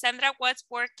Sandra. Miss Sandra was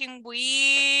working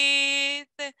with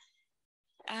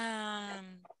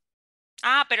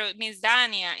pero Miss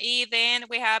Dania. Y then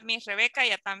we have Miss Rebecca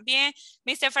ya también.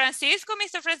 Mr. Francisco,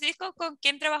 ¿con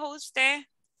quién trabajó usted?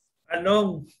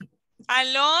 Alone.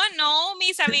 Alone? No,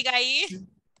 Miss Abigail.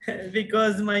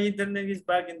 Because my internet is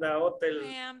back in the hotel.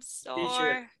 I am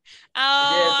sorry.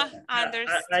 Oh,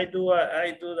 yes, I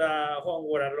do the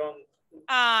homework alone.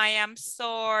 I am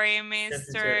sorry,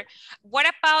 Mr. What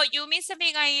about you, Miss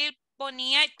Abigail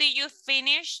Bonilla? Did you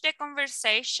finish the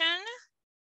conversation?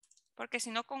 Porque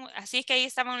si no, así es que ahí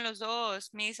estaban los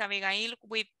dos, Miss Abigail,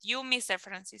 with you, Mr.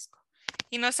 Francisco.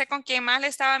 Y no sé con quién más le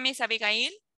estaba Miss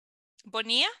Abigail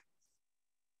Bonilla.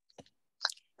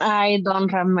 I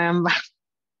don't remember.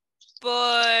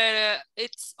 But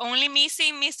it's only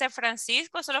missing Mr.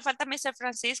 Francisco. Solo falta Mr.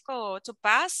 Francisco to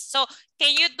pass. So,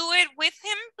 can you do it with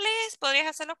him, please? ¿Podrías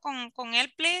hacerlo con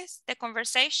él, please? The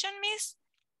conversation, Miss.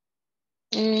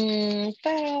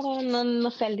 Pero no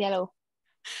sé el diálogo.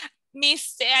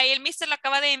 Ahí el Mister lo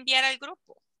acaba de enviar al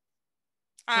grupo.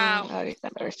 Ahorita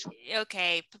reviso.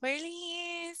 Okay,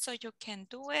 please. So you can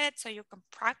do it. So you can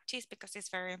practice because it's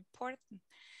very important.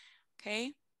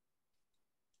 Okay.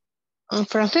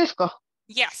 Francisco.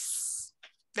 Yes.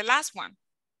 The last one.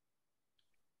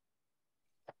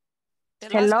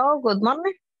 Hello, good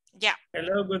morning. Yeah.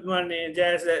 Hello, good morning.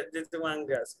 Yes, this one,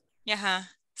 guys. Yeah.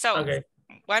 So, okay.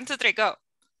 1, 2, 3, go.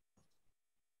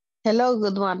 Hello,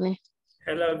 good morning.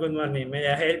 Hello, good morning. May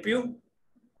I help you?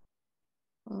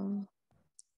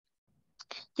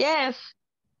 Yes.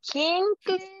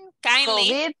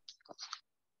 Kindly.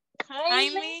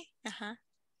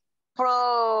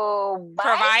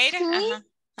 Provide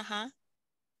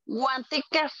one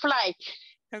ticket flight.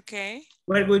 Okay.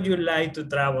 Where would you like to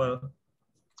travel?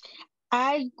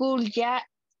 I would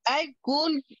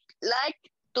like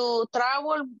to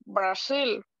travel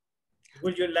Brazil.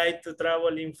 Would you like to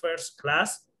travel in first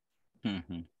class?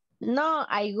 No,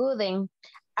 I wouldn't.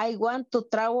 I want to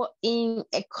travel in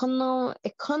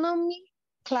economy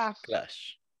class.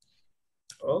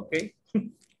 Okay.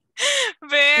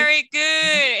 Very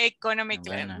good. Economy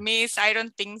class. Miss, I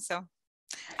don't think so.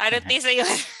 I don't think so.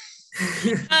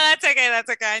 No, that's okay. That's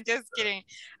okay. I'm just kidding.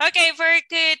 Okay, very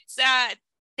good.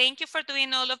 Thank you for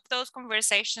doing all of those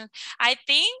conversations. I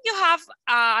think you have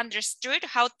understood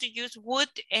how to use would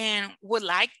and would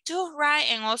like to, right?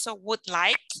 And also would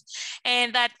like.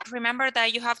 And that remember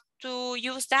that you have to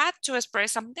use that to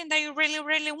express something that you really,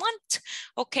 really want.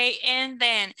 Okay, and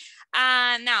then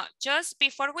now, just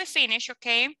before we finish,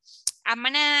 okay, I'm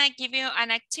gonna give you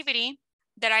an activity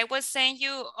that I will send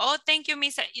you. Oh, thank you,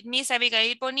 Miss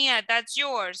Abigail Bonilla. That's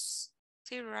yours.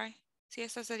 Sí, right? Sí,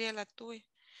 esa sería la tuya.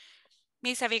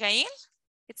 Miss Abigail,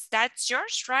 that's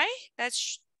yours, right?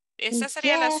 Esa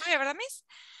sería la suya, ¿verdad, Miss?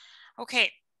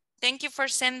 Okay, thank you for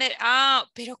sending.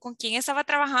 Pero ¿con quién estaba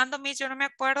trabajando, Miss? Yo no me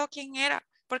acuerdo quién era,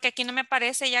 porque aquí no me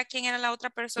aparece ya quién era la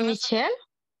otra persona. ¿Michelle?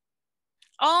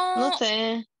 Oh. No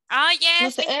sé. Yes.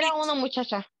 No sé, era una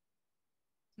muchacha.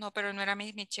 No, pero no era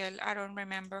Miss Michelle. I don't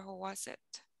remember who was it.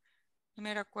 No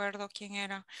me recuerdo quién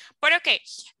era. But okay,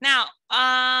 now,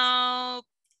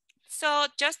 so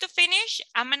just to finish,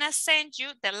 I'm gonna send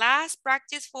you the last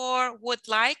practice for would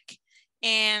like,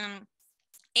 and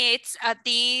it's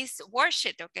this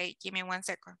worksheet. Okay, give me 1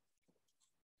 second.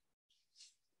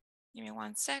 Give me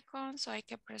 1 second so I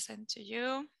can present to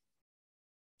you.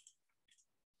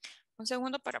 Un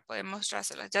segundo para poder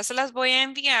mostrárselas. Ya se las voy a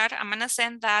enviar. I'm gonna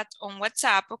send that on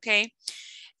WhatsApp, okay?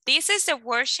 This is the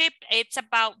worksheet. It's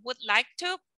about would like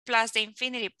to plus the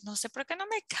infinitive. No sé por qué no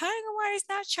me carga. Why is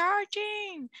not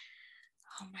charging?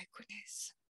 Oh my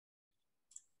goodness.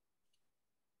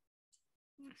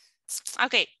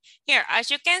 Okay, here, as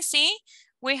you can see,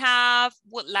 we have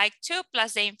would like to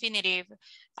plus the infinitive.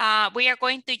 We are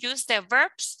going to use the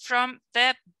verbs from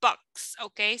the box,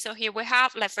 okay? So here we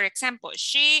have, like for example,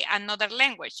 she, another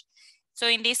language. So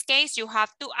in this case, you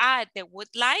have to add the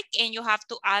would like and you have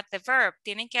to add the verb.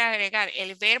 Tienen que agregar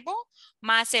el verbo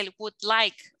más el would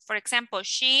like For example,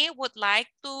 she would like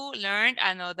to learn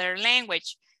another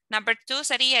language. Number 2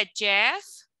 sería Jeff.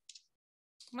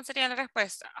 ¿Cómo sería la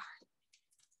respuesta?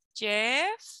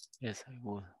 Jeff. Yes, I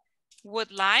would.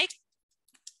 Would like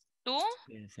to.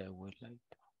 Yes, I would like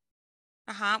to.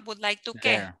 Ajá, would like to Learn.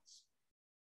 ¿qué?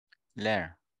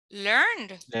 Learn.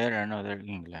 Learned. Learn another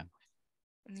English.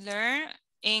 Learn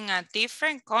in a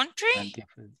different country. And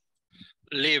different.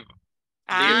 Live.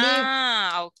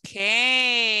 Ah,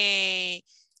 okay.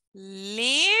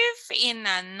 Live in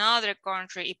another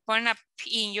country.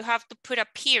 You have to put a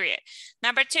period.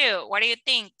 Number 2, what do you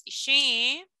think?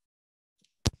 She,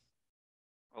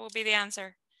 what would be the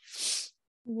answer?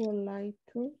 Would like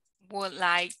to. Would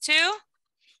like to.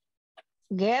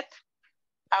 Get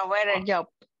a better job.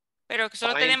 Pero que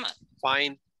solo Fine. tenemos.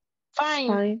 Fine.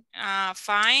 Fine.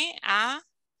 Find a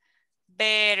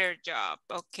better job.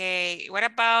 Okay. What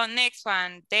about next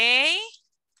one? They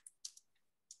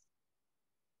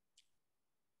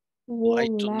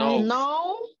Like to know.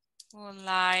 Know would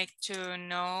like to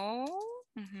know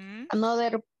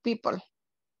another people.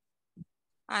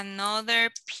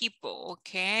 another people.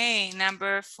 Okay.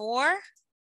 Number 4.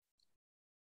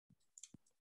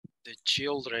 The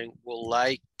children would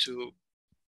like to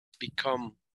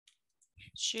become.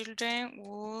 Children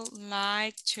would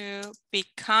like to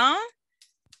become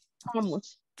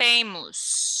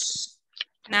famous.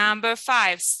 Number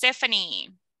 5, Stephanie.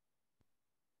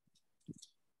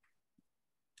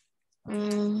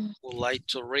 Would like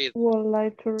to read. Would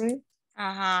like to read.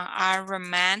 A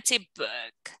romantic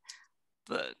book.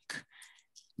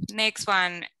 Next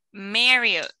one,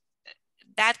 Mario.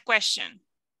 That question.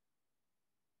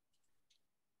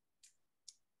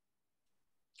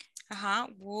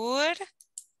 Would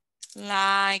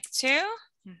like to.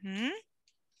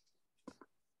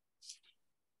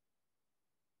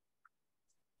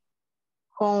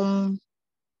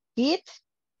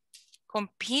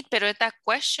 Compete, pero es that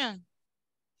question.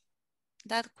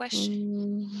 That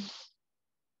question.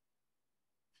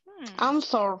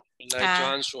 Answer. Like to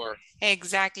answer.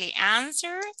 Exactly.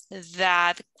 Answer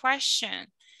that question.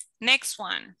 Next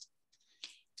one.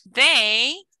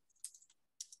 They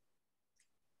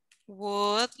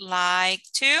would like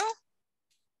to.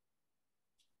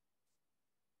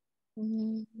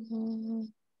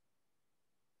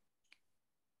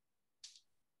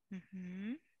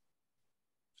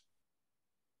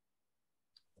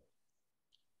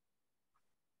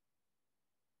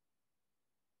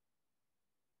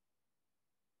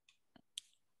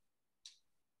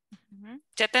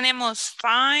 Ya tenemos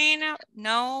fine,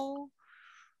 no,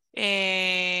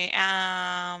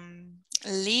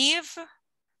 leave,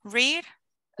 read.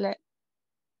 ¿Cuál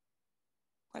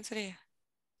sería?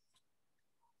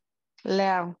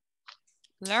 Learn.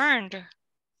 Learned.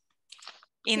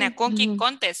 In a cooking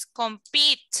contest.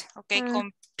 Compete. Okay,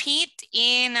 compete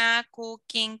in a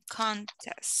cooking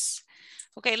contest.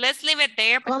 Okay, let's leave it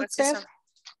there. Contest.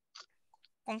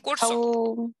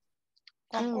 Concurso.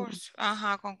 Concurso.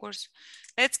 Concurso.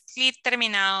 Let's keep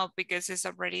terminado because it's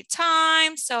already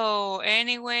time. So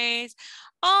anyways,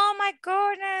 oh my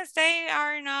goodness, they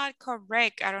are not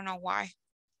correct. I don't know why.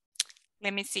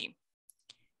 Let me see.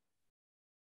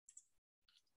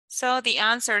 So the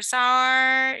answers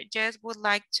are, just would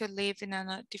like to live in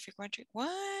a different country.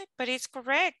 What? But it's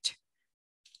correct.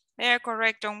 They're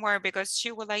correct, don't worry, because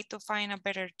she would like to find a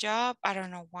better job. I don't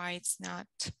know why it's not.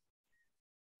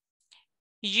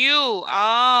 You,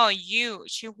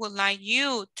 she would like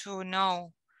you to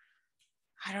know.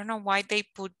 I don't know why they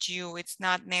put you, it's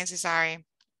not necessary.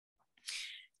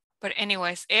 But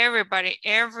anyways, everybody,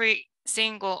 every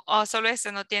single, solo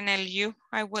este no tiene el you.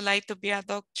 I would like to be a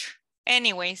doctor.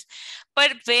 Anyways,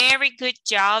 but very good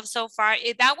job so far.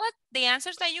 That was the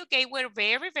answers that you gave were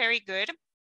very, very good.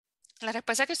 Las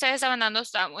respuestas que ustedes estaban dando,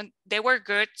 they were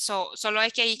good. So solo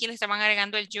es que ahí que le estaban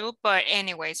agregando el you, but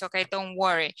anyways, okay, don't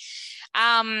worry.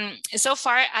 So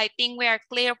far, I think we are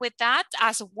clear with that.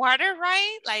 As water,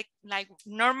 right? Like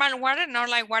normal water, not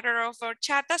like water of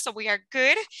horchata. So we are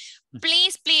good.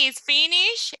 Please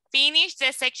finish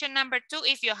the section number 2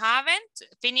 if you haven't.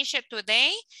 Finish it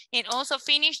today and also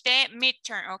finish the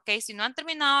midterm. Okay, si no han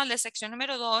terminado la sección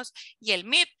número 2 y el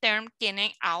midterm,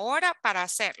 tienen ahora para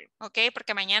hacerlo. Okay,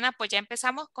 porque mañana pues ya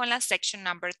empezamos con la section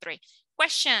number 3.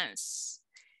 Questions?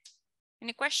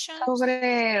 Any questions?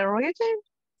 Sobre reading,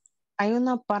 hay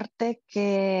una parte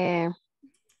que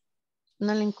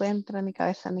no le encuentro en mi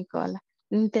cabeza, Nicola.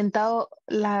 He intentado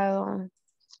es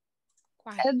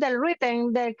del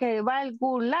written, del que va el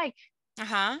good like.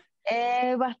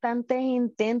 Bastantes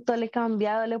intentos, le he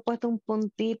cambiado, le he puesto un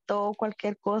puntito,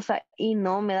 cualquier cosa y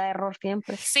no, me da error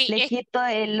siempre. Sí, le quito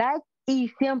el like y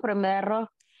siempre me da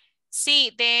error.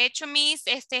 Sí, de hecho, Miss,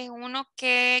 este es uno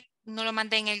que no lo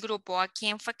mandé en el grupo. ¿A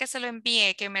quién fue que se lo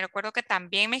envié? Que me recuerdo que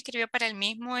también me escribió para el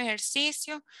mismo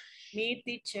ejercicio. Mi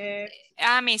teacher.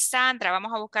 Miss Sandra,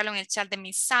 vamos a buscarlo en el chat de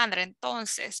Miss Sandra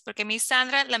entonces, porque Miss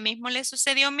Sandra, lo mismo le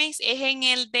sucedió, Miss, es en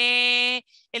el de,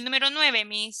 el número 9,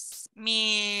 Miss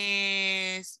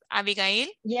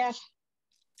Abigail. Yes.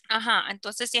 Ajá,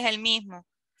 entonces sí es el mismo.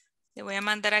 Le voy a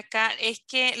mandar acá. Es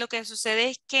que lo que sucede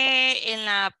es que en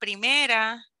la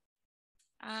primera,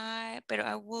 pero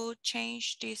I will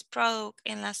change this product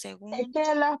en la Es segunda.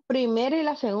 que la primera y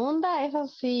la segunda,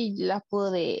 esas sí las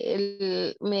pude,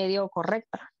 el medio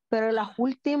correcta, pero las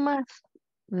últimas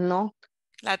no.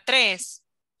 La 3.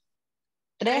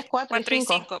 3, 4 y 4 y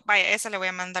 5. 5. Vaya, esa le voy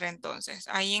a mandar entonces.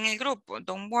 Ahí en el grupo.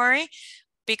 Don't worry.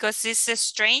 Because it's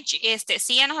strange.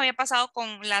 Sí, ya nos había pasado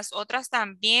con las otras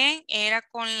también. Era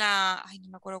con la, ay, no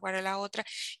me acuerdo cuál era la otra.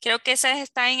 Creo que esa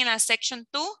está en la section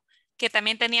 2, que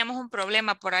también teníamos un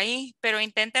problema por ahí, pero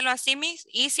inténtelo así, Miss.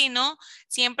 Y si no,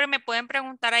 siempre me pueden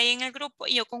preguntar ahí en el grupo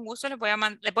y yo con gusto les voy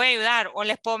a ayudar o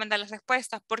les puedo mandar las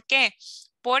respuestas. ¿Por qué?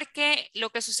 Porque lo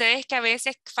que sucede es que a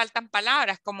veces faltan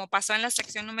palabras, como pasó en la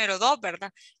sección número 2,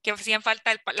 ¿verdad? Que hacían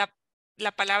falta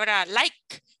la palabra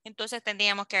like, entonces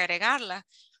tendríamos que agregarla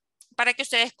para que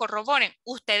ustedes corroboren.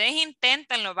 Ustedes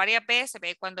inténtenlo varias veces,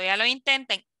 ¿ve? Cuando ya lo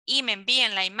intenten y me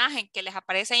envíen la imagen que les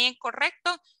aparece ahí en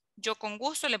correcto, yo con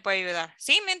gusto les puedo ayudar.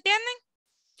 ¿Sí? ¿Me entienden?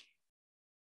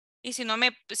 Y si no,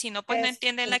 pues no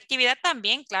entienden la actividad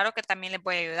también, claro que también les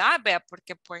voy a ayudar, vea,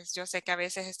 porque pues yo sé que a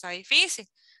veces está difícil,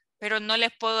 pero no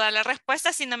les puedo dar la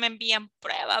respuesta si no me envían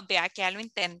pruebas, vea, que ya lo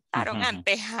intentaron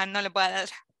antes, no les voy a dar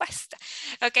respuesta.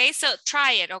 Ok, so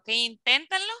try it, ok,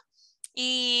 inténtenlo.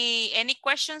 Y any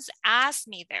questions, ask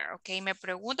me there, ok, me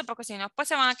pregunto, porque si no, pues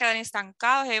se van a quedar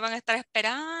estancados y ahí van a estar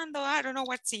esperando, I don't know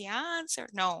what's the answer.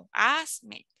 No, ask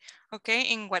me, ok,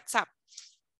 en WhatsApp.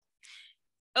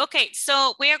 Okay,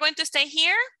 so we are going to stay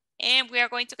here and we are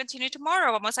going to continue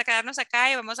tomorrow. Vamos a quedarnos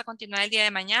acá y vamos a continuar el día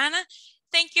de mañana.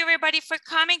 Thank you everybody for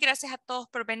coming. Gracias a todos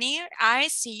por venir. I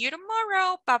see you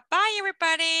tomorrow. Bye bye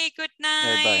everybody. Good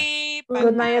night. Bye.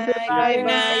 Good night, everybody. Bye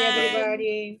bye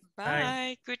everybody.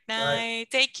 Bye. Good night.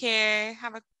 Take care.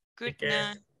 Have a good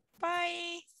night.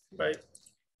 Bye. Bye.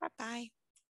 Bye bye.